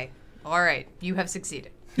 Okay. All right. You have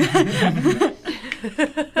succeeded. The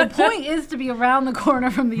point is to be around the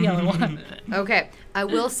corner from the yellow one. Okay. I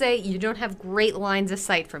will say you don't have great lines of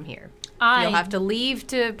sight from here. I You'll have to leave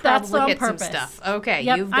to That's probably on hit purpose. some stuff. Okay,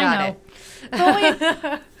 Yep, you've got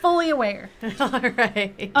I fully aware. it. All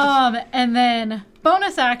right. And then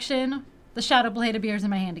bonus action, the Shadow Blade appears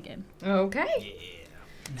in my hand again. Okay.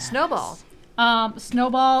 Snowball.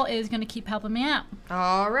 Snowball is going to keep helping me out.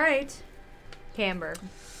 All right. Camber.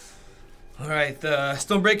 All right,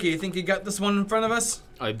 Stonebreaker, you think you got this one in front of us?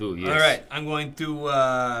 I do, yes. All right, I'm going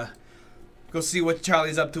to go see what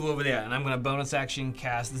Charlie's up to over there, and I'm going to bonus action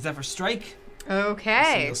cast Zephyr Strike. So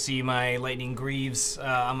Okay. you'll see my lightning greaves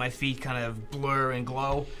on my feet kind of blur and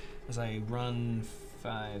glow as I run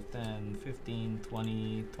 5, 10, 15,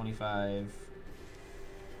 20, 25,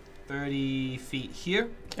 30 feet here.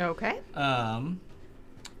 Okay.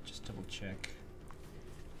 Just double check.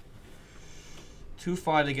 Too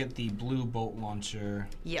far to get the blue bolt launcher.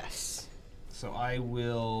 Yes. So I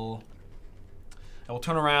will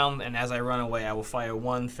turn around, and as I run away, I will fire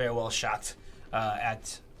one farewell shot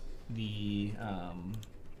at the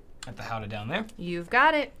Howdah down there. You've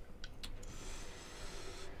got it.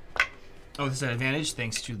 Oh, this is an advantage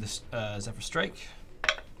thanks to this Zephyr Strike.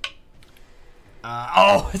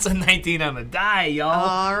 It's a 19 on the die, y'all.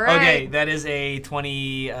 All right. Okay, that is a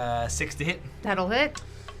 26 to hit. That'll hit.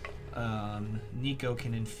 Nico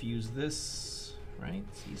can infuse this, right?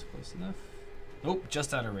 He's close enough. Nope,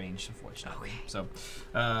 just out of range, unfortunately. Okay. So,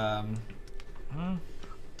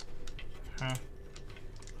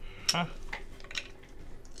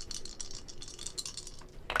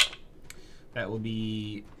 that will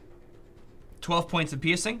be 12 points of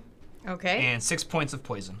piercing Okay. and 6 points of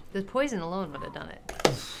poison. The poison alone would have done it.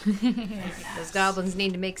 Those goblins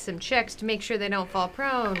need to make some checks to make sure they don't fall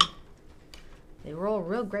prone. They roll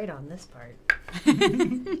real great on this part.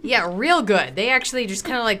 Yeah, real good. They actually just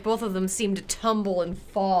kind of like both of them seem to tumble and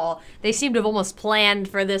fall. They seem to have almost planned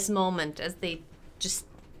for this moment as they just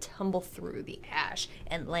tumble through the ash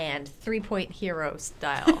and land 3-point hero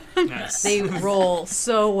style. Nice. They roll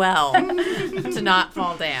so well to not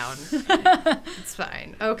fall down. It's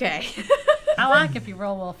fine. Okay. I like if you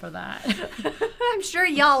roll well for that. I'm sure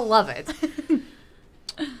y'all love it.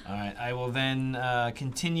 All right, I will then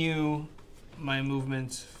continue my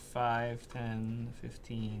movement 5, 10,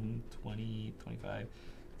 15, 20, 25,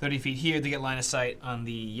 30 feet here to get line of sight on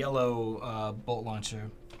the yellow bolt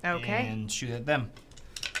launcher. Okay. And shoot at them.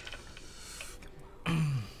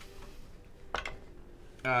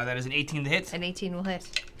 That is an 18 to hit. An 18 will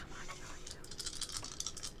hit.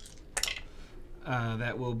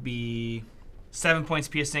 That will be 7 points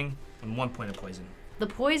piercing and 1 point of poison. The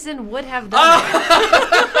poison would have done it.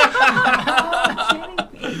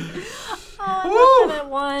 Oh, look at that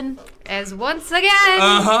one. As once again,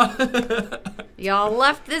 y'all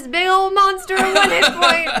left this big old monster at 1 hit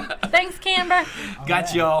point. Thanks, Camber.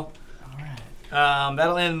 Got y'all. All right.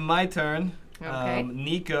 That'll end my turn. Okay.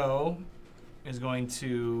 Nico is going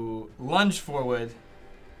to lunge forward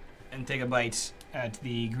and take a bite at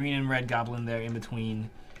the green and red goblin there in between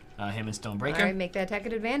him and Stonebreaker. All right, make that attack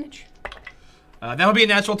at advantage. That would be a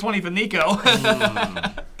natural 20 for Nico. All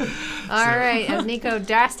right, as Nico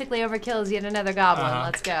drastically overkills yet another goblin.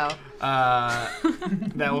 Let's go.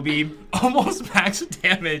 That will be almost max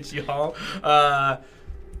damage, y'all.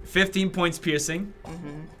 15 points piercing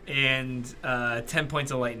and 10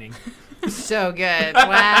 points of lightning. So good.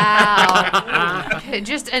 Wow.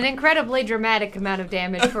 Just an incredibly dramatic amount of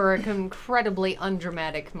damage for an incredibly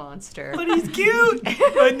undramatic monster. But he's cute.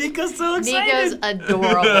 But Nico's so Nico's excited.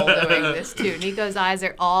 adorable doing this too. Nico's eyes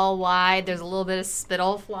are all wide. There's a little bit of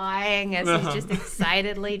spittle flying as he just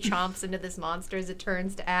excitedly chomps into this monster as it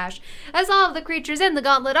turns to ash. As all of the creatures in the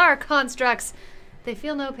gauntlet are constructs, they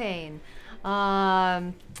feel no pain.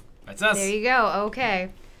 That's us. There you go.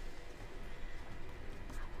 Okay.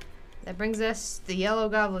 That brings us, the yellow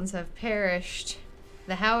goblins have perished.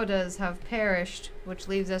 The Howdahs have perished, which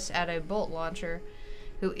leaves us at a bolt launcher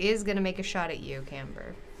who is going to make a shot at you,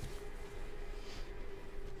 Camber.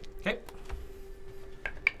 Okay.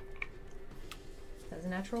 That's a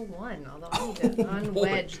natural 1, although I need to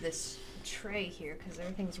unwedge this tray here because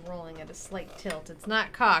everything's rolling at a slight tilt. It's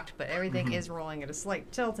not cocked, but everything is rolling at a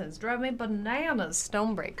slight tilt, and it's driving me bananas,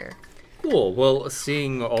 Stonebreaker. Cool. Well,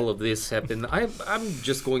 seeing all of this happen, I'm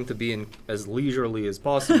just going to be in as leisurely as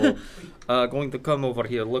possible. Going to come over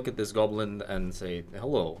here, look at this goblin, and say,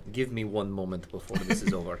 hello, give me 1 moment before this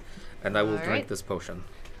is over. And I will All drink right. this potion.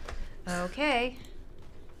 Okay.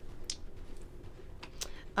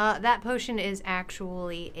 That potion is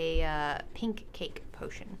actually a pink cake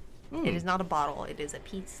potion. It is not a bottle. It is a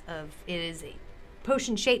piece of... It is a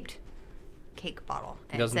potion-shaped cake bottle.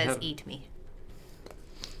 And it Doesn't says, have- eat me.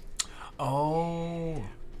 Oh.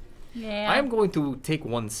 Yeah. I'm going to take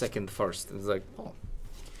 1 second first. It's like, oh.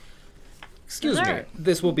 Excuse me. Dessert.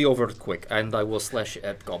 This will be over quick, and I will slash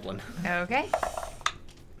at goblin. Okay.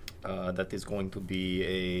 That is going to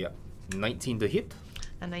be a 19 to hit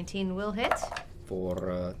A 19 will hit.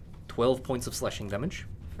 for 12 points of slashing damage.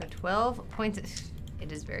 for 12 points.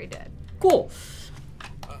 It is very dead. Cool.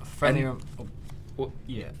 Friendly.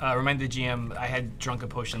 Remind the GM I had drunk a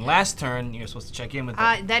potion last turn. You're supposed to check in with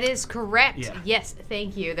it. That is correct. Yeah. Yes,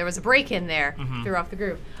 thank you. There was a break in there. Threw off the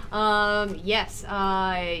groove. Yes,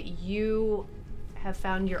 you have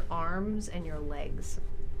found your arms and your legs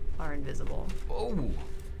are invisible. Oh.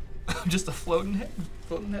 Just a floating head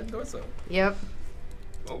torso. Yep.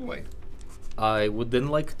 Oh boy. I would then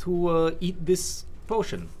like to eat this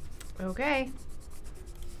potion. Okay.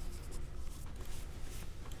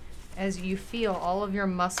 As you feel all of your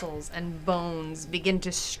muscles and bones begin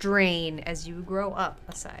to strain as you grow up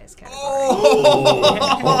a size category.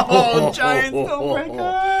 Oh, giant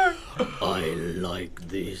stonebreaker! I like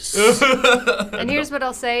this. And here's what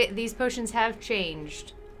I'll say. These potions have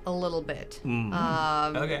changed a little bit.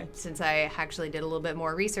 Okay. Since I actually did a little bit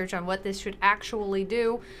more research on what this should actually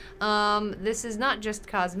do. This is not just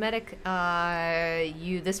cosmetic.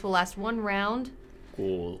 This will last 1 round.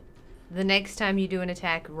 Cool. The next time you do an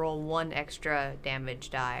attack, roll 1 extra damage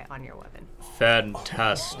die on your weapon.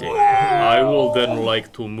 Fantastic. I will then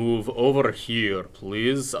like to move over here,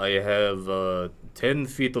 please. I have 10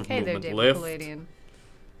 feet of Hey there, movement David left. Palladian.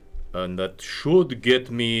 And that should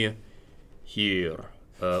get me here.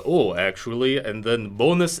 Actually, and then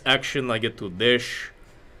bonus action, I get to dash,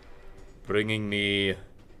 bringing me,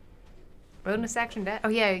 Bonus action dash. Oh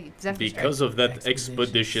yeah, Zephyr because Strike. of that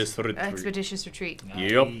expeditious retreat. Expeditious retreat.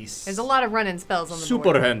 Yep. There's a lot of running spells on the Super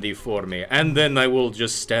board. handy for me. And then I will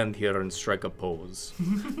just stand here and strike a pose.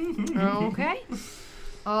 Okay.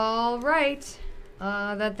 All right.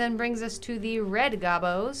 That then brings us to the red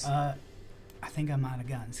gobos. I think I might have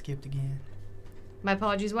gotten skipped again. My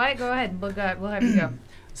apologies, Wyatt. Go ahead. We'll have you go.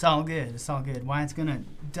 It's all good. It's all good. Wyatt's gonna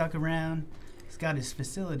duck around. He's got his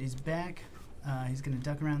facilities back. He's gonna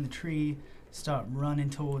duck around the tree, start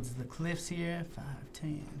running towards the cliffs here. 5,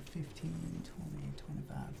 10, 15, 20,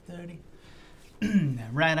 25, 30.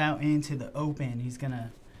 Right out into the open. He's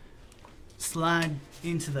gonna slide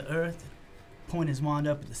into the earth, point his wand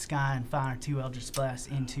up at the sky, and fire 2 Eldritch Blasts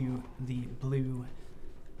into the blue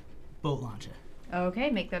bolt launcher.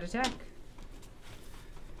 Okay, make that attack.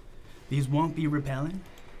 These won't be repelling.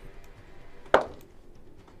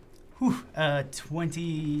 Whew,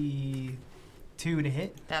 22 to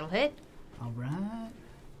hit. That'll hit. All right.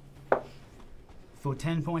 For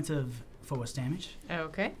 10 points of force damage.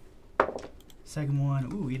 Okay. Second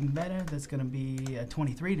one, even better. That's going to be a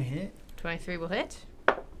 23 to hit 23 will hit.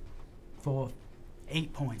 for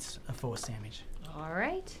 8 points of force damage. All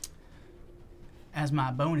right. As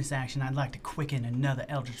my bonus action, I'd like to quicken another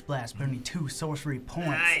Eldritch Blast, burning 2 sorcery points.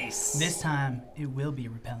 Nice. This time, it will be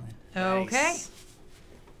repelling. Okay.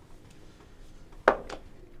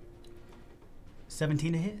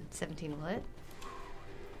 17 to hit 17 will hit.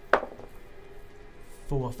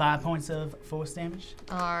 for 5 points of force damage.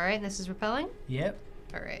 All right, and this is repelling? Yep.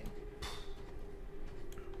 All right.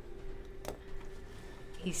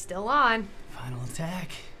 He's still on. Final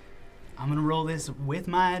attack. I'm going to roll this with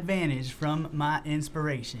my advantage from my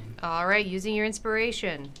inspiration. All right, using your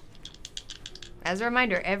inspiration. As a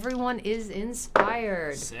reminder, everyone is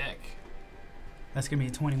inspired. Sick. That's going to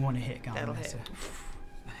be a 21 to hit. That'll hit.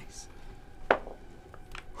 Nice.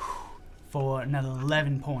 For another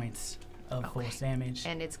 11 points of force damage.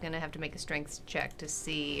 And it's going to have to make a strength check to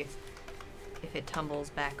see if it tumbles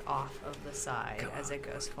back off of the side as it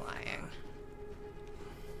goes flying.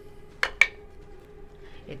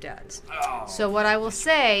 It does. Oh. So what I will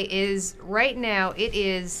say is right now it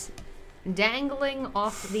is dangling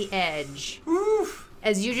off the edge.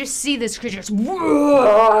 As you just see this creature just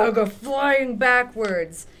go flying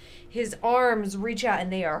backwards. His arms reach out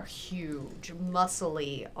and they are huge,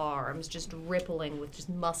 muscly arms, just rippling with just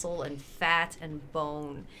muscle and fat and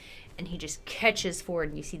bone. And he just catches forward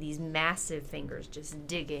and you see these massive fingers just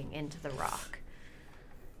digging into the rock.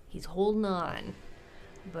 He's holding on,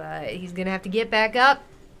 but he's going to have to get back up.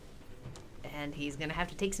 And he's going to have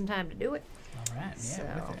to take some time to do it. All right, yeah, So-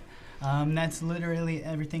 with it. That's literally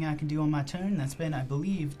everything I can do on my turn. That's been, I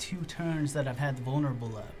believe, 2 turns that I've had the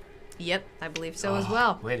vulnerable up. Yep, I believe so as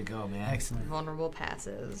well. Way to go, man. Excellent. Vulnerable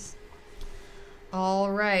passes. All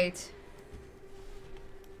right.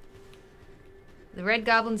 The red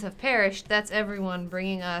goblins have perished. That's everyone,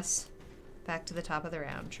 bringing us back to the top of the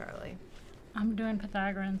round, Charlie. I'm doing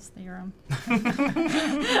Pythagorean's theorem.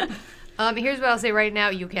 Here's what I'll say right now.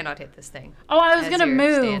 You cannot hit this thing. Oh, I was As gonna you're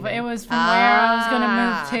move. standing. It was from where I was gonna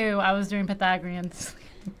Ah. move to. I was doing Pythagorean's.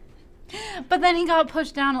 But then he got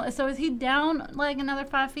pushed down. So is he down like another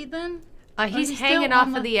 5 feet then? He's he's hanging still off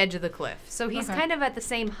on of the- the edge of the cliff. So he's Okay. kind of at the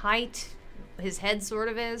same height his head sort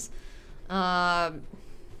of is. I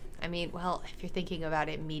I mean, well, if you're thinking about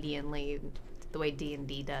it medianly, the way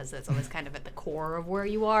D&D does, that's always kind of at the core of where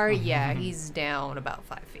you are. Yeah, he's down about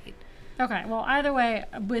 5 feet. Okay, well, either way,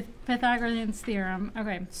 with Pythagorean's theorem,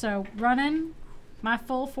 okay, so running my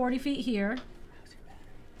full 40 feet here.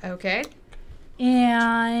 Okay.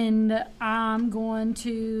 And I'm going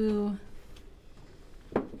to...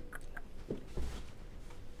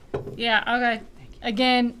 Yeah, okay.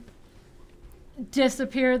 Again,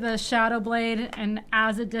 disappear the shadow blade, and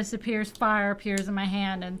as it disappears, fire appears in my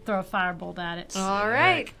hand and throw a firebolt at it. All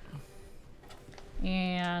right.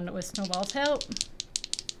 And with Snowball's help,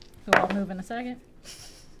 who I'll move in a second.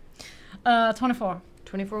 24.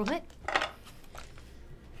 24 will hit.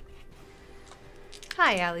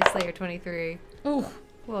 Hi, Alley Slayer 23. Ooh.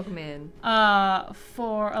 Welcome in.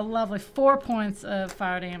 For a lovely 4 points of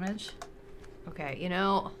fire damage. Okay, you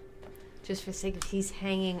know, just for sake of he's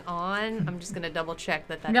hanging on, I'm just gonna double check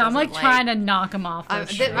that No, I'm like trying to knock him off.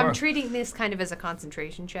 I'm treating this kind of as a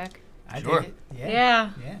concentration check. I Sure. dig it.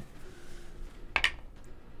 Yeah. Yeah.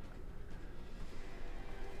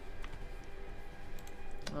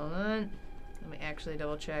 Hold on. Let me actually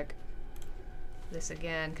double check this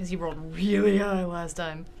again, because he rolled really high last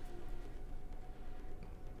time.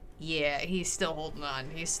 Yeah, he's still holding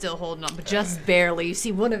on. He's still holding on, but just barely. You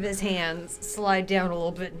see one of his hands slide down a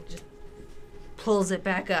little bit and just pulls it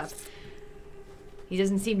back up. He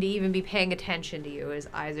doesn't seem to even be paying attention to you. His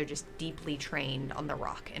eyes are just deeply trained on the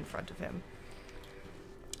rock in front of him.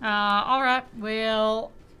 All right.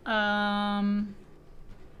 Well,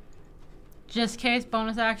 just case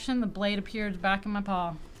bonus action, the blade appears back in my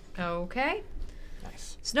paw. Okay.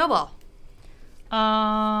 Nice. Snowball.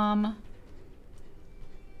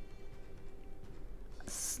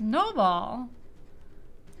 Snowball.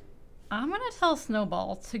 I'm gonna tell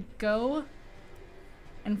Snowball to go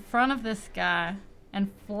in front of this guy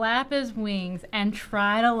and flap his wings and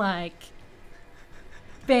try to like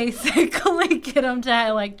basically get him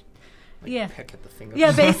to like yeah. Peck at the finger.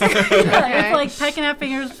 Yeah, basically. Okay. It's like pecking at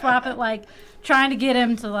fingers, flap it, like trying to get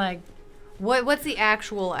him to like. What's the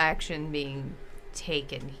actual action being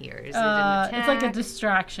taken here? Is it an attack? It's like a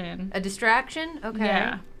distraction. A distraction? Okay.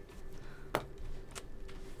 Yeah.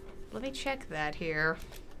 Let me check that here.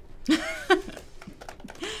 This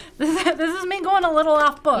is me going a little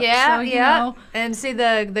off book. Yeah, so, yeah. know. And see,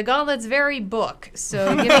 the Gauntlet's very book,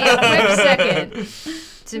 so give me a quick second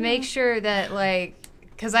to make sure that, like,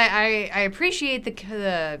 because I appreciate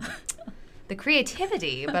the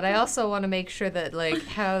creativity, but I also want to make sure that, like,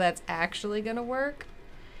 how that's actually going to work.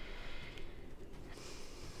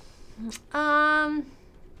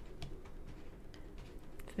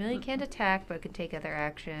 Familiar can't attack, but can take other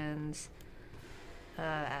actions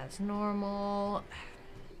as normal.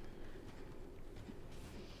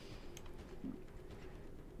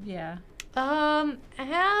 Yeah.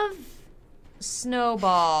 Have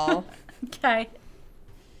Snowball. Okay.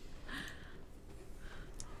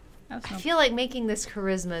 I feel like making this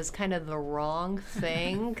charisma is kind of the wrong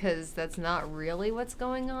thing, because that's not really what's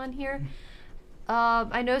going on here.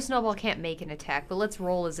 I know Snowball can't make an attack, but let's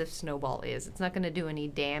roll as if Snowball is. It's not going to do any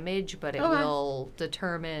damage, but it will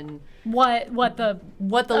determine what the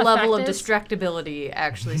level of effect is? distractibility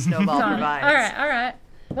actually Snowball provides. All right.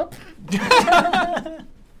 Whoop.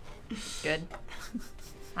 Good.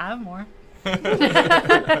 I have more.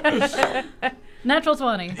 Natural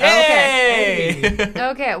 20. Hey!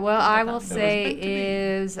 Okay, well, I will say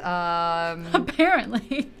is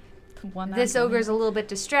Apparently. One this natural. ogre's a little bit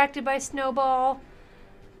distracted by Snowball.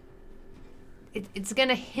 It's going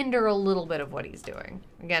to hinder a little bit of what he's doing.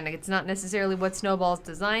 Again, it's not necessarily what Snowball's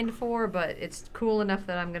designed for, but it's cool enough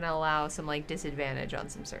that I'm going to allow some, like, disadvantage on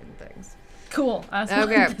some certain things. Cool. I was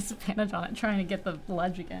Okay. disadvantage on it, trying to get the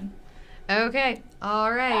ledge again. Okay,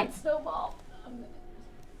 all right. Snowball.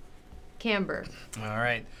 Camber. All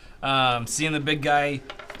right. Seeing the big guy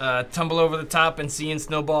tumble over the top and seeing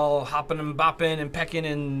Snowball hopping and bopping and pecking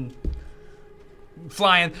and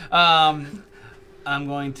flying, I'm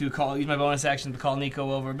going to use my bonus action to call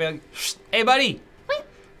Nico over. Be like, hey, buddy,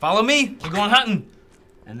 follow me. We're going hunting.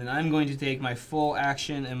 And then I'm going to take my full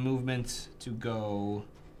action and movement to go.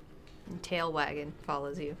 Tail wagon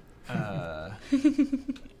follows you.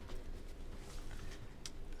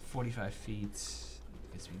 45 feet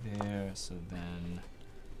gets me there. So then.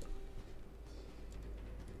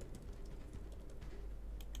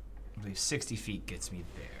 I believe 60 feet gets me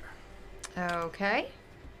there. Okay.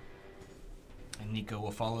 And Nico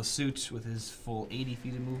will follow suit with his full 80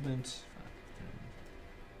 feet of movement.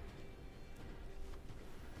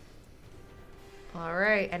 All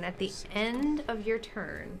right, and at the end of your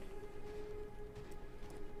turn,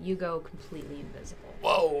 you go completely invisible.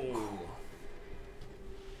 Whoa!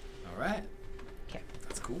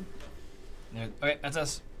 Okay, that's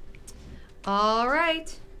us. All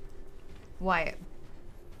right. Wyatt.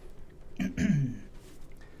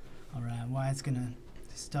 All right, Wyatt's gonna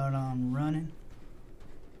start on running.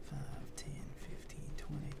 5, 10, 15,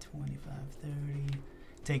 20, 25, 30.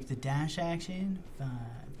 Take the dash action. 5,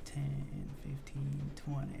 10, 15,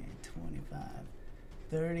 20, 25,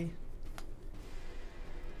 30.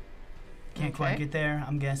 Can't quite get there,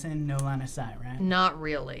 I'm guessing. No line of sight, right? Not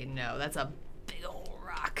really, no. That's a big old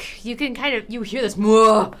rock. You can you hear this,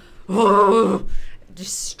 whoa, whoa,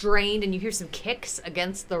 just strained, and you hear some kicks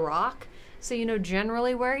against the rock. So you know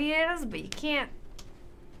generally where he is, but you can't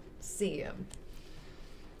see him.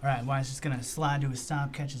 All right, Wyatt's just gonna slide to a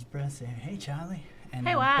stop, catch his breath, say, "Hey, Charlie," and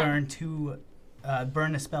Hey, then Wyatt.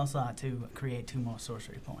 burn a spell slot to create 2 more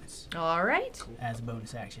sorcery points All right. as a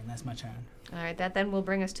bonus action. That's my turn. All right, that then will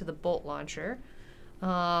bring us to the bolt launcher,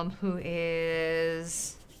 who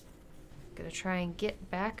is going to try and get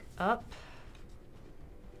back up.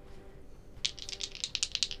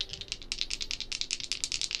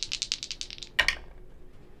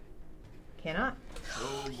 Cannot.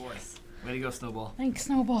 Oh boy. Way to go, Snowball. Thanks,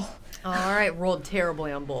 Snowball. All right, rolled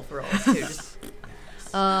terribly on both rolls too. Just,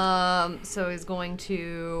 so he's going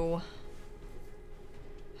to.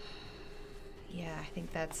 Yeah, I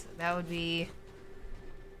think that would be.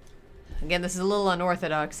 Again, this is a little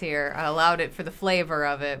unorthodox here. I allowed it for the flavor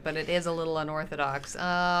of it, but it is a little unorthodox.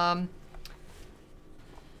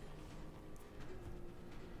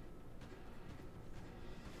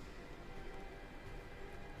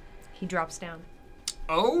 He drops down.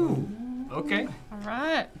 Oh. Okay. All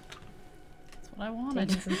right. That's what I wanted.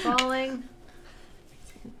 Taking some falling.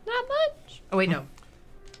 Not much. Oh, wait, no.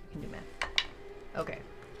 I can do math. Okay.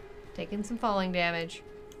 Taking some falling damage.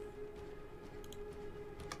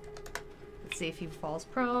 Let's see if he falls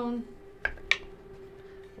prone.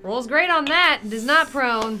 Rolls great on that. Does not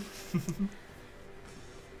prone.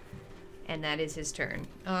 And that is his turn.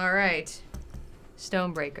 All right.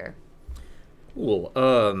 Stonebreaker. Cool.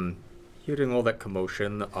 Hearing all that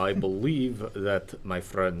commotion, I believe that my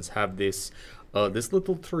friends have this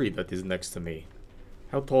little tree that is next to me.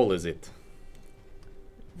 How tall is it?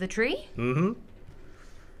 The tree? Mm-hmm.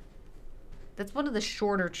 That's one of the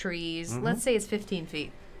shorter trees. Let's say it's 15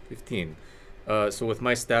 feet. 15. So with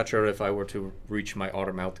my stature, if I were to reach my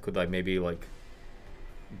arm out, could I maybe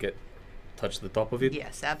touch the top of it?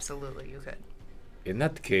 Yes, absolutely, you could. In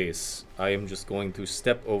that case, I am just going to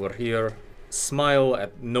step over here, smile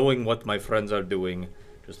at knowing what my friends are doing,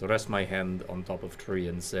 just rest my hand on top of tree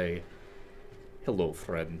and say, "Hello,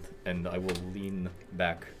 friend," and I will lean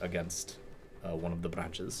back against one of the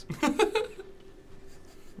branches.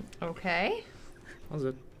 Okay. How's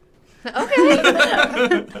it? Okay.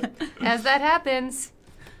 As that happens.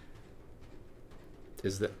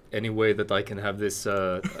 Is there any way that I can have this,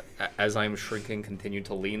 as I'm shrinking, continue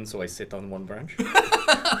to lean so I sit on one branch? Yes.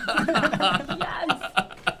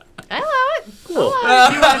 I allow it. Cool.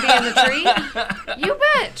 You want to be in the tree? You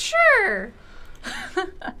bet. Sure.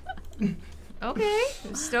 Okay.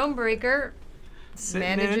 Stonebreaker Sitting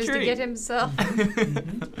in a manages to tree. get himself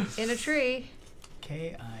in a tree.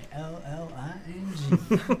 Killing.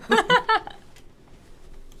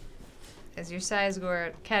 As your size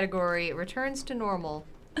category returns to normal,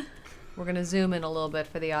 we're going to zoom in a little bit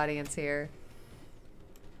for the audience here.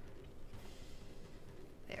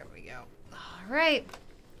 There we go. All right.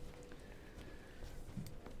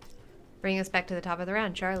 Bring us back to the top of the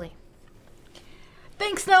round, Charlie.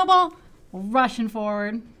 Thanks, Snowball. Rushing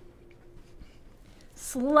forward.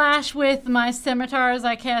 Slash with my scimitar as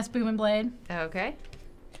I cast Booming Blade. Okay.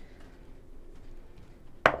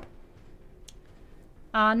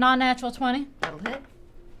 Non-natural 20. That'll hit.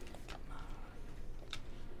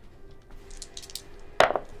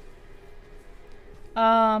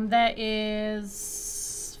 That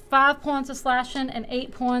is 5 points of slashing and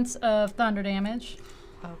 8 points of thunder damage.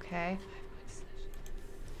 Okay.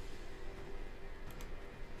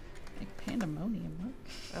 Make pandemonium work.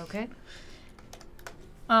 Okay.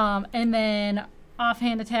 And then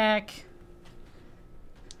offhand attack.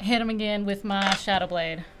 Hit him again with my Shadow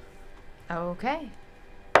Blade. Okay.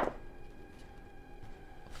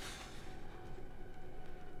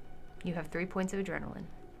 You have 3 points of adrenaline.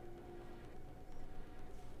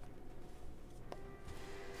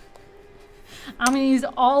 I'm going to use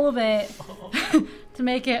all of it to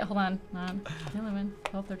make it, hold on, 9, 11,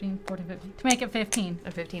 12, 13, 14, 15, to make it 15.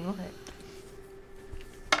 A 15 will hit.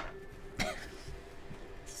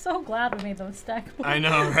 So glad we made those stack. I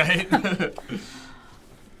know, right?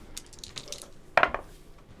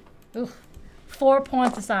 Ooh, 4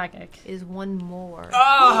 points of psychic. Is one more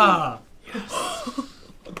Ah!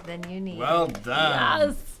 than you need. Well done.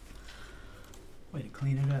 Yes. Way to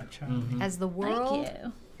clean it up, Charlie. As the world Thank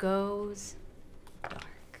you. goes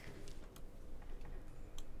dark,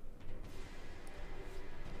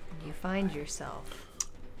 you find yourself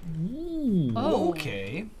Oh.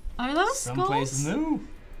 Okay. Are those Someplace skulls? new.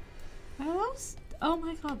 Are those? Oh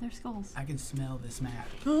my god, they're skulls. I can smell this map.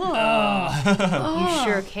 You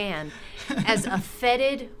sure can. As a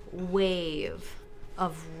fetid wave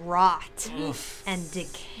of rot and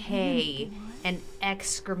decay and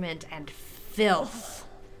excrement and filth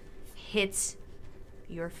hits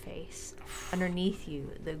your face. Underneath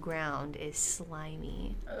you, the ground is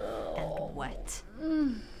slimy and wet.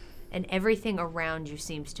 And everything around you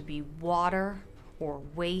seems to be water or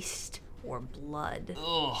waste or blood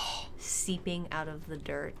seeping out of the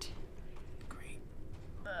dirt.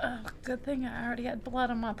 Good thing I already had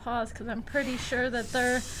blood on my paws because I'm pretty sure that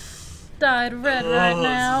they're dyed red right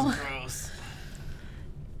now. Gross.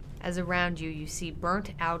 As around you, you see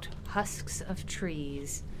burnt out husks of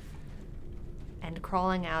trees, and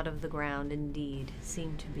crawling out of the ground indeed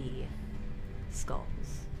seem to be skulls.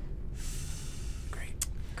 Great.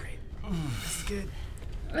 That's good.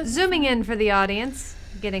 Zooming in for the audience,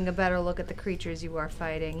 getting a better look at the creatures you are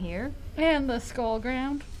fighting here, And the skull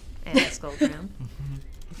ground. and the skull ground.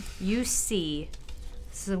 You see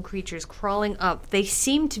some creatures crawling up. They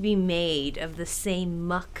seem to be made of the same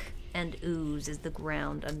muck and ooze as the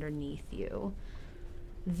ground underneath you.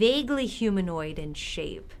 Vaguely humanoid in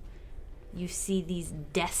shape, you see these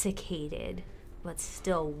desiccated but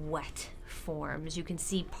still wet forms. You can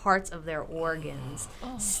see parts of their organs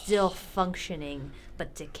still functioning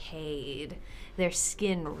but decayed. Their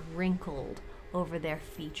skin wrinkled over their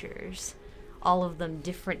features. All of them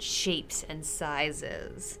different shapes and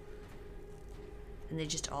sizes. And they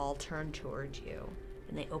just all turn towards you.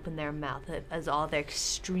 And they open their mouth as all their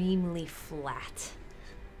extremely flat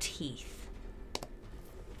teeth.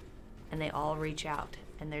 And they all reach out,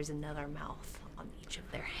 and there's another mouth on each of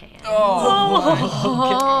their hands. And you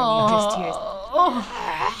just hear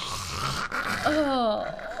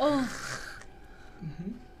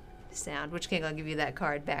sound. Which King, I'll give you that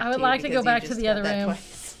card back. I would to you like to go because you back to just the got other that room.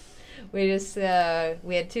 twice. We just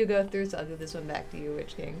we had 2 go through, so I'll give this one back to you,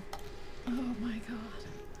 Witch King. Oh my god.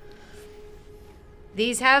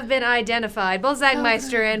 These have been identified. Both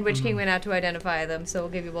Zagmeister and Witch King went out to identify them, so we'll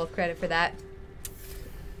give you both credit for that.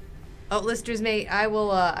 Oh, listeners, mate, I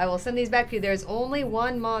will send these back to you. There's only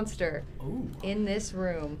one monster Ooh. in this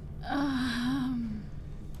room. But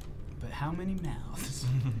how many mouths?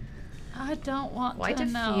 I don't want Quite to a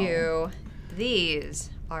know. few. These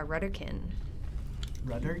are Rutterkin.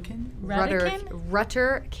 Rudderkin? Rutterkin?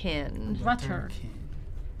 Rutterkin. Rutter.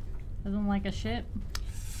 Isn't like a ship.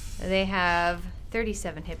 They have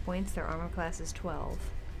 37 hit points. Their armor class is 12.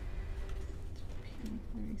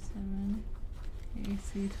 37.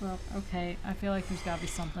 AC 12. Okay, I feel like there's gotta be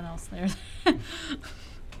something else there. All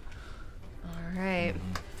right.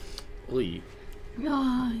 Lee.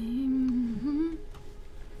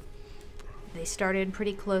 They started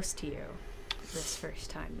pretty close to you this first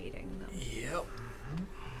time meeting them. Yep.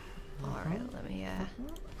 All right, let me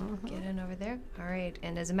get in over there. All right,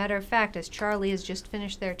 and as a matter of fact, as Charlie has just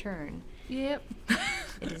finished their turn, Yep.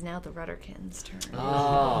 it is now the Rutterkins' turn.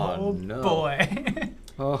 Oh, no. Boy.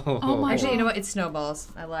 Oh my Actually, you know god. what? It's Snowballs.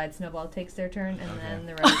 I lied. Snowball takes their turn, and then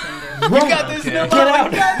the Rutterkin do. You got this, Snowball.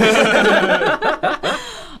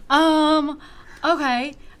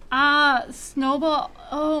 Okay. Snowball.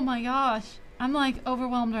 Oh my gosh. I'm like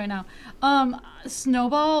overwhelmed right now.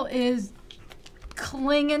 Snowball is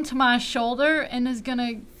clinging to my shoulder and is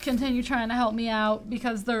gonna continue trying to help me out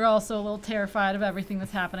because they're also a little terrified of everything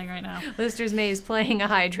that's happening right now. Lister's May is playing a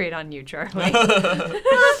hydrate on you, Charlie.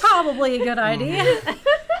 That's probably a good idea.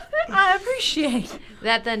 I appreciate.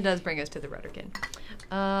 That then does bring us to the Rutterkin.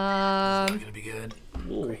 Gonna be good.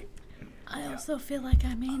 Great. I also feel like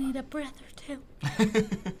I may need a breath or two.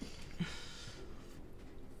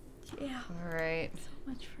 Yeah. All right. So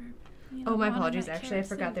much for. Oh, my apologies. Actually, I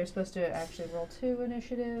forgot they're supposed to actually roll 2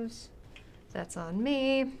 initiatives. That's on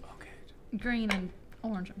me. Okay. Green and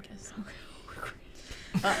orange. I'm just.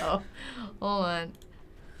 Uh-oh. Hold on.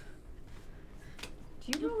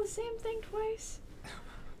 Do you roll the same thing twice?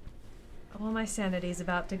 Well, my sanity's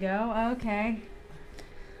about to go. Okay.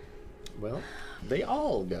 Well, they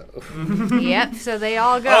all go. Yep, so they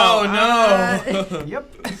all go. Oh no!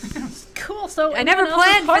 Yep. Cool. So I never everyone else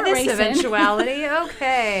is planned for heart this racing. eventuality.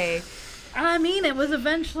 Okay. I mean, it was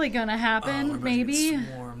eventually gonna happen. Maybe.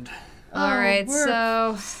 Swarmed. All right, we're,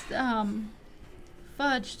 so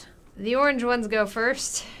fudged. the orange ones go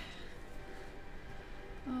first.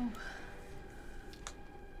 Oh.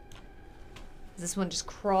 This one just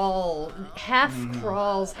crawls,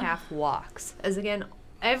 half walks. As again,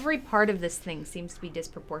 every part of this thing seems to be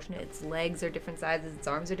disproportionate. Its legs are different sizes, its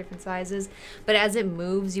arms are different sizes. But as it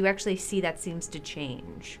moves, you actually see that seems to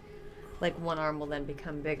change. Like one arm will then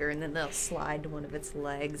become bigger, and then they'll slide to one of its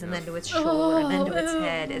legs, and then to its shoulder, and then to its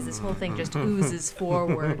head, as this whole thing just oozes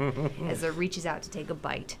forward as it reaches out to take a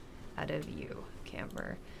bite out of you,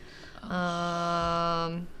 Camber.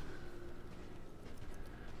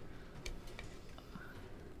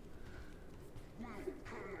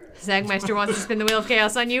 Zagmeister wants to spin the wheel of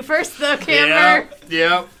chaos on you first, though, Camber.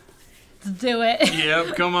 Yep. Let's do it.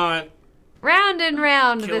 Yep. Come on. Round and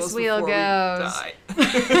round Kill this us wheel before we goes.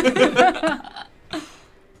 die.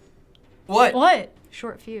 What? What?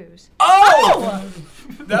 Short fuse. Oh!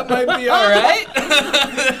 That might be all right.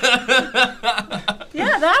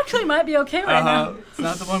 Yeah, that actually might be okay right now. It's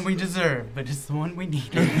not the one we deserve, but it's the one we need.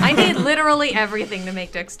 I need literally everything to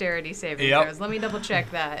make dexterity saving Yep. throws. Let me double check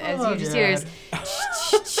that. As Oh, you just hear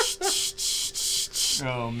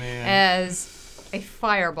Oh man. as a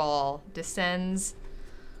fireball descends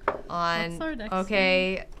on. What's our dex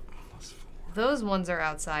Okay, those ones are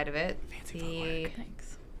outside of it.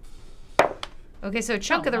 Thanks. Okay, so a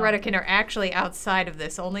chunk of the wow. Redekin are actually outside of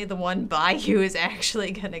this. Only the one by you is actually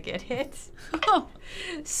gonna get hit.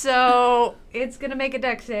 So it's gonna make a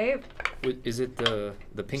dex save. Wait, is it the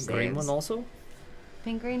pink green Saves. one also?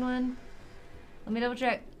 Pink green one. Let me double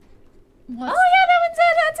check. What's, Oh yeah, that one's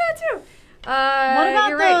it. That's it too. what about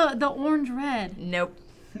you're right. the orange red? Nope.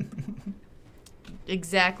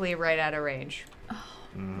 Exactly right out of range.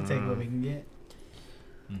 We'll take what we can get.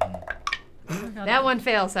 That one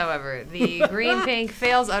fails, however. The green pink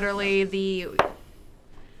fails utterly. The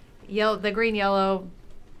green yellow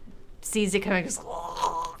sees it coming, just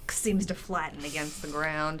seems to flatten against the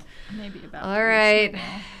ground. Maybe about. All right,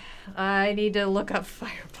 I need to look up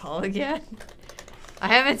fireball again. I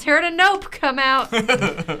haven't heard a nope come out.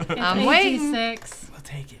 I'm waiting. 8d6. We'll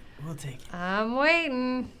take it. We'll take it. I'm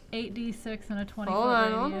waiting. 8d6 and a 20 Hold foot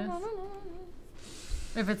on, hold radius. on, hold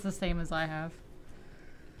on. If it's the same as I have.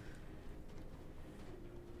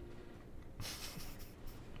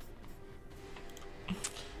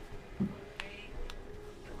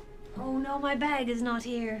 Oh no, my bag is not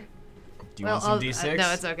here. Do you want some D6?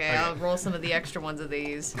 No, it's okay. I'll roll some of the extra ones of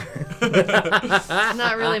these.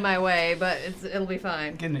 Not really my way, but it'll be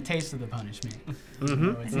fine. Getting a taste of the punishment. Mm-hmm.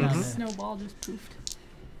 No, it's not the- Snowball just poofed.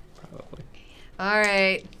 Probably. All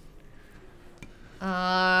right.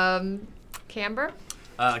 Camber.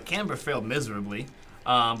 Camber failed miserably,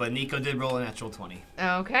 but Nico did roll a natural 20.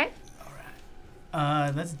 Okay.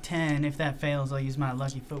 That's a 10. If that fails, I'll use my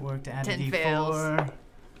lucky footwork to add 10 a D4, fails.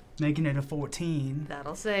 making it a 14.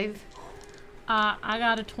 That'll save. I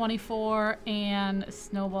got a 24 and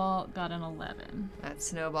Snowball got an 11. That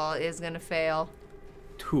snowball is gonna fail.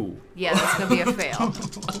 2. Yeah, that's gonna be a fail.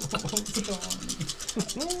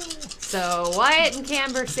 So Wyatt and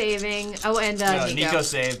Camber saving. Oh, and Nico. Nico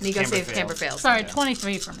saved. Nico Camber saves. failed. Camber fails. Sorry, Yeah.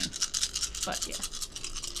 23 for me. But yeah.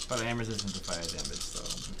 But I am resistant to fire damage, so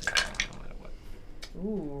I'm gonna take that no matter what.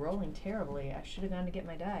 Ooh, rolling terribly. I should have gone to get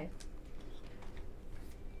my die.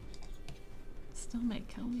 Still may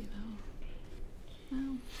kill me though.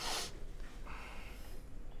 No.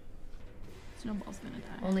 Snowball's gonna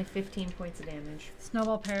die. Only 15 points of damage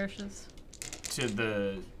Snowball perishes. To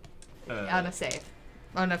the. on a save.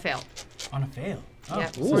 On a fail. On a fail. Oh.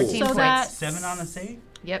 Yep. Ooh. 14 So points. that- 7 on a save?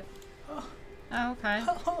 Yep. Oh, okay.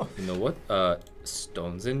 You know what?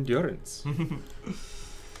 Stone's endurance.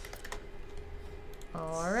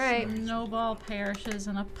 All right. Snowball perishes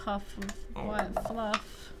in a puff of what fluff.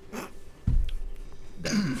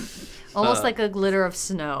 Almost like a glitter of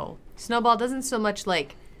snow. Snowball doesn't so much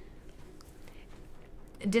like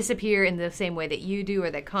disappear in the same way that you do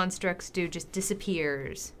or that constructs do, just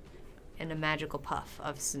disappears in a magical puff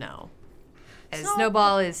of snow. As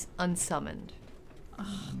Snowball is unsummoned.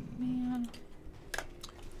 Man.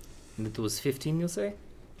 And it was 15, you say?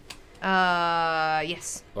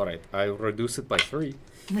 Yes. Alright, I reduce it by 3.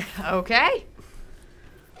 Okay.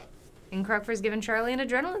 And Crockford's given Charlie an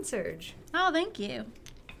adrenaline surge. Oh, thank you.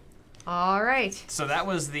 All right. So that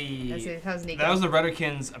was the. That's it. How's Nico? That was the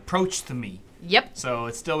Rudderkin's approach to me. Yep. So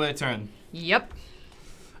it's still their turn. Yep.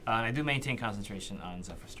 And I do maintain concentration on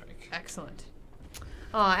Zephyr Strike. Excellent.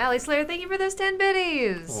 Aw, Ally Slayer, thank you for those 10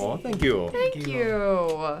 biddies. Oh, thank you. Thank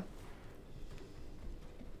you.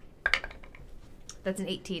 That's an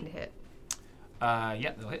 18 to hit.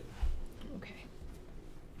 Yeah, they'll hit. Okay.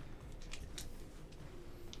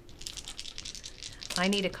 I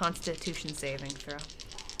need a Constitution saving throw.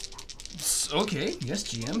 Okay, yes,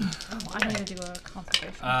 GM. Oh, I need to do a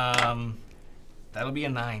concentration. That'll be a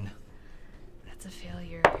 9. That's a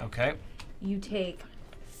failure. Okay. You take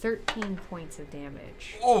 13 points of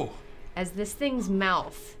damage. Oh. As this thing's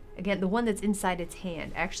mouth, again, the one that's inside its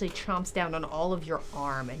hand, actually chomps down on all of your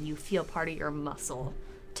arm, and you feel part of your muscle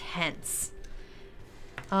tense.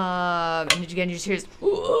 And again, you just hear this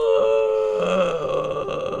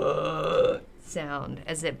sound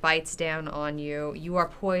as it bites down on you. You are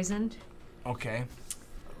poisoned. Okay.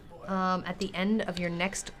 At the end of your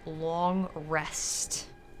next long rest,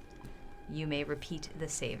 you may repeat the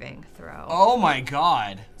saving throw. Oh my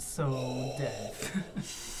god. So dead.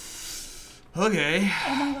 Okay.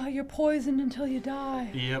 Oh my god, you're poisoned until you die.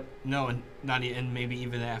 Yep. No, and not and maybe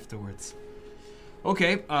even afterwards.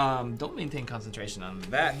 Okay. Don't maintain concentration on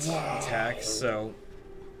that attack. So.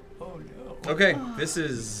 Oh no. Okay. This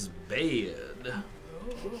is bad.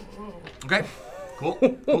 Okay. Cool.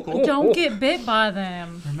 Cool. Don't get bit by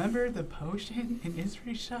them. Remember the potion in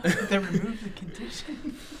Israel's shop that removed the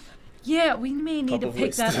condition? Yeah, we may need Top to of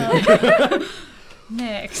pick list. that up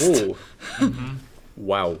next. Oh.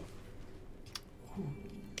 Wow.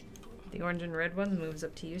 The orange and red one moves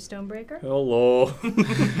up to you, Stonebreaker. Hello.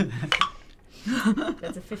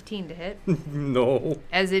 That's a 15 to hit. No.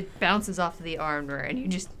 As it bounces off the armor, and you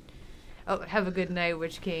just... Oh, have a good night,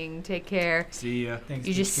 Witch King. Take care. See ya. Thanks,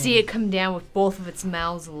 You just Witch see King. it come down with both of its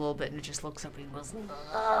mouths a little bit, and it just looks up and goes...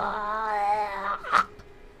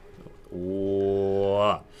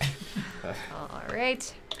 Oh. All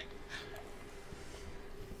right.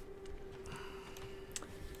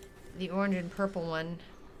 The orange and purple one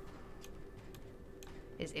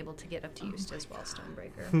is able to get up to you as well,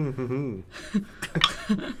 Stonebreaker.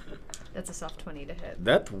 That's a soft 20 to hit.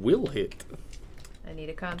 That will hit. I need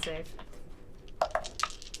a con save.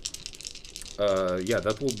 Yeah,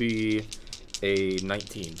 that will be a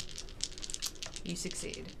 19. You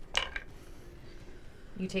succeed.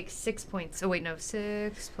 You take 6 points. Oh, wait, no.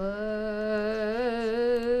 6 plus...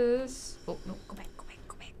 Oh, no. Go back.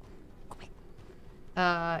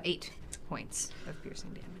 8 points of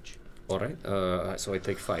piercing damage. All right. So I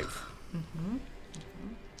take 5. Mm-hmm.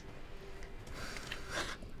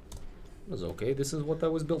 Was okay. This is what I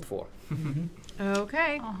was built for.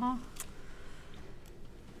 Okay. Uh-huh.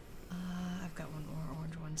 I've got one more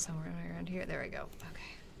orange one somewhere around here. There we go.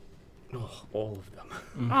 Okay. Oh, all of them.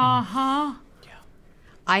 Uh-huh.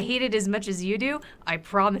 I hate it as much as you do. I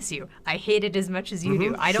promise you. I hate it as much as you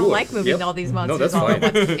do. I don't Sure. like moving Yep. all these No, monsters that's all at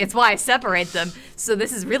fine. once. It's why I separate them. So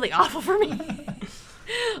this is really awful for me.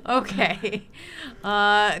 Okay.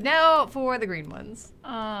 Now for the green ones.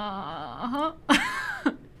 Uh-huh.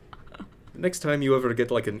 Next time you ever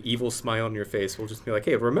get like an evil smile on your face, we'll just be like,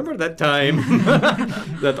 hey, remember that time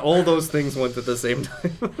that all those things went at the same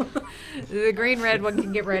time? The green-red one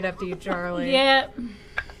can get right up to you, Charlie. Yep.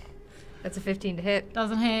 That's a 15 to hit.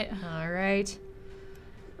 Doesn't hit. All right.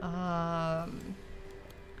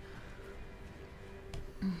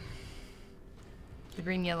 The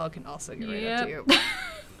green-yellow can also get right up to you.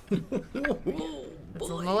 That's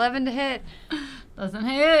an 11 to hit. Doesn't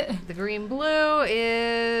hit. The green-blue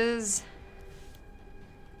is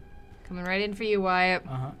coming right in for you, Wyatt.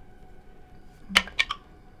 Uh-huh.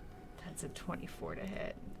 That's a 24 to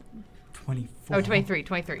hit. 24. Oh, 23.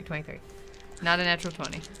 Not a natural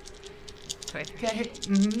 20. 23. Okay.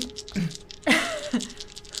 Mm-hmm.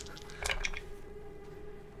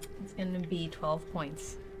 It's going to be 12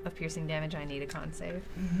 points of piercing damage. I need a con save.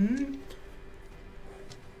 Mm-hmm.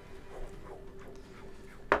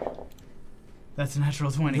 That's a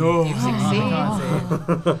natural 20. No. You succeed.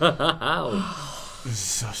 This is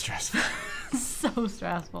so stressful. So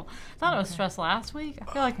stressful. I thought it was stress last week. I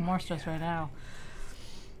feel like more stress right now.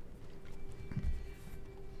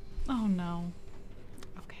 Oh no.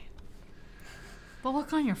 Okay. The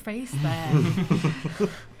look on your face then.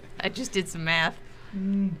 I just did some math.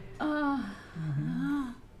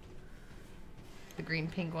 The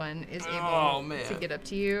green-pink one is able to get up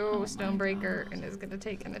to you, Stonebreaker, and is going to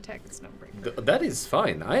take an attack at Stonebreaker. That is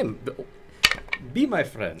fine. I am. Be my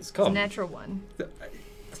friends. It's a Come. natural 1.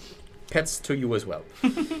 Pets to you as well.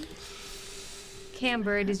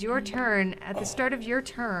 Camber, it is your turn. At the start of your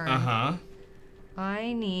turn, Uh-huh.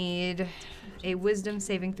 I need a wisdom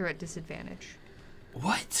saving throw at disadvantage.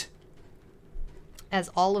 What? As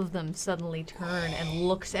all of them suddenly turn and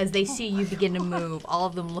looks, as they see you begin to move, all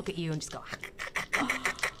of them look at you and just go,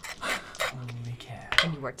 Holy cow.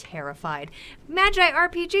 and you are terrified. Magi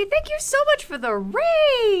RPG, thank you so much for the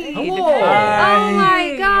raid! Hello. Oh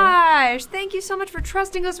my gosh! Thank you so much for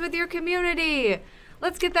trusting us with your community.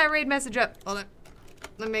 Let's get that raid message up. Hold on.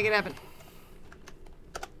 Let me make it happen.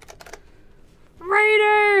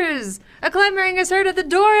 Raiders! A clamoring is heard at the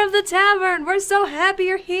door of the tavern. We're so happy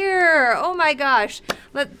you're here. Oh my gosh.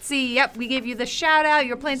 Let's see. Yep, we gave you the shout out.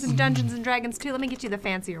 You're playing some Dungeons and Dragons too. Let me get you the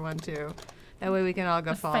fancier one too. That way we can all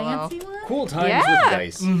go follow. Fancy one? Cool times Yeah. with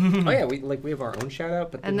dice. Oh yeah, we have our own shout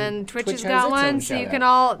out, but And then Twitch has has got its one, own so you shout can out.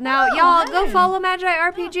 all now y'all go nice. follow Magi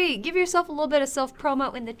RPG. Give yourself a little bit of self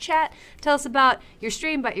promo in the chat. Tell us about your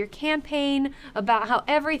stream, about your campaign, about how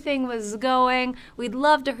everything was going. We'd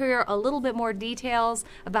love to hear a little bit more details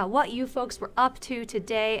about what you folks were up to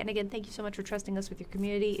today. And again, thank you so much for trusting us with your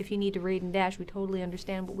community. If you need to raid and dash, we totally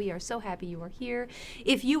understand, but we are so happy you are here.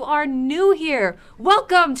 If you are new here,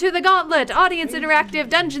 welcome to the Gauntlet, Audience Interactive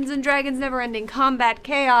Dungeons and Dragons Never-Ending Combat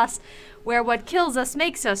Chaos, where what kills us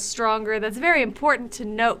makes us stronger. That's very important to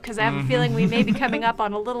note because I have a feeling we may be coming up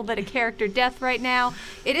on a little bit of character death right now.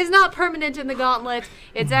 It is not permanent in the Gauntlet.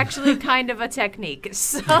 It's actually kind of a technique.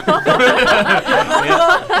 So We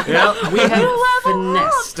have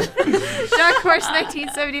finessed. Dark Horse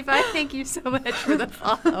 1975, thank you so much for the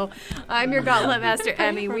follow. I'm your Gauntlet Master,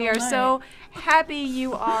 Emmy. We are so happy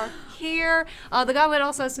you are here. The Gauntlet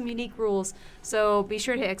also has some unique rules, so be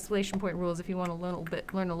sure to hit exclamation point rules if you want to learn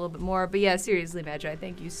a little bit more. But yeah, seriously, Magi,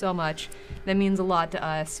 thank you so much. That means a lot to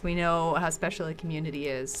us. We know how special the community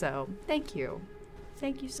is, so thank you.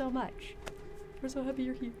 Thank you so much. We're so happy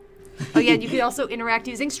you're here. Oh yeah, you can also interact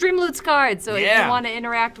using Streamloots cards. So if you want to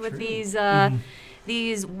interact with these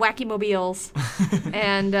wacky mobiles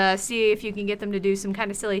and see if you can get them to do some kind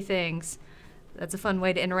of silly things. That's a fun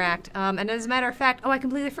way to interact. And as a matter of fact, I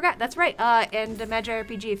completely forgot. That's right. And Magi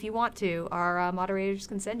RPG, if you want to, our moderators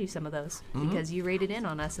can send you some of those because you rated in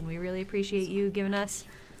on us, and we really appreciate you giving us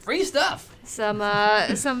Free stuff. some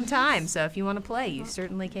time. So if you want to play, you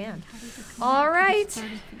certainly can. All right.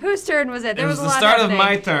 Whose turn was it? There It was a the lot start of happening.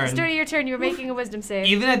 my turn. The start of your turn. You were making a wisdom save.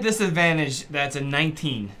 Even at disadvantage, that's a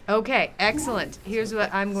 19. Okay, excellent. Here's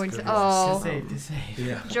what I'm going to. To Oh, save, to save.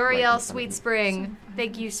 Yeah. Joriel Sweet Spring,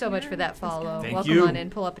 thank you so much for that follow. Thank Welcome you. on in.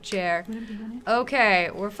 Pull up a chair. Okay,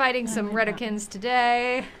 we're fighting some Redikins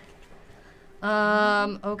today.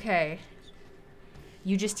 Okay.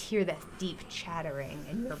 You just hear that deep chattering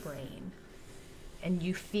in your brain. And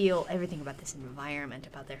you feel everything about this environment,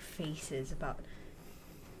 about their faces, about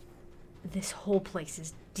this whole place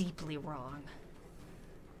is deeply wrong.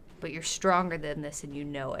 But you're stronger than this and you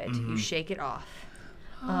know it. You shake it off.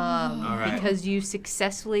 right. Because you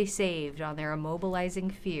successfully saved on their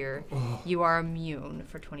immobilizing fear, you are immune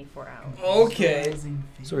for 24 hours. Okay.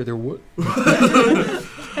 Sorry, there what?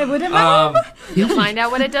 Hey, wouldn't matter. You'll find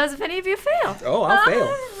out what it does if any of you fail. Oh, I'll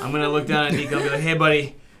fail. I'm gonna look down at Nico and be like, hey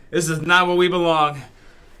buddy, this is not where we belong.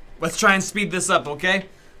 Let's try and speed this up, okay?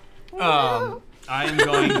 I'm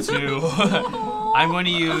going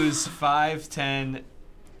to use 5, 10,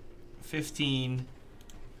 15,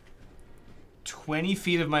 20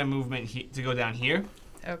 feet of my movement to go down here.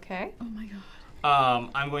 Okay. Oh my god.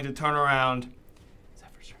 I'm going to turn around.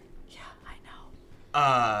 Zephyr Strike. Yeah,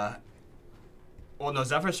 I know. Well, no,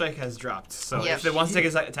 Zephyr Strike has dropped. So Yep. if it wants to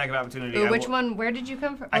take an attack of opportunity, Ooh, I which will- one? Where did you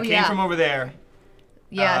come from? I oh, came yeah. from over there.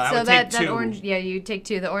 Yeah, I so would take that 2. orange, yeah, you take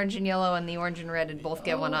 2. The orange and yellow and the orange and red would both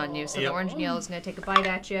get one on you. So the Yep. orange and yellow is going to take a bite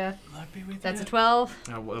at you. Luck be with That's a you. 12.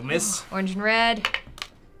 We'll miss. Orange and red.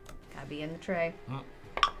 Gotta be in the tray. Mm.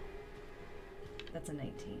 That's a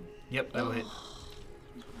 19. Yep, that will hit.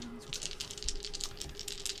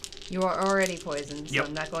 You are already poisoned, so Yep.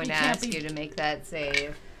 I'm not going You to can't ask be- you to make that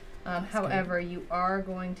save. However, you are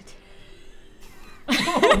going to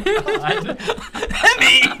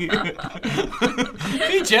Emmy!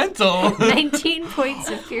 Be gentle. 19 points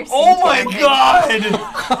of piercing Oh my damage. god!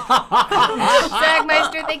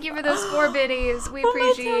 Zagmeister, thank you for those 4 biddies. We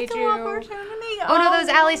appreciate you. Oh no, those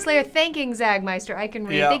Alley Slayer thanking Zagmeister. I can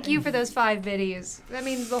read. Yeah. Thank you for those 5 biddies. That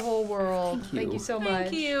means the whole world. Thank you so much.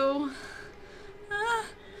 Thank you.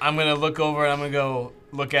 I'm gonna look over and I'm gonna go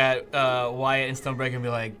look at Wyatt and Stonebreaker and be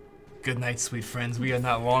like, good night, sweet friends. We are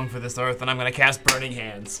not long for this earth. And I'm gonna cast Burning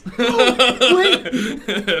Hands.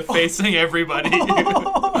 Facing everybody.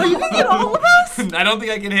 Are you gonna get all of us? I don't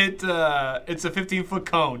think I can hit, it's a 15-foot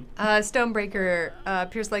cone. Stonebreaker,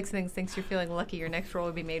 Pierce Lakes thinks you're feeling lucky. Your next roll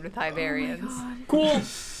will be made with high variance. Cool.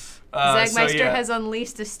 Zagmeister has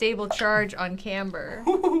unleashed a stable charge on Camber.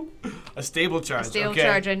 a stable charge. A stable okay.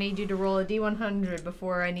 charge. I need you to roll a d100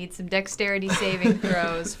 before I need some dexterity saving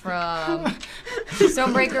throws from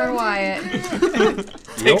Stonebreaker and Wyatt.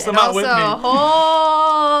 Takes them And out with also a me.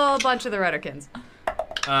 whole bunch of the Redikins.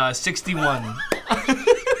 61.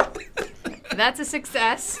 That's a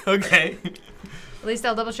success. Okay. At least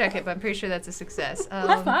I'll double check it, but I'm pretty sure that's a success.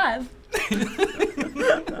 High five.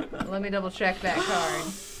 Let me double check that card.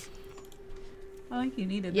 I think you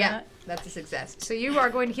needed Yeah, that. that's a success. So you are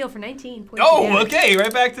going to heal for 19 points. Oh, of damage. okay,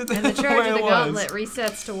 right back to the And the charge where of the it was. gauntlet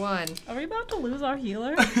resets to 1. Are we about to lose our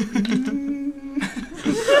healer?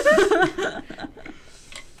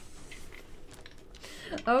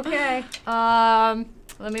 Okay.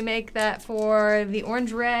 Let me make that for the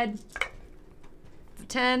orange red.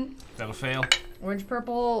 10. That'll fail. Orange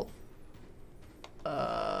purple.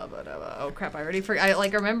 Oh crap! I already forgot. I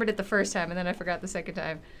remembered it the first time, and then I forgot the second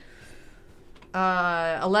time.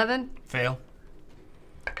 11. Fail.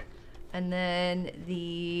 And then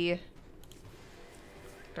the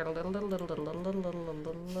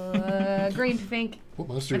green pink. What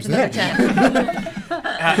monster That's is another that?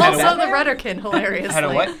 10. Also the Rudderkin, hilariously. Had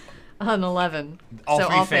a what? An 11. All so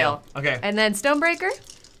three all fail. Okay. And then Stonebreaker.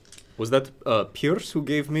 Was that Pierce who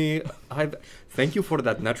gave me? Thank you for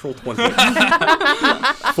that natural 20.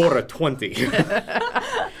 For a 20.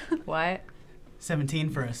 What? 17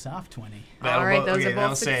 for a soft 20. All right, those are that'll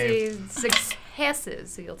both save.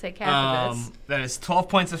 successes, so you'll take half of this. That is 12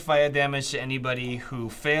 points of fire damage to anybody who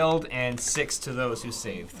failed, and 6 to those who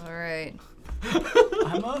saved. All right.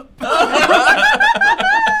 I'm up.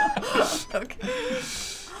 Okay.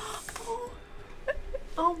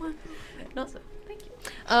 Oh my. No, so, thank you.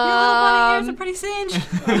 Your little bunny ears are pretty singed.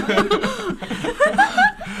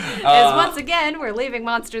 As once again, we're leaving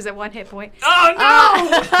monsters at 1 hit point. Oh no!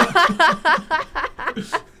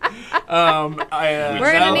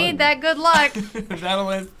 We're gonna need that good luck.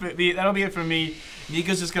 that'll be it for me.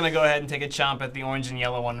 Nico's just gonna go ahead and take a chomp at the orange and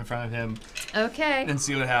yellow one in front of him Okay. and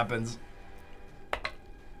see what happens.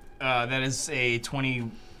 That is a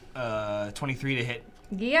 23 to hit,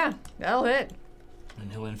 Yeah, that'll hit.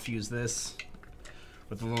 and he'll infuse this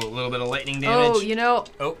with a little bit of lightning damage. Oh, you know.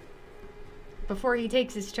 Oh. Before he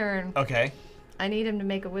takes his turn, Okay. I need him to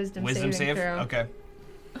make a wisdom saving Save. throw. Okay.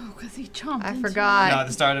 Oh, because he chomped. I into forgot. No, at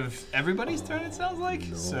the start of everybody's turn, it sounds like.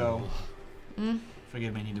 no. So, Mm.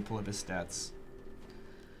 forgive me, I need to pull up his stats.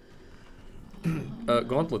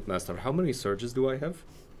 Gauntlet Master, how many surges do I have?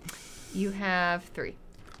 You have 3.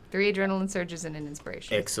 3 adrenaline surges and an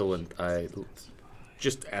inspiration. Excellent.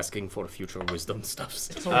 Just asking for future wisdom stuffs.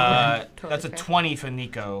 Totally That's a fair. 20 for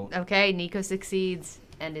Nico. Okay, Nico succeeds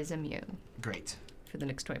and is immune Great. for the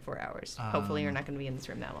next 24 hours. Hopefully you're not going to be in this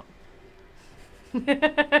room that long.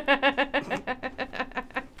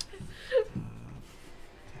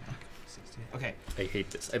 Okay. I hate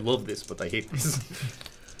this. I love this, but I hate this.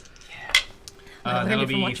 I learned That'll it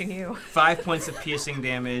from be watching you. 5 points of piercing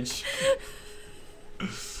damage.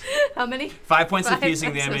 How many? 5 points of 5? piercing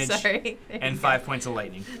I'm so damage sorry. There and you 5 points of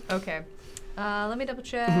lightning. go. Okay. Let me double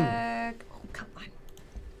check. Oh, come on.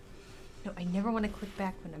 No, I never want to click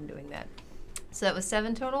back when I'm doing that. So that was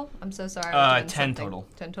 7 total? I'm so sorry. I was doing 10 something. total.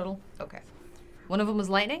 10 total? Okay. One of them was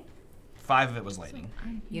lightning? 5 of it was lightning.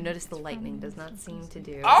 You notice the lightning does not seem to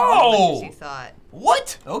do Oh! as much as you thought.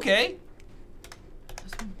 What? Okay.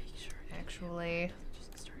 Actually,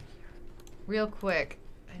 real quick,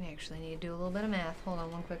 I actually need to do a little bit of math. Hold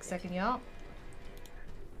on 1 quick second, y'all.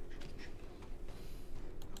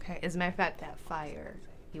 Okay, as a matter of fact, that fire,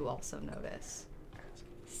 you also notice.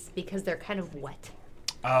 Because they're kind of wet.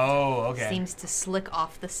 Oh, okay. Seems to slick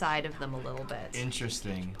off the side of them a little bit.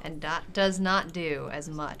 Interesting. And that does not do as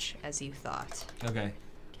much as you thought. Okay.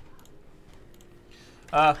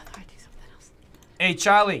 Hey,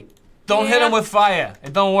 Charlie, don't hit him with fire.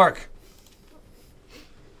 It don't work.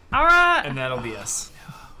 All right. And that'll be us.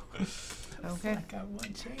 Okay. I got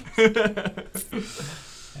one chance.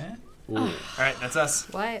 Ooh. All right, that's us.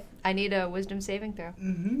 What? I need a wisdom saving throw.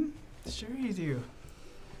 Mm-hmm. Sure you do.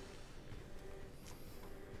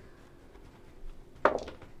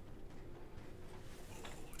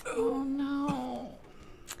 Oh no.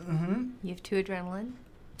 Mm-hmm. You have 2 adrenaline.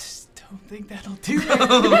 Just don't think that'll do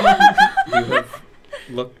it. Do you have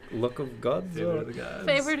luck of gods?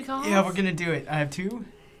 Favored cause. Yeah, we're gonna do it. I have 2.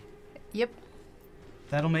 Yep.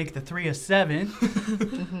 That'll make the 3 a 7.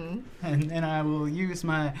 Mm-hmm. And then I will use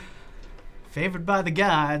my favored by the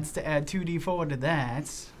gods to add 2d4 to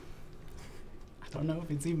that. I don't know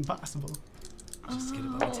if it's even possible. Just get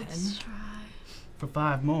above a 10. Let's try. For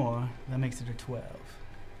 5 more, that makes it a 12.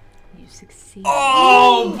 You succeed.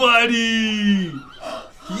 Oh, buddy!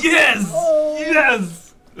 Yes!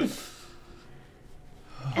 Yes!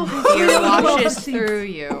 And the fear washes through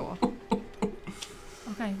you.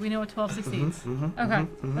 Okay, we know what 12 succeeds. Okay,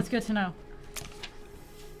 that's good to know.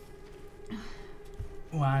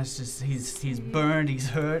 Well, it's just he's burned, he's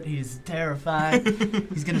hurt, he's terrified.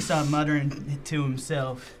 He's gonna start muttering to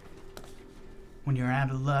himself. When you're out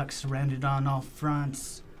of luck, surrounded on all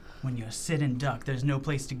fronts, when you're a sitting duck, there's no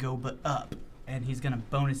place to go but up. and he's gonna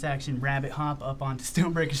bonus action rabbit hop up onto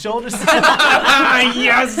Stonebreaker's shoulders.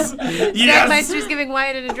 Yes! Yes! Meister's giving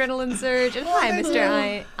Wyatt an adrenaline surge. And hi,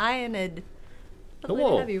 Mr. Ionid. Lovely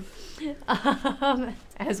to have you.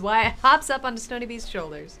 As Wyatt hops up onto Stony Beast's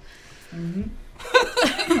shoulders.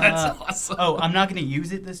 That's awesome. Oh, I'm not gonna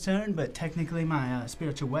use it this turn, but technically my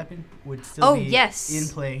spiritual weapon would still be in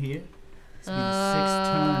play here. This would be the 6th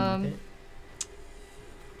turn with it.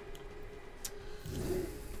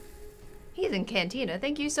 He's in Cantina.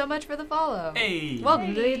 Thank you so much for the follow. Hey.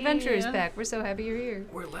 Welcome to the Adventurers Pack. We're so happy you're here.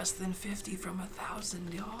 We're less than 50 from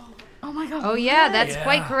 1,000, y'all. Oh my god. Oh yeah, that's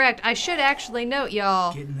quite correct. I should actually note,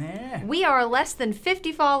 y'all. Getting there. We are less than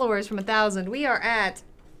 50 followers from 1,000. We are at,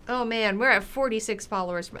 oh man, we're at 46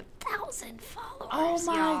 followers from 1,000 followers. Oh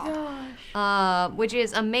my y'all. gosh. Which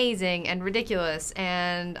is amazing and ridiculous,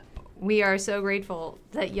 and we are so grateful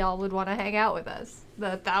that y'all would want to hang out with us. The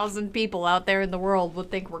 1,000 people out there in the world would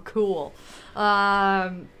think we're cool. That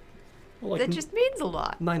just means a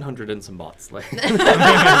lot. 900 and some bots. Like. I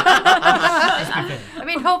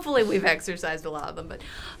mean, hopefully we've exercised a lot of them, but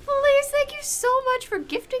please, thank you so much for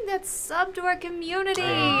gifting that sub to our community.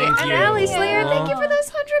 Thank and you. Ally Slayer, thank you for those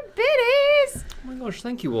 100 biddies. Oh my gosh,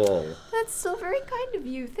 thank you all. That's so very kind of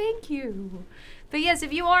you. Thank you. But yes,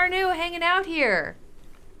 if you are new hanging out here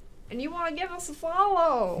and you want to give us a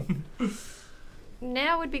follow,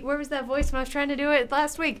 now would be, where was that voice when I was trying to do it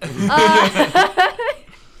last week?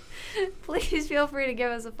 Please feel free to give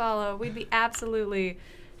us a follow. We'd be absolutely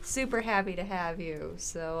super happy to have you.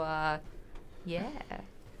 So, yeah.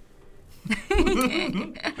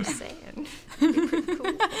 Just saying. Cool.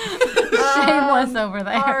 Shameless over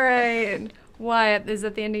there. All right. Wyatt, is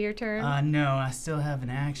that the end of your turn? No, I still have an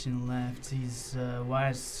action left. He's,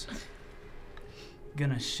 Wyatt's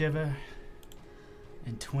gonna shiver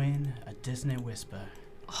and twin a dissonant whisper.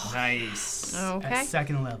 Nice. Okay. At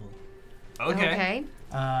 2nd level. Okay.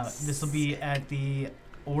 This will be at the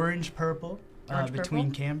orange-purple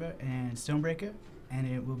between Canberra and Stonebreaker, and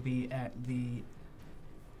it will be at the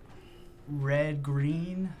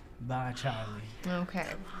red-green by Charlie. Okay.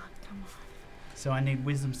 Come on. So I need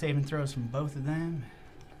wisdom saving throws from both of them.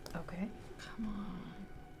 Okay. Come on.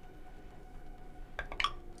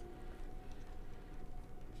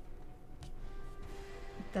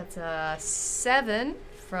 That's a 7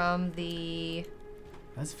 from the...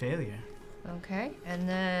 That's failure. Okay. And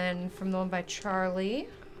then from the one by Charlie,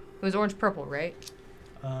 it was orange-purple, right?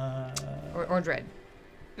 Or orange-red.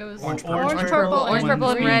 It was Orange, Orange-purple, and green,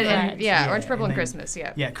 red, red. and yeah, Yeah, orange-purple and and then- Christmas,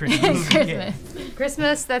 yeah. Yeah, Christmas. Christmas.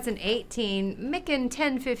 Christmas, that's an 18. Micken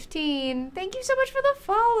 1015. Thank you so much for the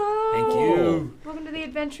follow. Thank you. Welcome to the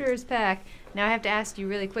Adventurers Pack. Now I have to ask you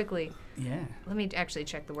really quickly. Yeah. Let me actually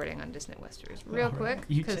check the wording on Dissonant Westers real All right. quick,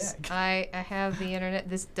 You because check. I have the internet.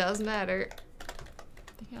 This does matter.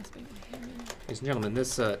 Ladies and gentlemen,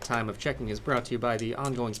 this time of checking is brought to you by the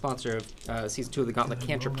ongoing sponsor of Season 2 of the Gauntlet,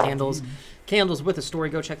 Cantrip Candles. Candles with a story.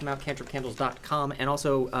 Go check them out, cantripcandles.com. And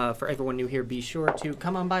also, for everyone new here, be sure to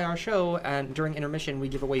come on by our show. And during intermission, we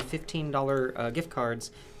give away $15 gift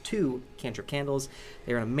cards to Cantrip Candles.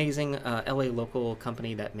 They're an amazing LA local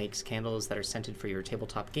company that makes candles that are scented for your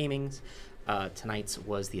tabletop gamings. Tonight's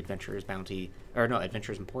was the Adventurers Bounty, or no,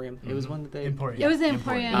 Adventurers Emporium. It was one that they... Emporium. It was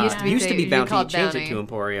Emporium. Used to be Bounty, called changed Bounty. it to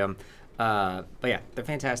Emporium. But yeah, they're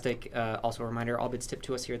fantastic. Also a reminder, all bits tipped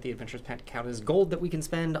to us here at the Adventurers Pack count as gold that we can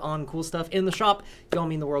spend on cool stuff in the shop. You all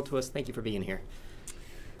mean the world to us. Thank you for being here.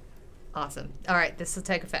 Awesome. All right, this will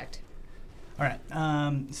take effect. All right.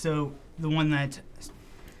 So the one that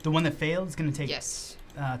failed is going to take Yes.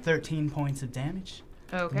 13 points of damage.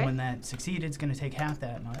 Okay. The one that succeeded is going to take half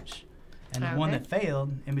that much. And the one that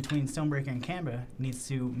failed, in between Stonebreaker and Canberra, needs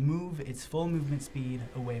to move its full movement speed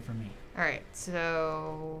away from me. All right,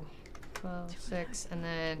 so 12, 6, and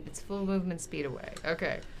then it's full movement speed away.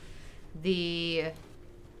 Okay. The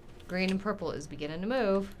green and purple is beginning to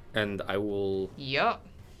move. And I will... Yup.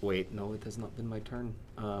 Wait, no, it has not been my turn.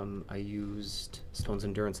 I used Stone's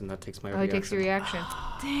Endurance, and that takes my Oh, reaction. it takes your reaction.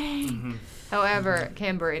 Dang. However,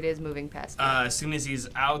 Camber, it is moving past you. As soon as he's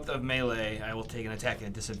out of melee, I will take an attack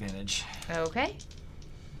at disadvantage. Okay.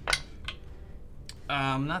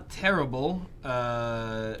 Not terrible.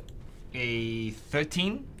 A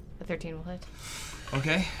 13. A 13 will hit.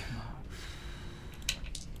 Okay.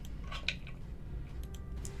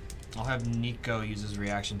 I'll have Nico use his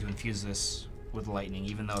reaction to infuse this with lightning,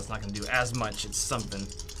 even though it's not going to do as much. It's something.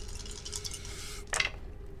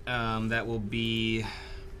 That will be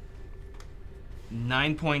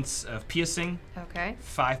 9 points of piercing, Okay.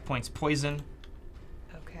 5 points poison,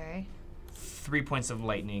 Okay. 3 points of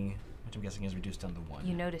lightning, which I'm guessing is reduced down to 1.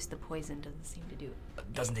 You notice the poison doesn't seem to do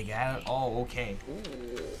it. Doesn't take it out? Oh, okay.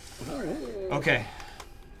 Okay.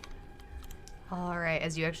 All right,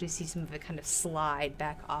 as you actually see some of it kind of slide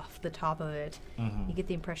back off the top of it, you get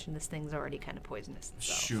the impression this thing's already kind of poisonous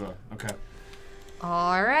itself. Sure. Okay.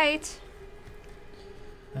 All right.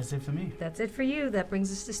 That's it for me. That's it for you. That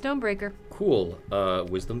brings us to Stonebreaker. Cool.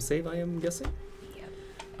 Wisdom save, I am guessing? Yep.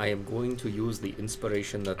 I am going to use the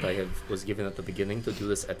inspiration that I was given at the beginning to do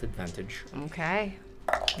this at advantage. Okay.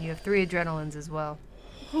 You have 3 adrenalines as well.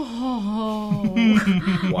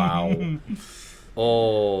 Wow.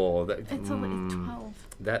 Oh, that, It's only 12.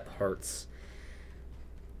 that hurts.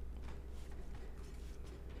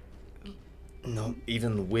 No,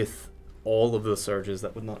 even with all of the surges,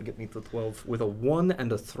 that would not get me to 12. With a 1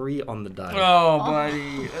 and a 3 on the die. Oh,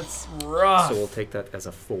 buddy. That's rough. So we'll take that as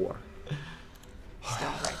a 4.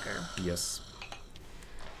 Stonebreaker. Yes.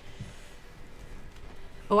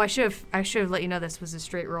 Oh, I should have let you know this was a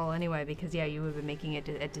straight roll anyway, because yeah, you would have been making it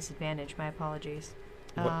at disadvantage. My apologies.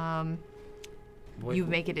 What? You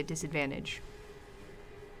make it a disadvantage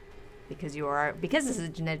because this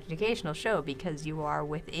is an educational show, because you are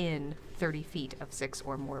within 30 feet of 6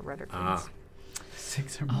 or more Rudderkins. Ah.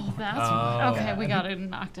 6 or more. Oh, that's Oh. okay. We gotta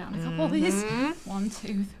knock down a couple of these. 1,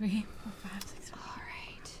 2, 3, 4, 5, 6. All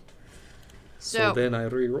right. So then I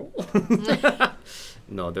re-roll.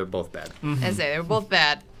 No, they're both bad. As I say, they're both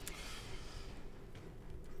bad.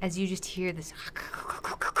 As you just hear this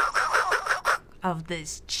of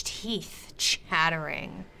this teeth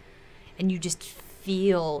chattering, and you just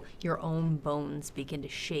feel your own bones begin to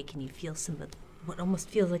shake, and you feel some of what almost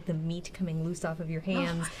feels like the meat coming loose off of your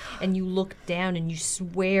hands, and you look down and you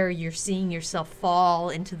swear you're seeing yourself fall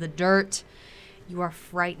into the dirt. You are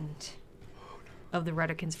frightened of the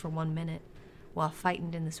Rudderkins for 1 minute. While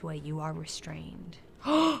frightened in this way, you are restrained.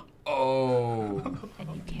 Oh.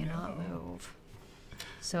 And you cannot move.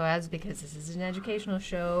 So because this is an educational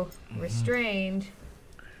show, restrained,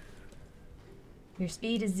 your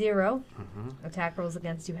speed is 0. Attack rolls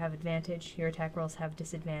against you have advantage. Your attack rolls have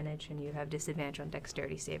disadvantage, and you have disadvantage on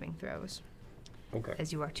dexterity saving throws, Okay.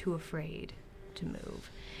 as you are too afraid to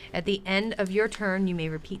move. At the end of your turn, you may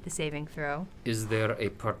repeat the saving throw. Is there a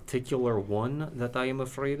particular one that I am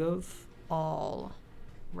afraid of? All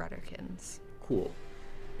Rudderkins. Cool.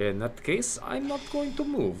 In that case, I'm not going to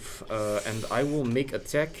move. And I will make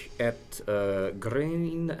attack at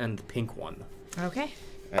green and pink one. Okay.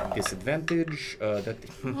 At disadvantage, that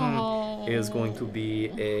is going to be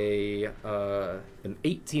an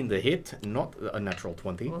 18 to hit, not a natural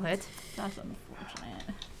 20. We'll hit. That's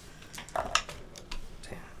unfortunate.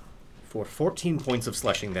 For 14 points of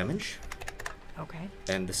slashing damage. Okay.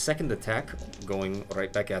 And the second attack going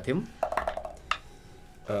right back at him.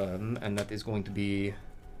 And that is going to be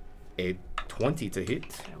a 20 to hit.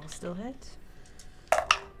 That will still hit.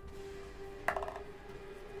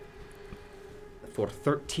 For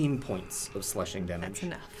 13 points of slashing damage. That's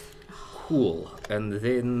enough. Cool. And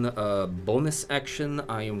then bonus action,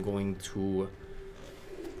 I am going to...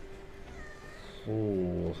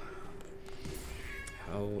 Oh.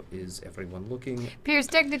 How is everyone looking? Pierce,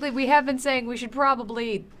 technically we have been saying we should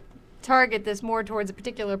probably target this more towards a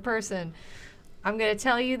particular person. I'm going to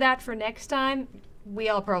tell you that for next time. We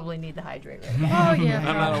all probably need the hydrate right now. Oh yeah.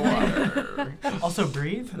 I'm out of water. Also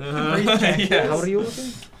breathe. Breathe check. Yes. How are you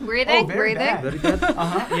looking? Breathing, very breathing. bad. Very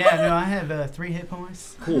bad? Yeah, no, I have 3 hit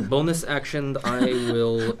points. Cool. Bonus action, I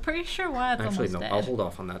will... Pretty sure Wyatt's Actually, almost no, dead. I'll hold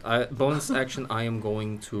off on that. Bonus action, I am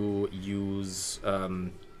going to use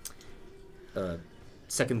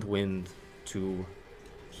Second Wind to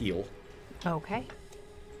heal. Okay.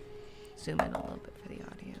 Zoom in a little bit for the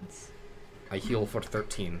audience. I heal for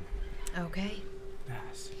 13, Okay.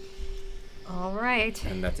 Nice. All right.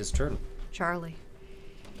 and that is turn. Charlie.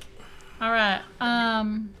 All right.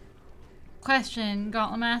 Question,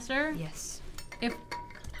 Gauntlet Master. Yes. If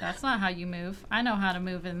that's not how you move, I know how to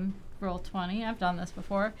move in Roll20. I've done this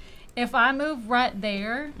before. If I move right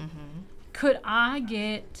there, could I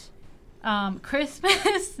get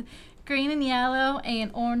Christmas, green and yellow,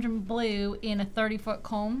 and orange and blue in a 30-foot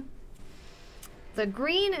cone? The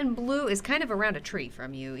green and blue is kind of around a tree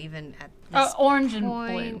from you, even at this Orange and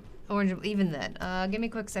point. blue. Orange, even then. Give me a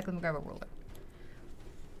quick second. Let me grab a ruler.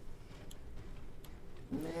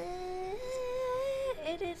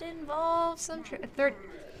 It involves some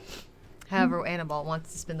However, Annabelle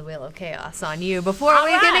wants to spin the wheel of chaos on you before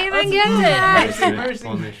we can even get to that.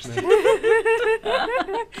 Punishment.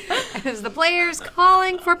 As the players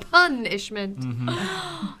calling for punishment.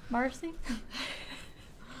 Mercy.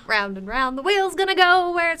 Round and round, the wheel's gonna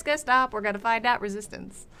go where it's gonna stop. We're gonna find out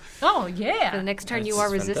resistance. Oh For the yeah. next turn, you That's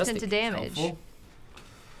are resistant fantastic. to damage. Helpful.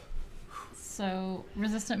 So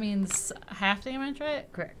resistant means half damage, right?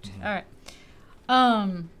 Correct. All right.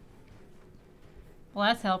 Well,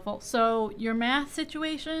 that's helpful. So your math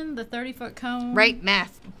situation, the 30-foot cone. Right,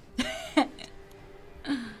 math.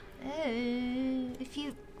 If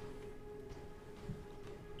you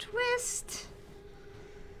twist,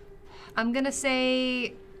 I'm gonna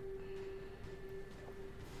say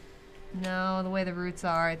no. The way the roots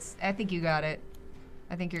are, I think you got it.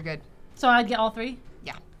 I think you're good. So I'd get all 3.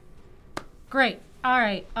 Yeah. Great. All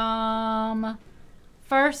right.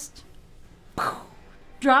 First,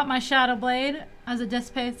 drop my shadow blade as it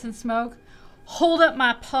dissipates in smoke. Hold up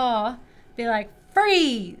my paw. Be like,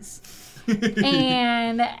 freeze.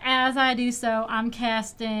 And as I do so, I'm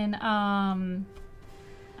casting, I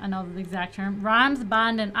know the exact term, Rhymes,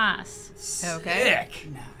 Binding Ice. Okay. Sick.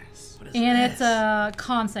 Nice. And it's a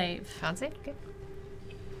con save. Con save. Okay.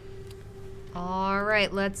 All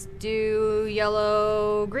right. Let's do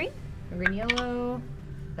yellow, green. Green, yellow.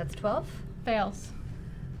 That's 12. Fails.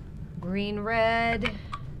 Green, red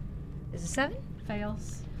is a 7.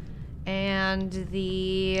 Fails. And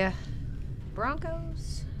the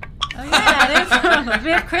Broncos. Oh, yeah, it is Broncos.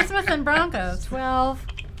 We have Christmas and Broncos. 12.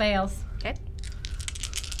 Fails. Okay.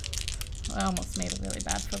 I almost made a really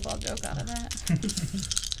bad football joke out of that.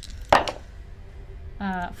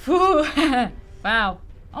 Phew. Wow.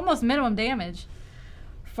 Almost minimum damage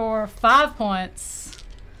for 5 points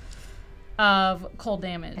of cold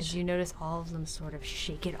damage. As you notice, all of them sort of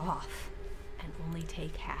shake it off and only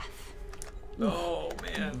take half. Oh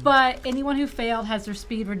man. But anyone who failed has their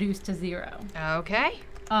speed reduced to 0. Okay.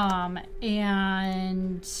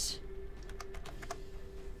 And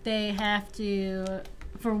they have to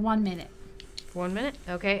for 1 minute. 1 minute.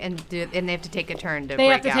 Okay. And they have to take a turn to They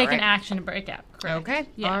break have to out, take right? an action to break out. Correct. Okay.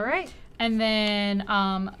 Yeah. All right. And then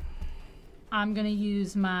I'm gonna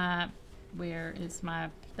use my, where is my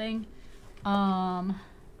thing?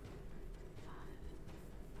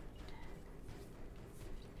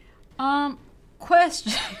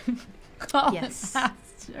 Question. Call it Yes.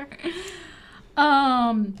 faster.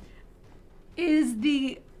 Is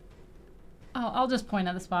the, I'll just point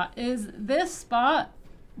at the spot. Is this spot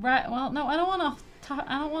right? Well, no, I don't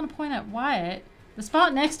want to point at Wyatt. The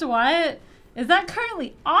spot next to Wyatt, is that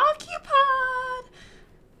currently occupied?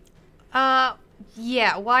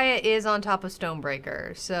 Yeah. Wyatt is on top of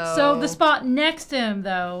Stonebreaker, so. So the spot next to him,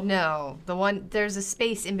 though. No, there's a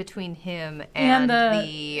space in between him And and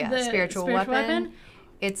the spiritual spiritual weapon. weapon?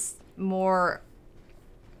 It's more.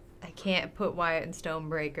 I can't put Wyatt and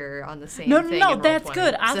Stonebreaker on the same No, thing. no, in that's Roll20,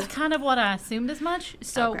 good. so- That's kind of what I assumed as much.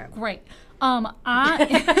 So Okay. great.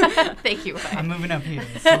 Thank you, Wyatt. I'm moving up here.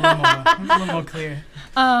 It's a little more clear.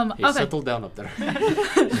 Hey, Okay. settle down up there.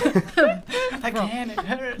 I can't. It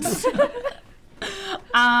hurts.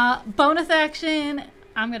 Bonus action.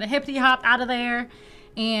 I'm gonna hippity hop out of there,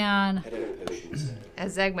 and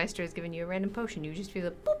As Zagmeister is giving you a random potion, you just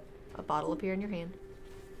feel a bottle appear in your hand.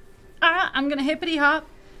 I'm gonna hippity hop,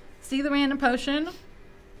 see the random potion,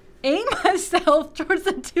 aim myself towards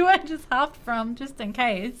the 2 I just hopped from, just in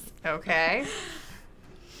case. Okay.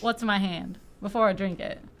 What's in my hand before I drink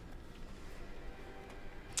it?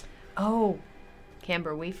 Oh,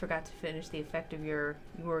 Camber, we forgot to finish the effect of you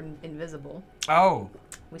were invisible. Oh.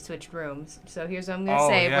 We switched rooms. So here's what I'm going to Oh,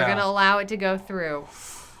 say. We're yeah. going to allow it to go through.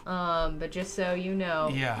 But just so you know,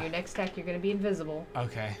 Yeah. your next attack, you're going to be invisible.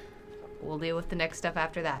 Okay. We'll deal with the next stuff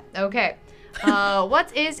after that. Okay.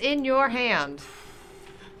 What is in your hand?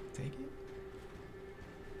 Take it.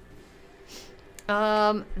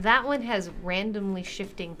 That one has randomly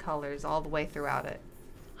shifting colors all the way throughout it.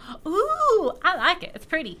 Ooh, I like it. It's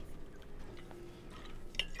pretty.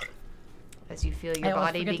 As you feel I your always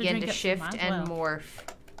body forget to begin drink to it, so shift might as and well. morph.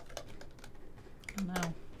 Oh, no.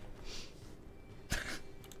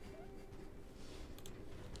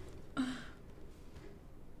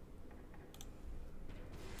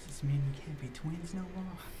 Does this mean we can't be twins no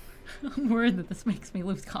more? I'm worried that this makes me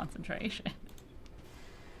lose concentration.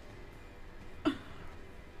 Give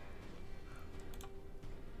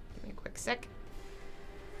me a quick sec.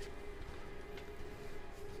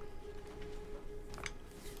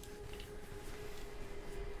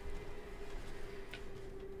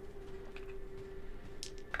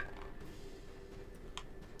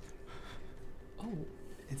 Oh,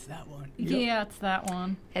 it's that one. Yeah, it's that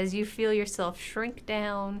one. As you feel yourself shrink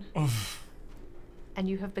down, and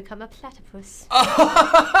you have become a platypus.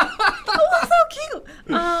 Oh, so cute.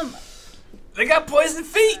 They got poison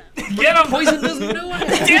feet. Get them. Poison doesn't do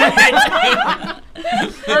it. Damn it.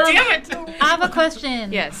 Damn it. I have a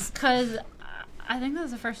question. Yes. Because I think this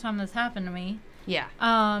is the first time this happened to me. Yeah.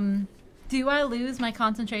 Do I lose my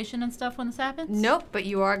concentration and stuff when this happens? Nope, but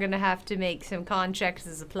you are going to have to make some con checks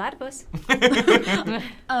as a platypus. Do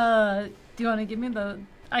you want to give me the...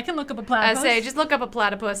 I can look up a platypus. Just look up a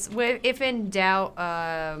platypus. If in doubt,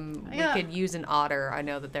 we Yeah. could use an otter. I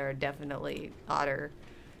know that there are definitely otter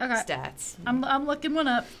Okay. stats. I'm looking one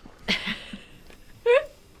up.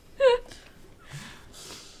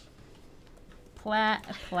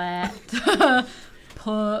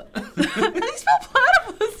 How do you spell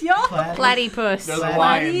platypus, y'all? Platypus. There's a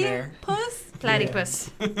Y in there.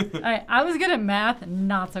 Platypus. Alright, I was good at math,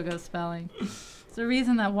 not so good at spelling. It's the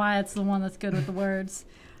reason that Wyatt's the one that's good with the words.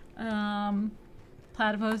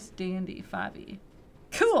 Platypus D&D 5e.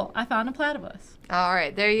 Cool, I found a platypus. All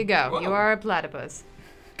right, there you go. Whoa. You are a platypus.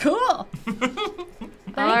 Cool. All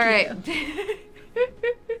right.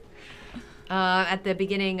 At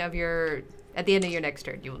the end of your next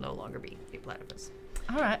turn, you will no longer be a platypus.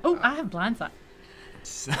 Alright. Oh, I have blindside.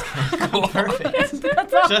 Perfect.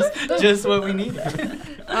 That's all. Just what we needed.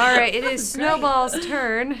 All right, it is Snowball's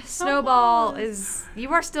turn. Snowball is.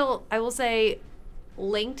 You are still, I will say,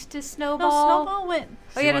 linked to No, Snowball. Snowball went.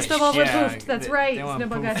 Oh yeah, the Snowball went Yeah, poofed. That's they- right. they went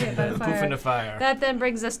Snowball got poof. hit by the Poof in fire. the fire. That then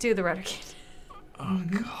brings us to the Renegade. Oh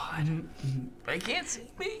God! They can't see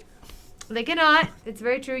me. They cannot. It's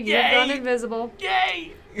very true. You have gone Yay! invisible.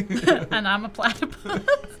 Yay! And I'm a platypus.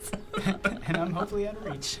 And I'm hopefully out of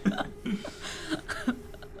reach.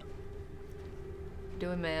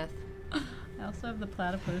 Doing math. I also have the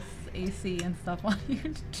platypus AC and stuff on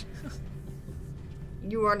here.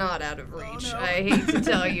 You are not out of reach. no. I hate to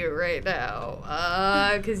tell you right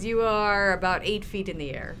now. Because you are about 8 feet in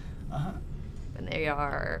the air. Uh-huh. And they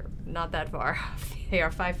are not that far off. They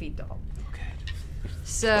are 5 feet tall. Okay.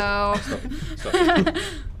 So, Stop.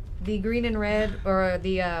 the green and red, or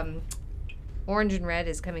the orange and red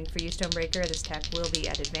is coming for you, Stonebreaker. This attack will be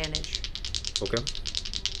at advantage. Okay.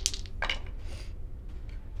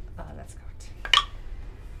 That's correct.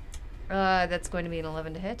 That's going to be an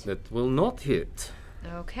 11 to hit. That will not hit.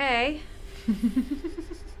 Okay.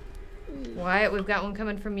 Wyatt, we've got one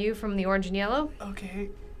coming from you from the orange and yellow. Okay.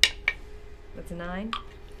 That's a 9.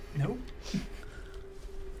 Nope.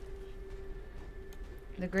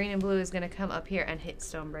 The green and blue is going to come up here and hit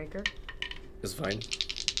Stonebreaker. It's fine.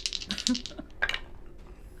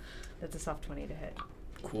 That's a soft 20 to hit.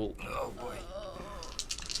 Cool. Oh boy.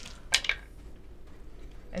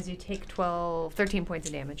 As you take 13 points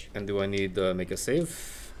of damage. And do I need make a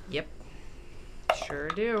save? Yep. Sure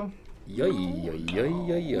do. Yay, yay, yay,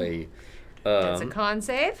 yay, yay. That's a con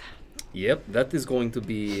save. Yep, that is going to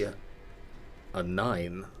be a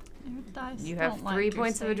 9. Your dice You have don't like 3 your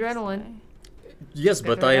points of saves adrenaline. today. Yes, Good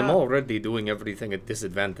but for I am that. already doing everything at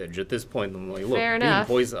disadvantage. At this point, I'm like, look, Fair being enough.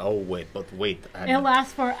 poisoned. Oh, wait. It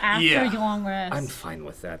lasts for after Yeah. your long rest. I'm fine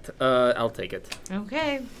with that. I'll take it.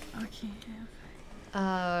 Okay. Okay.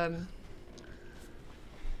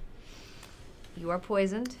 You are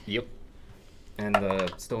poisoned. Yep. And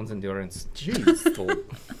Stone's Endurance. Jeez.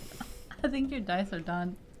 I think your dice are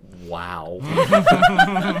done. Wow.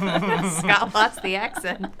 Scott lost the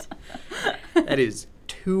accent. That is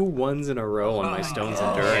 2 1s in a row on my Stone's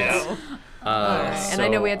Endurance. And I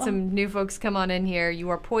know we had some new folks come on in here. You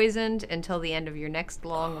are poisoned until the end of your next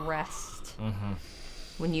long rest,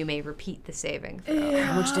 when you may repeat the saving throw.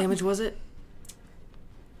 How much damage was it?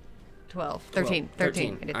 12. 13. 13. I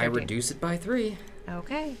did 13. I reduce it by 3.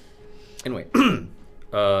 Okay. Anyway.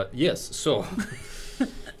 Yes, so.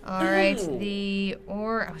 All right. I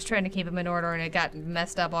was trying to keep them in order and it got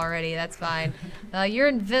messed up already. That's fine. You're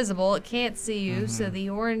invisible. It can't see you. So the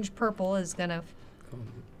orange purple is gonna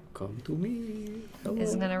Come to me.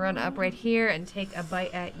 is gonna run up right here and take a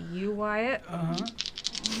bite at you, Wyatt. Uh-huh.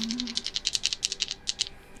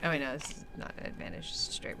 Oh wait, no, this is not an advantage. It's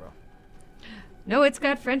a straight roll. No, it's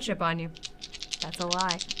got friendship on you. That's a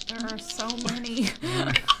lie. There are so many.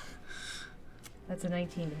 That's a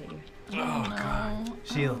 19 to hit you. Oh God.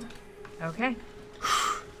 Shield. Okay.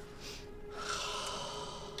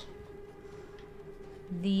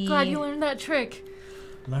 Glad you learned that trick.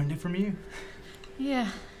 Learned it from you. Yeah.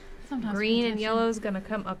 Sometimes Green pay and attention. yellow is gonna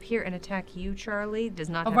come up here and attack you, Charlie. Does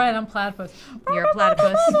not. Oh, have right, I'm platypus. You're a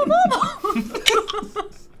platypus.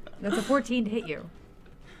 That's a 14 to hit you.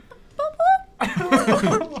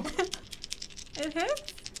 It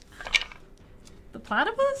hits? The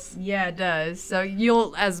platypus? Yeah, it does. So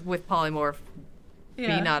you'll, as with polymorph,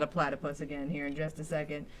 Yeah. be not a platypus again here in just a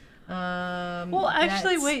second. Well,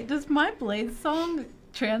 actually, that's- wait. Does my Blade song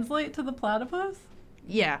translate to the platypus?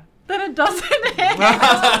 Yeah. Then it doesn't hit.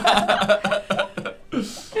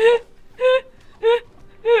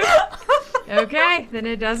 Okay, then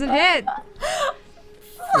it doesn't hit.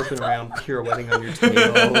 flipping around, pirouetting on your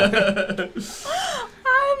tail.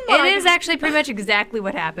 It is actually pretty much exactly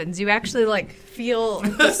what happens. You actually like feel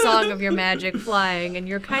the song of your magic flying, and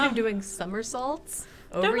you're kind of doing somersaults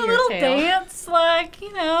over Doing a your little tail. dance, like,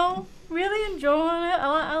 you know, really enjoying it.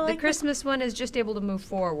 I like The Christmas one is just able to move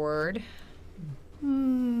forward.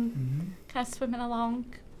 kind of swimming along.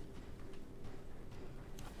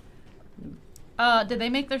 Did they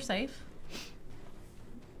make their safe?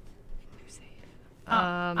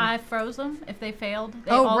 I froze them. If they failed,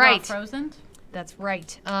 they all got frozen. That's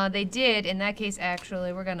right. They did. In that case,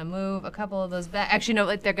 actually, we're going to move a couple of those back. Actually, no,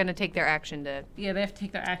 like, they're going to take their action to... Yeah, they have to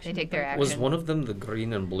take their action. They take their action. Was one of them the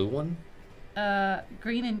green and blue one?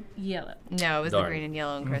 Green and yellow. No, it was Darn. the green and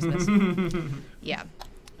yellow on Christmas. Yeah.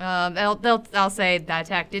 I'll say that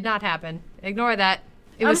attack did not happen. Ignore that.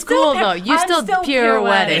 It was cool, though. You still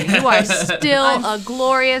pirouetting. You are still a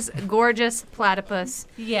glorious, gorgeous platypus.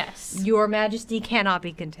 Yes. Your Majesty cannot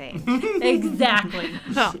be contained. Exactly.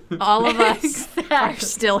 All of us are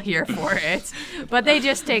still here for it. But they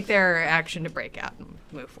just take their action to break out and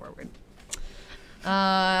move forward.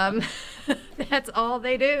 That's all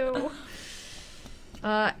they do.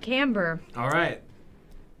 Camber, All right.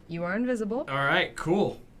 you are invisible. All right.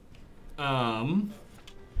 Cool.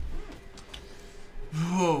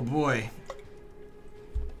 Oh boy.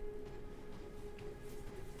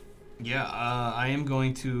 Yeah. I am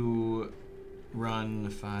going to run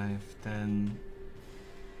 5, 10,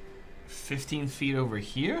 15 feet over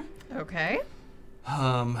here. Okay.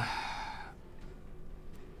 I'm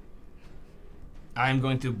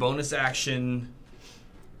going to bonus action.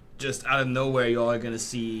 Just out of nowhere, y'all are gonna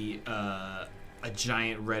see a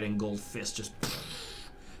giant red and gold fist just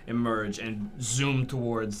emerge and zoom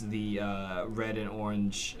towards the red and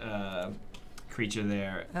orange creature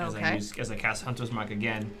there. Okay. As I cast Hunter's Mark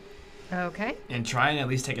again, Okay. and try and at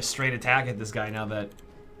least take a straight attack at this guy now that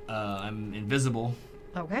I'm invisible.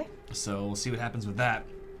 Okay. So we'll see what happens with that.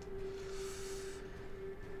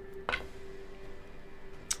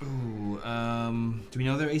 Ooh, do we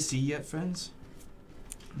know their AC yet, friends?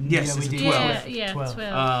 Yes, Yeah, it's we a do. 12. Yeah, 12.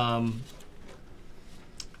 12.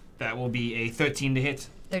 That will be a 13 to hit.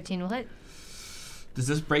 13 will hit. Does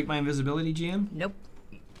this break my invisibility, GM? Nope.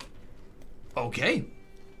 Okay,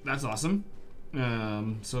 that's awesome.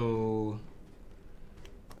 So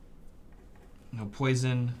no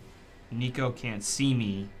poison. Nico can't see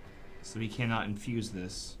me, so he cannot infuse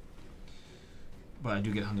this. But I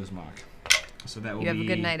do get Hunter's Mark. So that will You have be a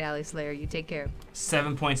good night, Alley Slayer. You take care.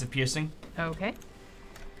 7 points of piercing, Okay.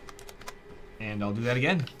 and I'll do that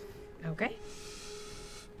again. Okay.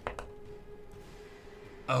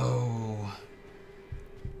 Oh,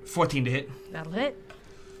 14 to hit. That'll hit.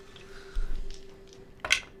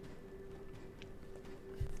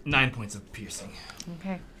 9 points of piercing.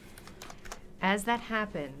 Okay. As that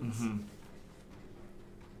happens,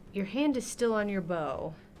 your hand is still on your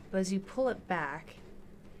bow, but as you pull it back,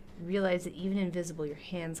 you realize that even invisible, your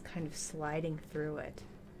hand's kind of sliding through it.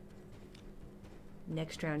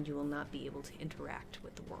 Next round, you will not be able to interact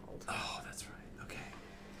with the world. Oh, that's right. Okay.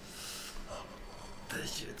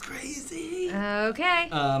 This shit's crazy. Okay.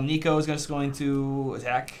 Nico is just going to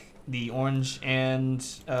attack the orange and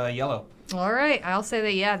yellow. All right. I'll say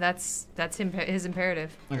that. Yeah, that's his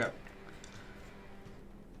imperative. Okay.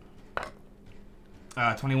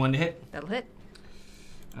 21 to hit. That'll hit.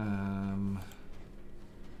 And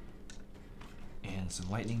some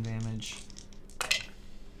lightning damage.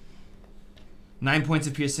 9 points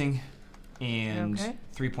of piercing and Okay.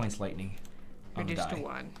 3 points lightning. On the Reduced to die.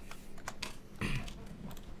 1.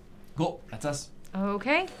 Cool. That's us.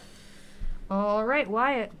 Okay. All right,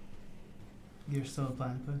 Wyatt. You're still a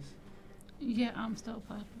platypus? Yeah, I'm still a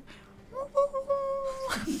platypus.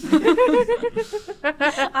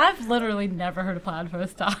 I've literally never heard a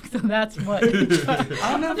platypus talk, so that's what. I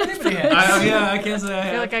don't know if anybody has. I can't say I I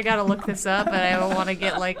feel have. like I gotta look this up, but I don't want to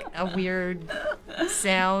get like a weird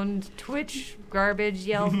sound, Twitch garbage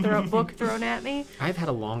book thrown at me. I've had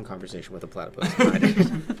a long conversation with a platypus.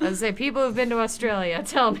 I was say people who've been to Australia,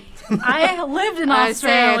 tell me. I lived in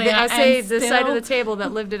Australia. I say and the side of still- the table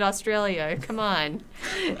that lived in Australia. Come on.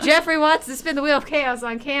 Jeffrey wants to spin the wheel of chaos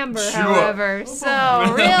on Camber, Sure. however.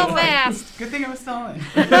 So real fast. Good thing I was still on.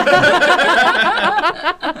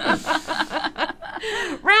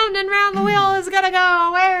 Round and round the wheel is gonna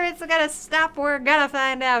go. Where it's gonna stop, we're gonna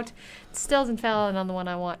find out. It still isn't falling on the one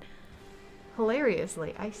I want.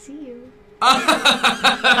 Hilariously, I see you.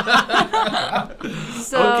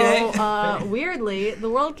 So, Okay. weirdly, the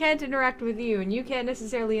world can't interact with you, and you can't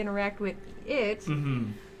necessarily interact with it.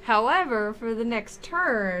 Mm-hmm. However, for the next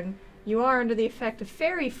turn, you are under the effect of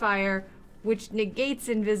fairy fire, which negates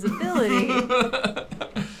invisibility.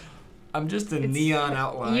 I'm just a neon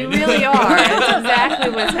outline. You really are. That's exactly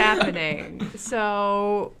what's happening.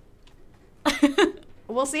 So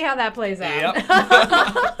we'll see how that plays out. Yep.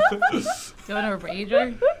 Going to a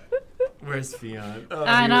rager. Where's Fionn? Oh,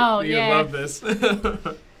 I know, you yeah. love this.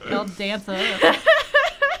 They'll dance up.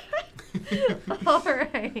 All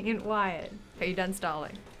right, Wyatt. Are you done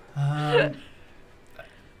stalling? Yeah,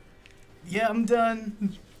 I'm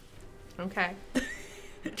done. Okay.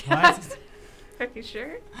 Are you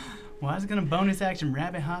sure? Well, I was gonna bonus action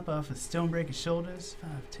rabbit hop off of Stonebreaker's shoulders. 5,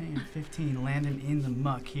 10, 15, landing in the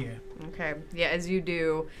muck here. Okay. Yeah, as you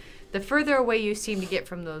do, the further away you seem to get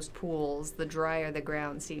from those pools, the drier the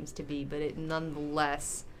ground seems to be, but it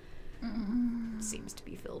nonetheless seems to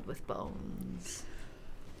be filled with bones.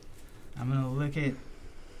 I'm gonna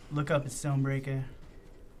look up at Stonebreaker,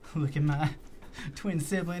 look at my twin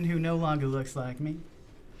sibling who no longer looks like me.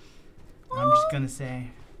 I'm just gonna say,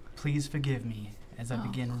 please forgive me as I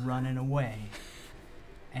begin running away.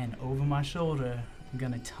 And over my shoulder, I'm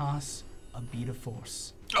gonna toss a bead of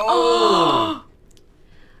force. Oh!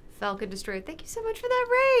 Falcon Destroyer, thank you so much for that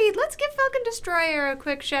raid. Let's give Falcon Destroyer a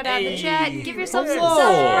quick shout out in the chat. Give yourself some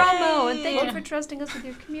self-promo, and thank you for trusting us with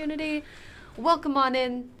your community. Welcome on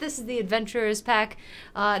in. This is the Adventurers Pack.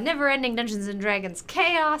 Never-ending Dungeons & Dragons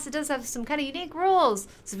chaos. It does have some kind of unique rules.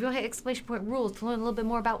 So if you want to hit exclamation point rules to learn a little bit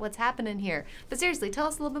more about what's happening here. But seriously, tell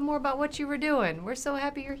us a little bit more about what you were doing. We're so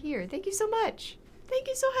happy you're here. Thank you so much. Thank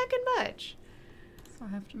you so heckin' much. So I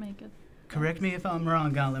have to make it. Correct me if I'm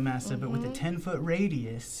wrong, Gauntlet Master, but with a 10-foot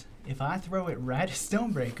radius, if I throw it right at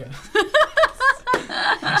Stonebreaker,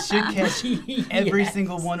 I should catch every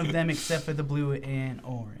single one of them except for the blue and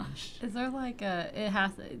orange. Is there like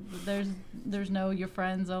there's no your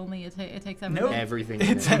friends only, it takes everything? Nope. Everything.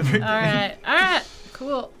 It's everything. Alright,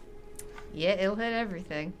 cool. Yeah, it'll hit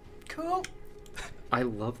everything. Cool. I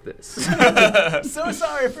love this. So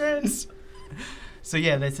sorry, friends. So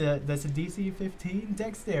yeah, that's a DC 15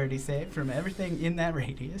 dexterity save from everything in that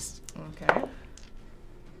radius. Okay.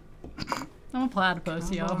 I'm a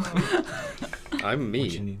platypus, yo. I'm What you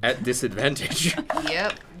me need. at disadvantage.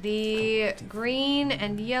 Yep. The green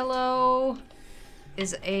and yellow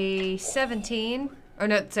is a 17. Or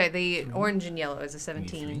no, sorry, the orange and yellow is a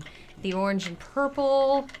 17. The orange and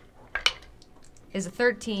purple is a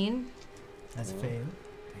 13. That's a fail.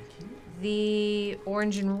 Thank you. The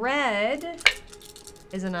orange and red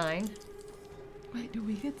is a 9. Wait, do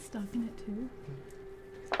we get stuck in it too?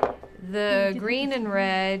 The green and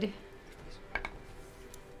red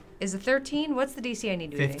is a 13. What's the DC I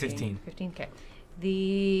need to do? 15. 15, okay.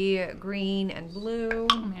 The green and blue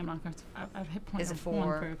I mean, I'm not going to. I've hit point Is a of 4. 1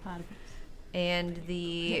 for a platypus. and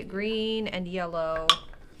the green and yellow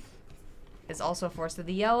is also a 4. So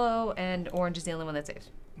the yellow and orange is the only one that saves.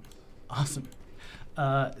 Awesome.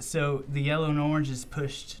 So the yellow and orange is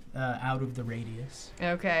pushed out of the radius.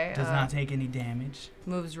 Okay. Does not take any damage.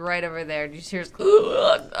 Moves right over there. You just hear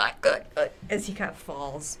as he kind of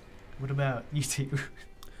falls. What about you two?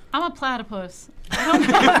 I'm a platypus.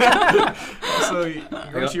 So,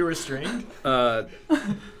 aren't you restrained? I'm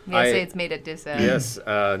gonna say it's made at disadvantage. Yes,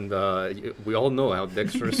 and we all know how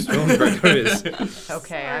dexterous Stonebreaker is.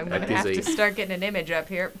 Okay, I'm gonna That have is to start getting an image up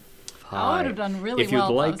here. I would have done really If you'd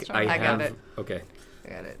well. like, if I was I have. got it. Okay. I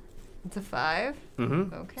got it. It's a 5.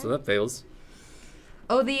 Mm-hmm. Okay. So that fails.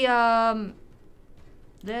 Oh, the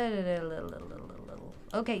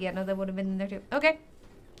Okay, yeah, no, that would have been in there too. Okay.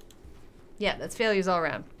 Yeah, that's failures all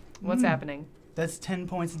around. What's happening? That's 10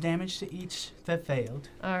 points of damage to each that failed.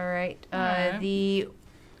 All right. Alright. And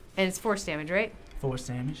it's force damage, right? Force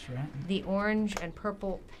damage, right? The orange and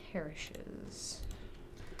purple perishes.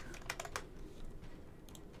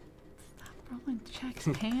 Rolling checks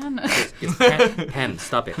pan. It's pen.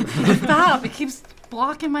 Stop it. Stop! It keeps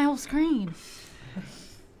blocking my whole screen.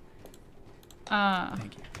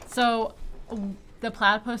 Thank you. So the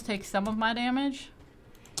platypus takes some of my damage.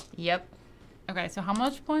 Yep. Okay, so how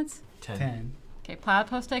much points? 10. Okay,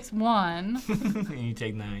 platypus takes 1. And you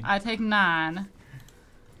take 9. I take 9.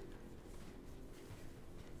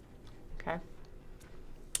 Okay.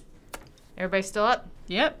 Everybody still up?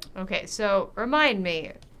 Yep. Okay, so remind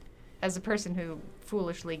me, as a person who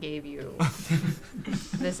foolishly gave you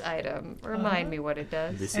this item, remind me what it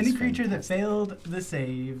does. This Any is creature that fantastic. failed the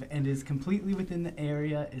save and is completely within the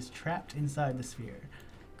area is trapped inside the sphere.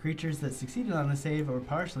 Creatures that succeeded on the save or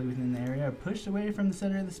partially within the area are pushed away from the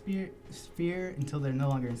center of the sphere until they're no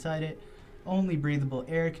longer inside it. Only breathable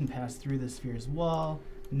air can pass through the sphere's wall.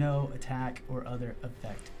 No attack or other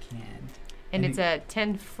effect can. And it's a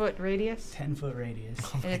 10-foot radius, 10-foot radius.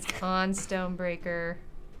 and it's on Stonebreaker.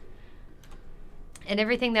 And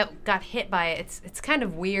everything that got hit by it, it's kind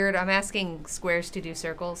of weird. I'm asking squares to do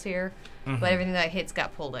circles here, but everything that hits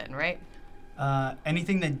got pulled in, right?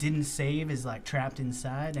 Anything that didn't save is like trapped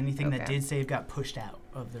inside. Anything that Okay. did save got pushed out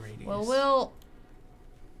of the radius. Well, we'll,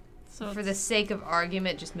 So for the sake of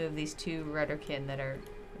argument, just move these 2 Rudderkin that are.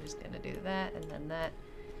 We're just gonna do that, and then that,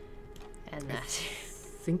 and that.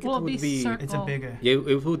 I think will it it would be be. circle? It's a bigger. Yeah,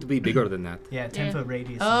 it would be bigger than that. Yeah, 10-foot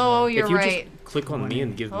radius. Oh, is you're if you right. just click on me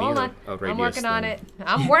and give Hold me on. a radius. I'm working on then- it.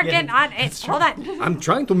 I'm working on it. Hold on. I'm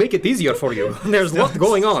trying to make it easier for you. There's a lot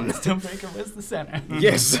going on. Stonebreaker was the center.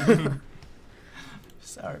 Yes.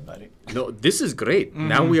 Sorry, buddy. No, this is great.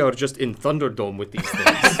 Now we are just in Thunderdome with these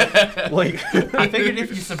things. Like, I figured if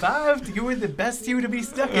you survived, you were the best you to be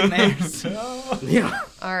stuck in there. So yeah.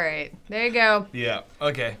 All right. There you go. Yeah.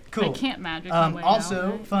 Okay. cool. I can't magic my way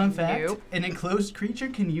Also, out. fun fact: Nope. an enclosed creature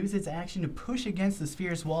can use its action to push against the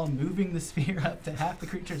sphere's wall, moving the sphere up to half the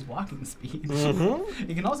creature's walking speed.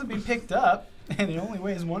 It can also be picked up, and it only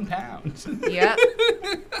weighs 1 pound. Yep.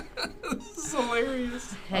 This is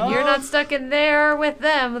hilarious. And you're not stuck in there with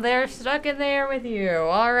them. They're stuck in there with you.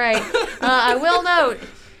 All right. I will note,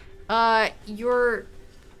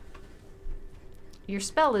 your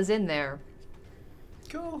spell is in there.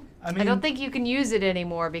 Cool. I mean, I don't think you can use it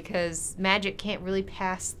anymore because magic can't really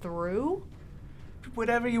pass through.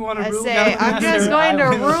 whatever you want to I rule. say, Goblin I'm Master, just going to I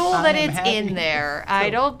will- rule I that am it's happy. in there. I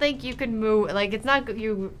Cool. don't think you can move. Like it's not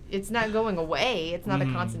It's not going away. It's not a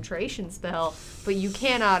concentration spell, but you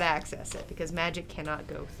cannot access it because magic cannot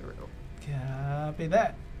go through. Copy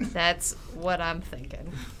that. That's what I'm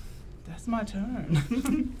thinking. That's my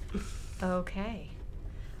turn. Okay.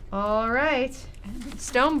 All right.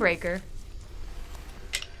 Stonebreaker.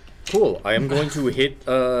 Cool. I am going to hit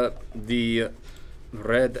the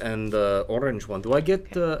red and orange one. Do I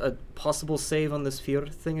get a possible save on the sphere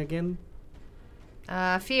thing again?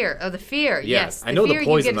 Fear. Oh, the fear. Yeah, Yes. I know the fear you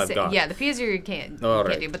poison get a I've sa- got. Yeah, the fears you can't All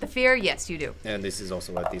right. do, but the fear, yes, you do. And this is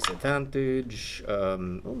also at disadvantage. Oh,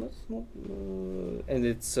 that's not. And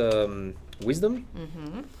it's wisdom.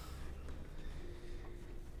 Mm-hmm.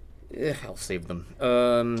 I'll save them.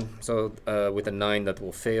 So with a 9 that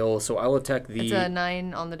will fail. So I'll attack the It's a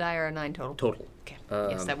 9 on the die or a 9 total. total. Okay.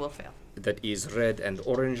 Yes, that will fail. That is red and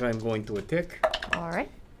orange. I'm going to attack. All right.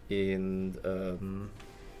 And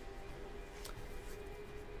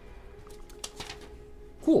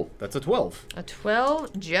cool. That's a 12. A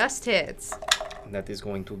 12 just hits. That is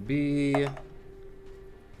going to be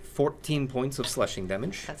 14 points of slashing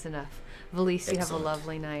damage. That's enough. Valise, you have a Excellent.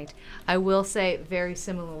 lovely night. I will say, very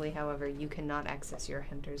similarly, however, you cannot access your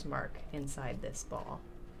Hunter's Mark inside this ball.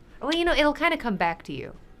 Well, you know, it'll kind of come back to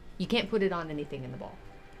you. You can't put it on anything in the ball,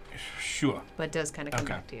 Sure. but it does kind of come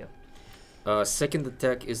Okay. back to you. Second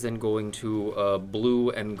attack is then going to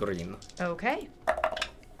blue and green. Okay.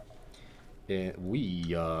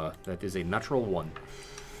 That is a natural 1.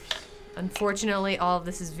 Unfortunately, all of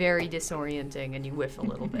this is very disorienting, and you whiff a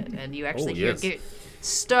little bit, and you actually you yes. get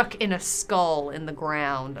stuck in a skull in the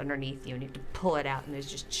ground underneath you, and you have to pull it out, and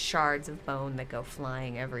there's just shards of bone that go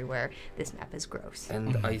flying everywhere. This map is gross.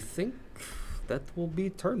 And I think that will be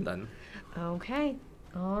turn then. Okay.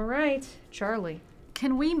 All right. Charlie.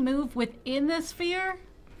 Can we move within the sphere?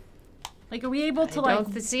 Like, are we able to I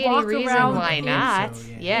like don't see any walk reason around why in- not. so,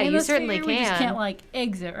 yeah. Yeah, in you the certainly sphere? can. We just can't like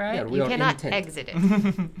exit, right? Yeah, we You are cannot intent. exit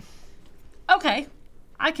it. Okay,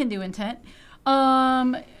 I can do intent.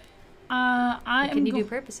 I What am. can you do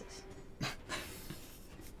purposes?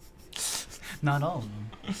 Not all of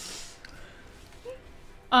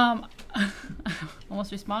them.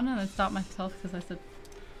 Almost responded and I stopped myself because I said.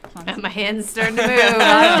 My hand's starting to move.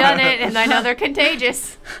 I've done it, and I know they're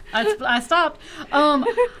contagious. I stopped.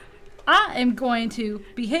 I am going to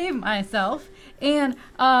behave myself, and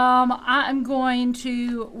I am going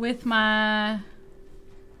to with my.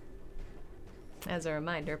 As a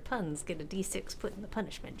reminder, puns get a D6 put in the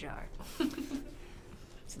punishment jar.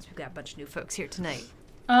 Since we've got a bunch of new folks here tonight.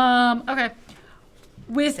 Okay.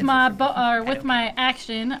 With my with my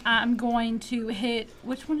action, I'm going to hit.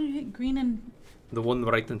 Which one did you hit? Green and. The one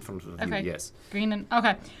right in front of Okay. you, yes. Green and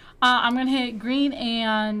okay. I'm gonna hit green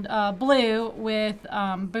and blue with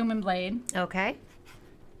boom and blade. Okay.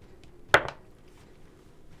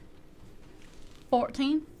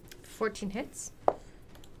 14. 14 hits.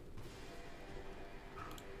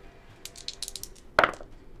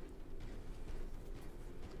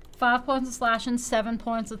 Five points of slashing, 7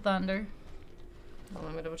 points of thunder. Hold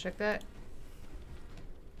on, let me double check that.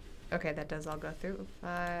 Okay, that does all go through.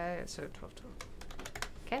 5, so 12 total.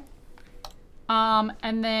 Okay.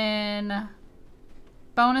 And then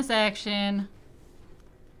bonus action,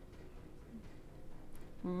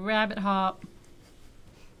 rabbit hop.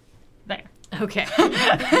 There. Okay.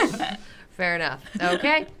 Fair enough.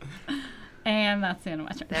 Okay. And that's the end of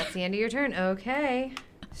my turn. That's the end of your turn. Okay.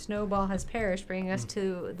 Snowball has perished, bringing us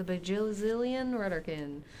to the Bajilzillion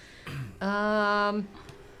Rudderkin.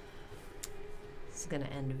 This is going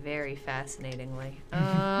to end very fascinatingly.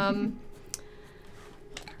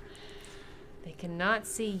 They cannot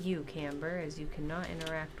see you, Camber, as you cannot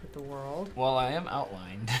interact with the world. Well, I am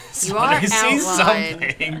outlined. So You are I see outlined.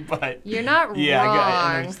 something, but You're not yeah, wrong.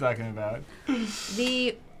 I know what you're talking about.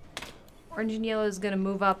 The orange and yellow is going to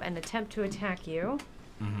move up and attempt to attack you.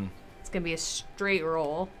 Mm-hmm. It's going to be a straight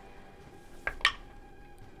roll.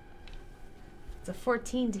 It's a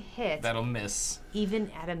 14 to hit. That'll miss.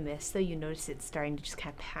 Even at a miss, though, you notice it's starting to just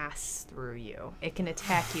kind of pass through you. It can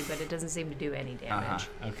attack you, but it doesn't seem to do any damage.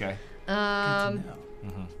 Okay. Good to know.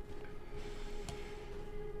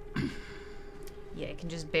 Mm-hmm. Yeah, it can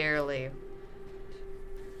just barely.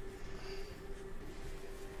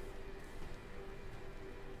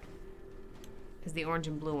 Because the orange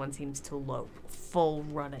and blue one seems to low, full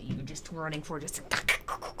run at you, just running for just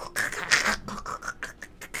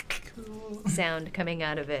sound coming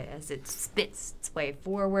out of it as it spits its way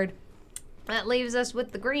forward. That leaves us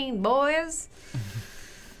with the green boys.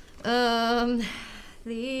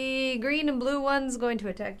 The green and blue one's going to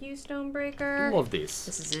attack you, Stonebreaker. Love this.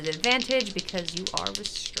 This is an advantage because you are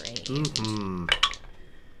restrained. Mm-hmm.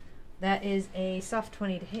 That is a soft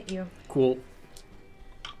 20 to hit you. Cool.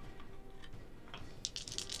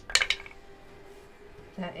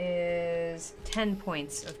 That is 10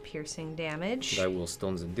 points of piercing damage. I will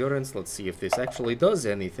Stone's Endurance. Let's see if this actually does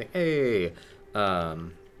anything. Hey, I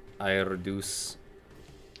reduce.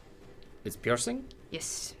 It's piercing.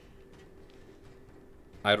 Yes.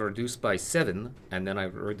 I reduce by 7, and then I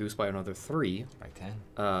reduce by another 3. By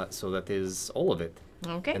 10. So that is all of it.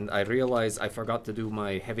 Okay. And I realize I forgot to do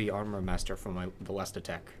my heavy armor master for the last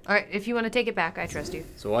attack. All right, if you want to take it back, I trust you.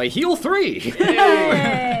 So I heal 3.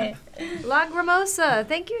 Yay! Lagrimosa,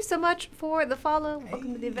 thank you so much for the follow.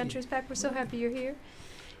 Welcome to the Adventures Pack. We're so happy you're here.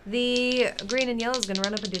 The green and yellow is going to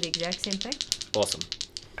run up and do the exact same thing. Awesome.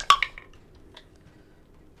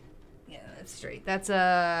 Yeah, that's straight. That's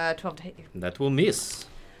a 12 to hit you. That will miss.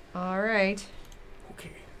 All right. Okay.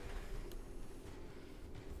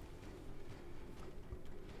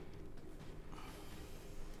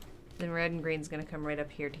 Then red and green's going to come right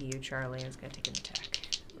up here to you, Charlie, and it's going to take an attack.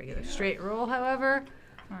 Regular straight roll, however.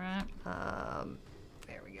 All right.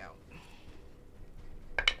 There we go.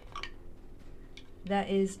 That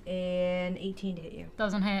is an 18 to hit you.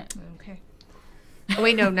 Doesn't hit. Okay. Oh,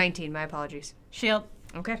 wait, no, 19. My apologies. Shield.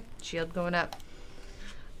 Okay. Shield going up.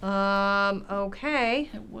 Okay.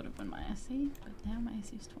 It would have been my SC, but now my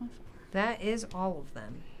SC is 24. That is all of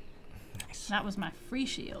them. Nice. That was my free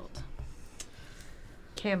shield.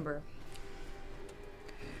 Camber.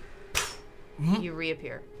 You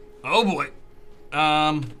reappear. Oh boy.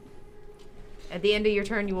 At the end of your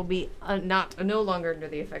turn, you will be no longer under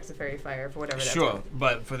the effects of fairy fire for whatever that's Sure, worth.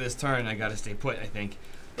 but for this turn, I gotta stay put, I think.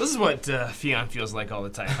 This is what Fionn feels like all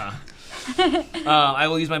the time, huh? I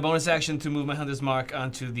will use my bonus action to move my Hunter's Mark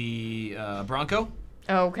onto the Bronco,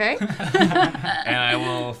 Okay. and I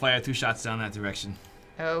will fire 2 shots down that direction.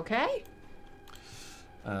 Okay.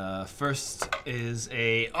 First is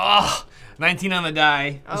a 19 on the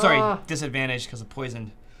die. Oh. Sorry, disadvantage because of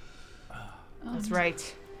poisoned. That's right.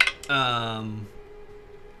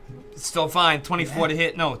 Still fine. 24 to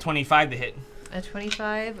hit. No, 25 to hit. A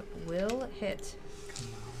 25 will hit.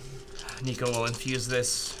 Nico will infuse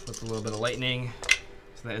this with a little bit of lightning.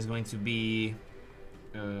 So that is going to be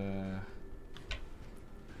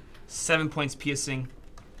 7 points piercing.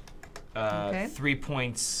 Okay. 3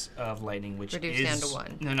 points of lightning, which Reduced is down to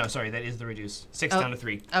 1. No, sorry, that is the reduce. 6 Oh. down to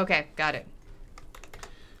 3. Okay, got it.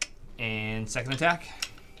 And second attack.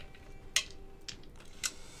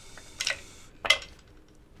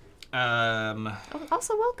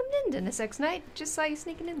 Also, welcome in, Dennis X Knight. Just saw you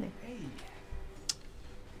sneaking in there. Hey.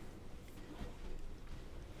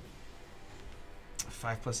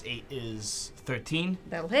 5 plus 8 is 13.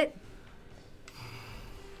 That'll hit.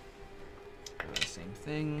 Same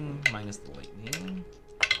thing, minus the lightning.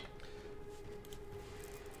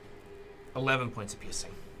 11 points of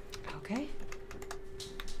piercing. Okay.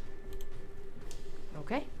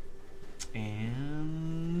 Okay.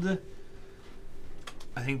 And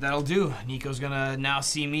I think that'll do. Nico's gonna now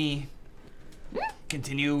see me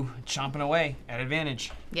continue chomping away at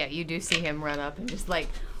advantage. Yeah, you do see him run up and just like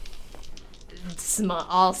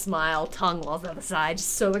all smile, tongue lolls out the side,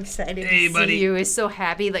 just so excited Hey, to buddy. see you. Is so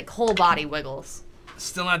happy, like whole body wiggles.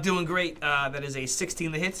 Still not doing great. That is a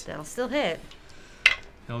 16 to hit. That'll still hit.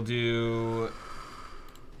 He'll do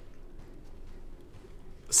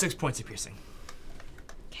 6 points of piercing.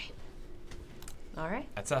 All right.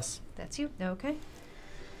 That's us. That's you. Okay.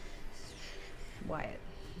 Wyatt.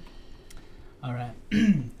 All right.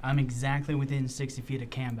 I'm exactly within 60 feet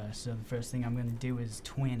of Kamba, so the first thing I'm going to do is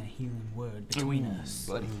twin a healing word between us.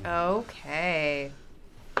 Buddy. Okay.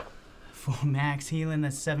 For max healing,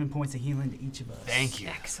 that's 7 points of healing to each of us. Thank you.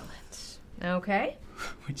 Excellent. Okay.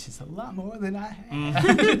 Which is a lot more than I had.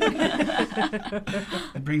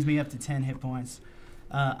 It brings me up to 10 hit points.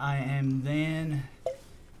 I am then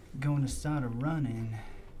going to start a running.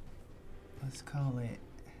 Let's call it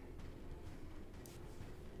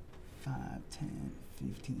 5, 10,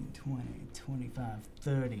 15, 20, 25,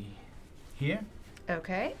 30. Here.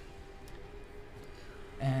 Okay.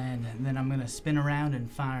 And then I'm going to spin around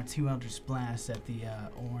and fire 2 Eldritch Blasts at the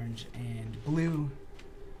orange and blue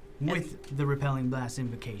with the Repelling Blast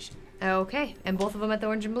invocation. Okay. And both of them at the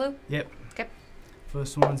orange and blue? Yep. Okay.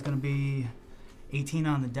 First one's going to be 18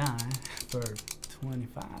 on the die for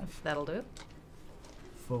 25. That'll do.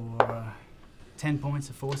 For 10 points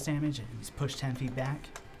of force damage, and he's pushed 10 feet back.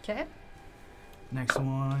 Okay. Next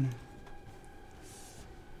one.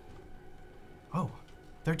 Oh,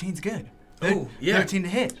 13's good. Oh, yeah. 13 to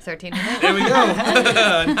hit. 13 to hit. There we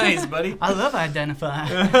go. Nice, buddy. I love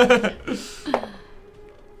Identify.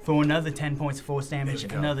 For another 10 points of force damage,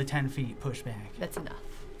 go. another 10 feet push back. That's enough.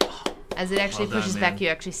 As it actually Well done, pushes man. back, you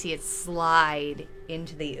actually see it slide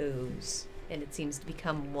into the ooze, and it seems to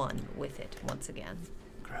become one with it once again.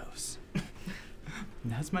 Gross.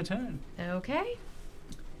 That's my turn. Okay.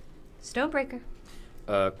 Stonebreaker.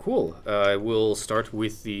 Cool. I will start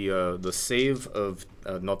with the save of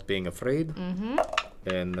not being afraid, Mm-hmm.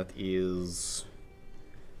 and that is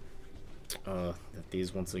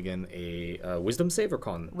once again a wisdom save or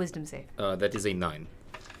con. Wisdom save. That is a 9.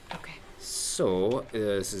 Okay. So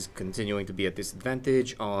this is continuing to be at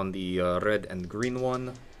disadvantage on the red and green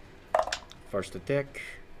one. First attack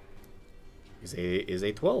is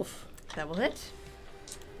a 12 That will hit.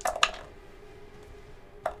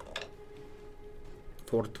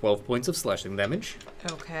 for 12 points of slashing damage.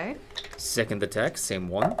 Okay. Second attack, same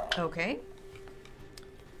one. Okay.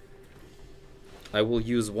 I will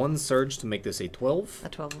use one surge to make this a 12 A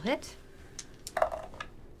 12 will hit.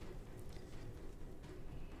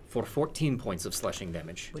 for 14 points of slashing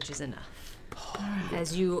damage. Which is enough.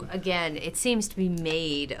 As you, again, it seems to be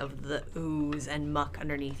made of the ooze and muck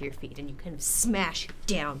underneath your feet, and you kind of smash it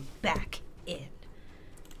down back in,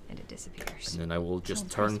 and it disappears. And then I will just Oh,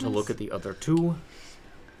 turn to Christmas. look at the other two,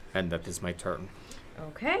 and that is my turn.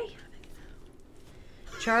 Okay.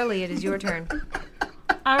 Charlie, it is your turn.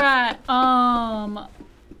 All right.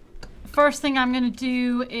 First thing I'm gonna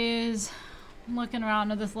do is I'm looking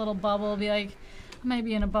around at this little bubble, be like, I may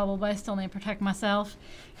be in a bubble, but I still need to protect myself.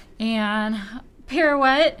 And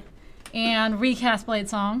pirouette and recast Blade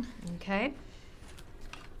Song. Okay.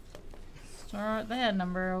 Start that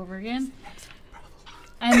number over again.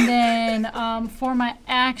 And then for my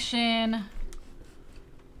action,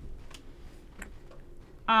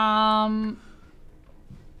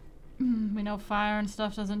 we know fire and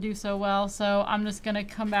stuff doesn't do so well, so I'm just gonna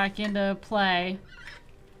come back into play.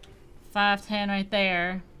 5-10 right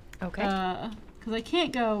there. Okay. Because I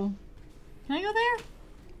can't go. Can I go there?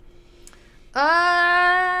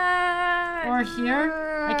 Or here?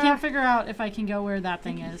 I can't figure out if I can go where that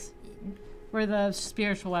thing is. Where the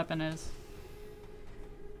spiritual weapon is.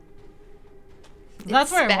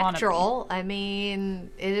 That's where I want it. Spectral. I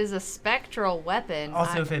mean, it is a spectral weapon.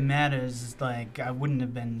 Also, if it matters, like, I wouldn't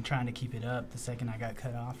have been trying to keep it up the second I got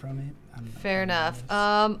cut off from it. Fair enough.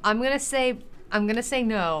 I'm gonna say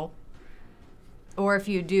no. Or if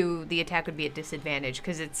you do, the attack would be at disadvantage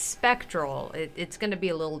because it's spectral. It's gonna be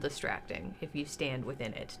a little distracting if you stand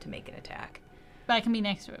within it to make an attack. But I can be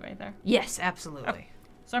next to it right there. Yes, absolutely. Okay.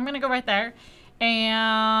 So I'm gonna go right there,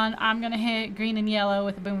 and I'm gonna hit green and yellow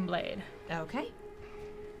with a boom blade Okay.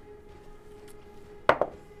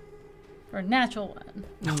 for a natural one.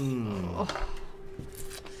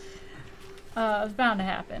 It's bound to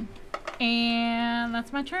happen. And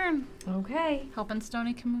that's my turn. Okay. Hoping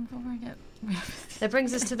Stony can move over and get. That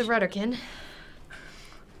brings us to the Rudderkin.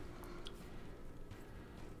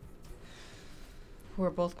 Who are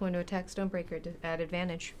both going to attack Stonebreaker at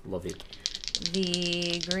advantage. Love it.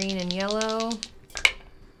 The green and yellow.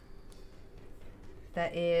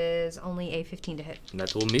 That is only a 15 to hit.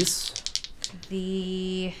 That will miss.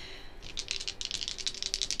 The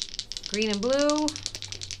green and blue.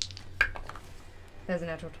 That's a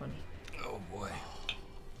natural 20. Oh boy.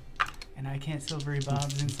 And I can't silvery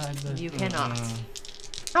bobs inside the... You cannot.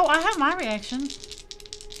 Oh, I have my reaction.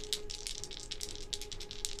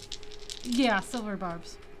 Yeah, silver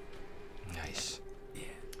barbs. Nice.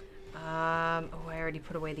 I already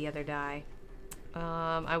put away the other die.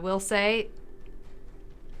 I will say,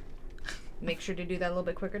 make sure to do that a little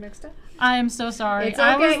bit quicker next time. I am so sorry. It's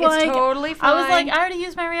okay. It's totally fine. I was like, I already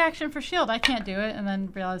used my reaction for shield. I can't do it, and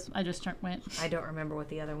then realized I just went. I don't remember what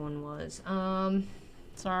the other one was.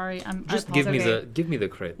 Sorry. Just give me the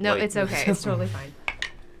crit. No, like- it's okay. It's totally fine.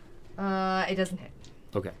 It doesn't hit.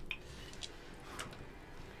 Okay.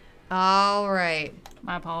 All right.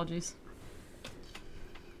 My apologies.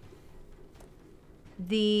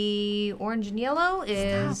 The orange and yellow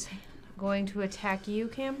is going to attack you,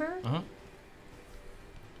 Camber. Uh-huh.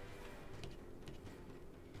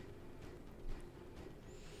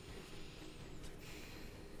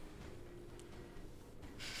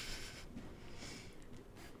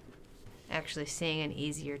 Actually, seeing an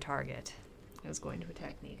easier target is going to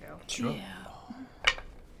attack Nico. Sure. Yeah.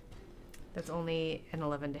 That's only an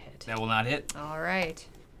 11 to hit. That will not hit. All right.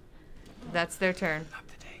 That's their turn. Not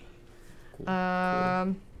today.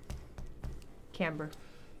 Camber.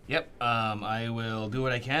 Yep. I will do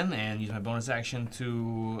what I can and use my bonus action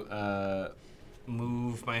to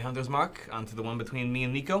move my Hunter's Mark onto the one between me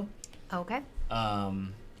and Nico. Okay.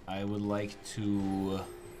 I would like to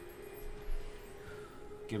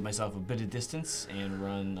give myself a bit of distance and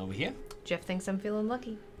run over here. Jeff thinks I'm feeling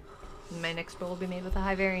lucky. My next roll will be made with a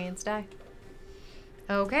high variance die.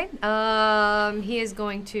 Okay. He is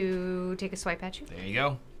going to take a swipe at you. There you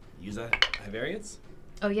go. Use that high variance.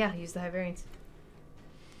 Oh yeah, use the high variance.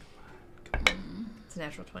 It's a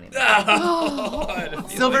natural 20.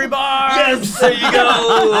 Silvery bar! Yes, there you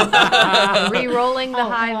go. Re-rolling the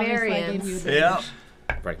high obviously I gave you variance. the- Yep.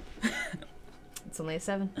 Right. It's only a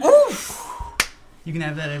 7. You can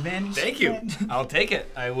have that advantage. Thank you. I'll take it.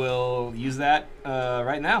 I will use that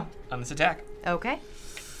right now on this attack. Okay.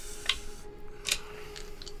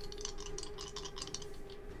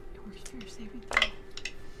 It works for your saving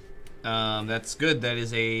throw. That's good. That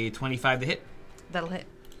is a 25 to hit. That'll hit.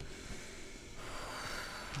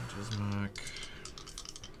 Hunter's Mark.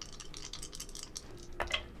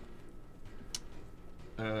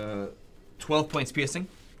 12 points piercing.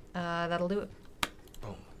 That'll do it.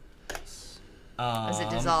 Boom. As it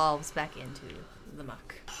dissolves back into the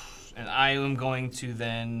muck. And I am going to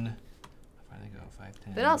then. How far do they go? 5,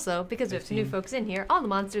 10. But also, because we have some new 15. folks in here, all the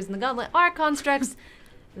monsters in the gauntlet are constructs.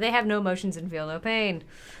 They have no emotions and feel no pain.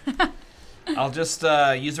 I'll just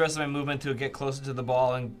use the rest of my movement to get closer to the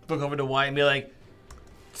ball and look over to Wyatt and be like,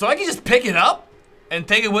 so I can just pick it up and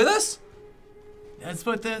take it with us? That's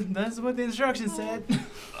what the instructions said.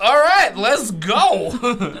 All right, let's go.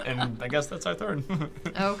 And I guess that's our turn.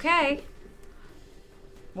 Okay.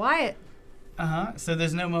 Wyatt. So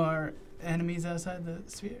there's no more enemies outside the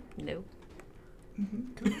sphere? No.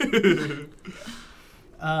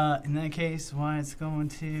 In that case, Wyatt's going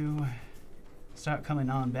to start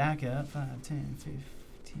coming on back up. 5, 10,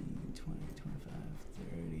 15, 20, 25,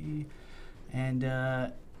 30.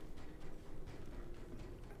 And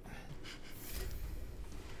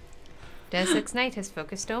Deus Ex Knight has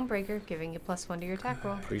focused Stonebreaker, giving you +1 to your attack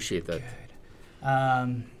roll. Appreciate that.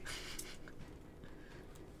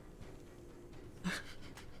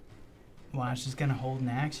 Wyatt's just gonna hold an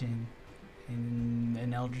action in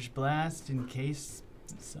an Eldritch Blast in case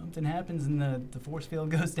something happens and the force field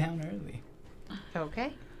goes down early.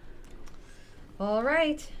 Okay. All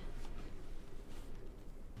right.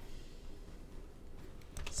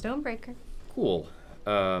 Stonebreaker. Cool.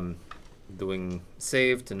 Doing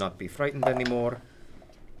save to not be frightened anymore.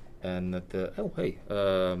 And that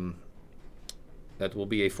that will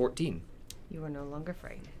be a 14. You are no longer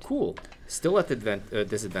frightened. Cool. Still at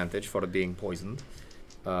disadvantage for being poisoned.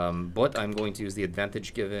 But I'm going to use the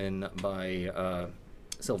advantage given by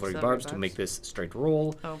Silvery Barbs to make this straight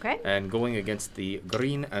roll. Okay. And going against the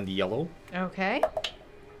green and yellow. Okay.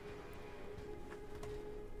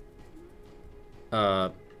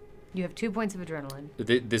 You have 2 points of adrenaline.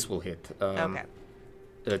 This will hit. Okay.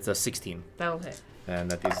 It's a 16. That'll hit.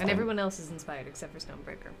 And that is And everyone else is inspired except for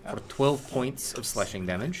Stonebreaker. for 12 points of slashing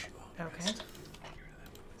damage. Okay.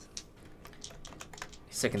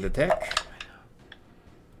 Second attack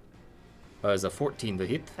is a 14 to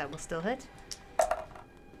hit That will still hit.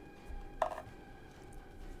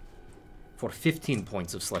 for 15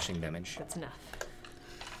 points of slashing damage. That's enough.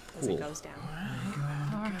 As Cool. it goes down.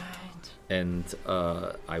 All right. And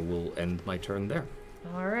I will end my turn there.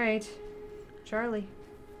 All right. Charlie.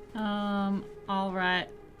 All right.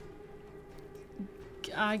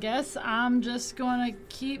 I guess I'm just gonna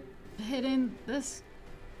keep hitting this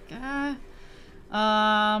guy.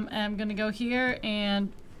 And I'm gonna go here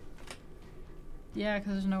and yeah,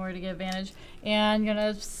 because there's nowhere to get advantage. And I'm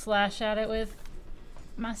gonna slash at it with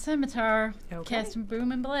my scimitar, Okay. casting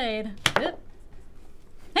Broom and Blade. Yep.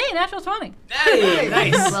 Hey, Hey, natural 20. Hey,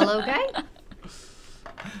 nice. Well, okay.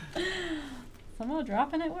 Somehow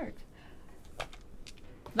dropping it worked.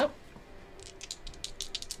 Nope.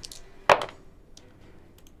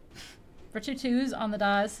 For 2 2s on the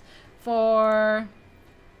dice. For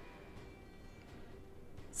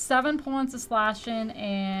 7 points of slashing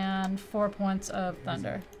and 4 points of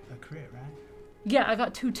thunder. A crit, right? Yeah, I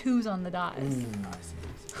got 2 2s on the dice.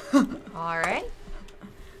 All right.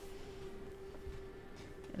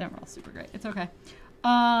 It didn't roll super great. It's okay.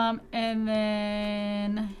 And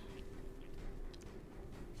then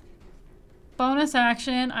bonus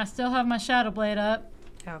action. I still have my Shadow Blade up.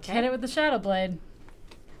 Okay. Hit it with the Shadow Blade.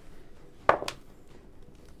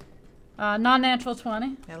 Non-natural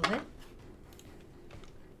 20. That'll hit.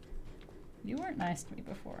 You weren't nice to me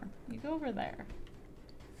before. You go over there.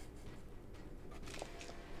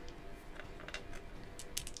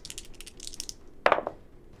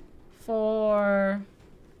 For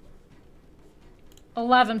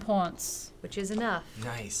 11 points. Which is enough.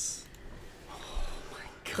 Nice.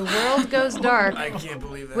 The world goes dark I can't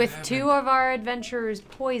believe that. with happened. 2 of our adventurers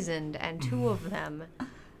poisoned and 2 of them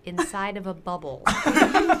inside of a bubble. How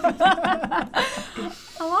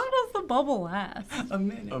long does the bubble last? A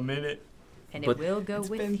minute. A minute. And But it will go it's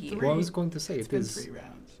with been you. Well, I was going to say It's it been is. 3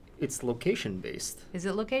 rounds. It's location based. Is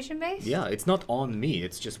it location based? Yeah, it's not on me.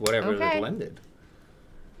 It's just whatever Okay. it landed.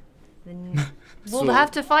 Then we'll So-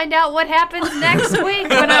 have to find out what happens next week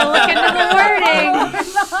when I look into the wording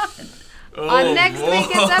on next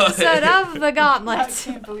week's episode of The I Gauntlet.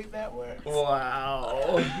 can't believe that works.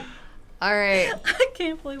 Wow. All right. I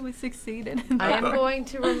can't believe we succeeded. I am going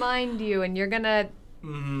to remind you, and you're going to,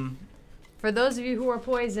 Mm-hmm. for those of you who are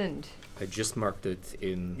poisoned, I just marked it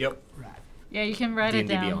in. Yep. Right. Yeah, you can write it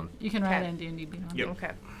D&D down. Beyond. You can write Okay. it in D&D Beyond. Yep.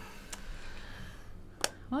 okay.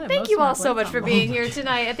 Well, most Thank you of my all so blades much for on being here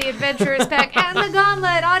tonight at the Adventurers Pack and the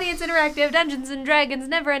Gauntlet Audience Interactive Dungeons and Dragons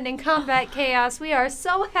Never-Ending Combat Chaos. We are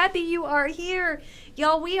so happy you are here.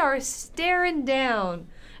 Y'all, we are staring down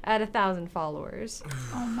at 1,000 followers.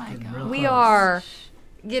 Oh my god. real We close. are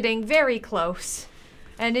getting very close.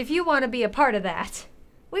 And if you want to be a part of that,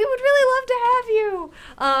 we would really love to have you.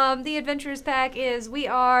 The Adventurers Pack is, we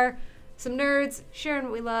are some nerds sharing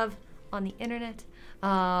what we love on the internet.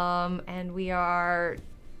 And we are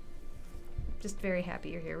just very happy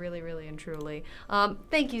you're here, really, really, and truly.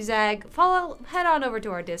 Thank you, Zag. Head on over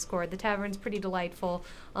to our Discord. The tavern's pretty delightful,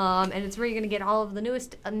 and it's where you're going to get all of the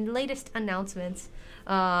newest and latest announcements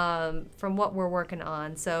from what we're working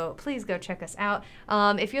on. So please go check us out.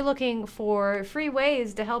 If you're looking for free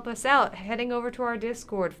ways to help us out, heading over to our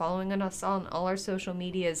Discord, following us on all our social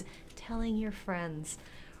medias, telling your friends.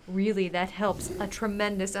 Really, that helps a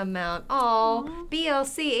tremendous amount. Oh,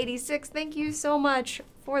 BLC86, thank you so much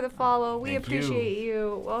for the follow. We Thank appreciate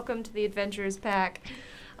you. Welcome to the Adventurers Pack.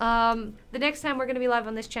 The next time we're going to be live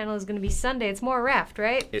on this channel is going to be Sunday. It's more Raft,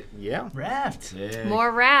 right? Yeah. Raft.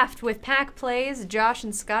 More Raft with Pack Plays. Josh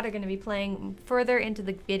and Scott are going to be playing further into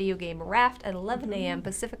the video game Raft at 11 a.m.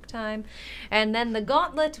 Pacific time. And then the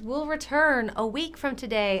Gauntlet will return a week from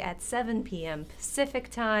today at 7 p.m. Pacific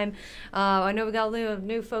time. I know we got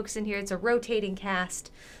new folks in here. It's a rotating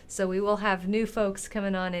cast, so we will have new folks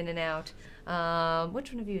coming on in and out.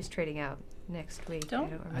 Which one of you is trading out next week? I Don't-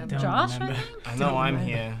 don't I remember. don't Josh, remember. I think? I know I'm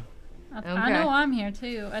here. I Okay. know I'm here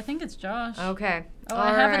too. I think it's Josh. Okay. Oh, I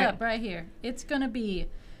have it Alright. up right here. It's gonna be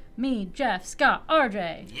me, Jeff, Scott,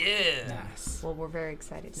 RJ. Yeah. Nice. Well, we're very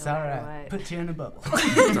excited. It's No all matter right. what. Put you in a bubble.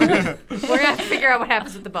 We're gonna have to figure out what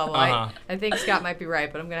happens with the bubble. Uh-huh. I think Scott might be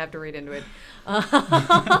right, but I'm gonna have to read into it.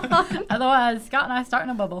 Otherwise, Scott and I start in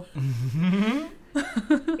a bubble.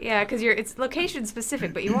 Yeah, because it's location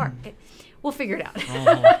specific, but you are. We'll figure it out.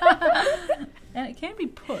 And it can be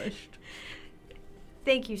pushed.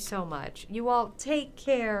 Thank you so much. You all take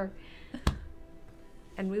care,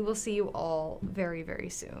 and we will see you all very, very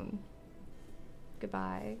soon.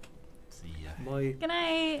 Goodbye. See ya. Bye. Good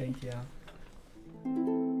night. Thank you.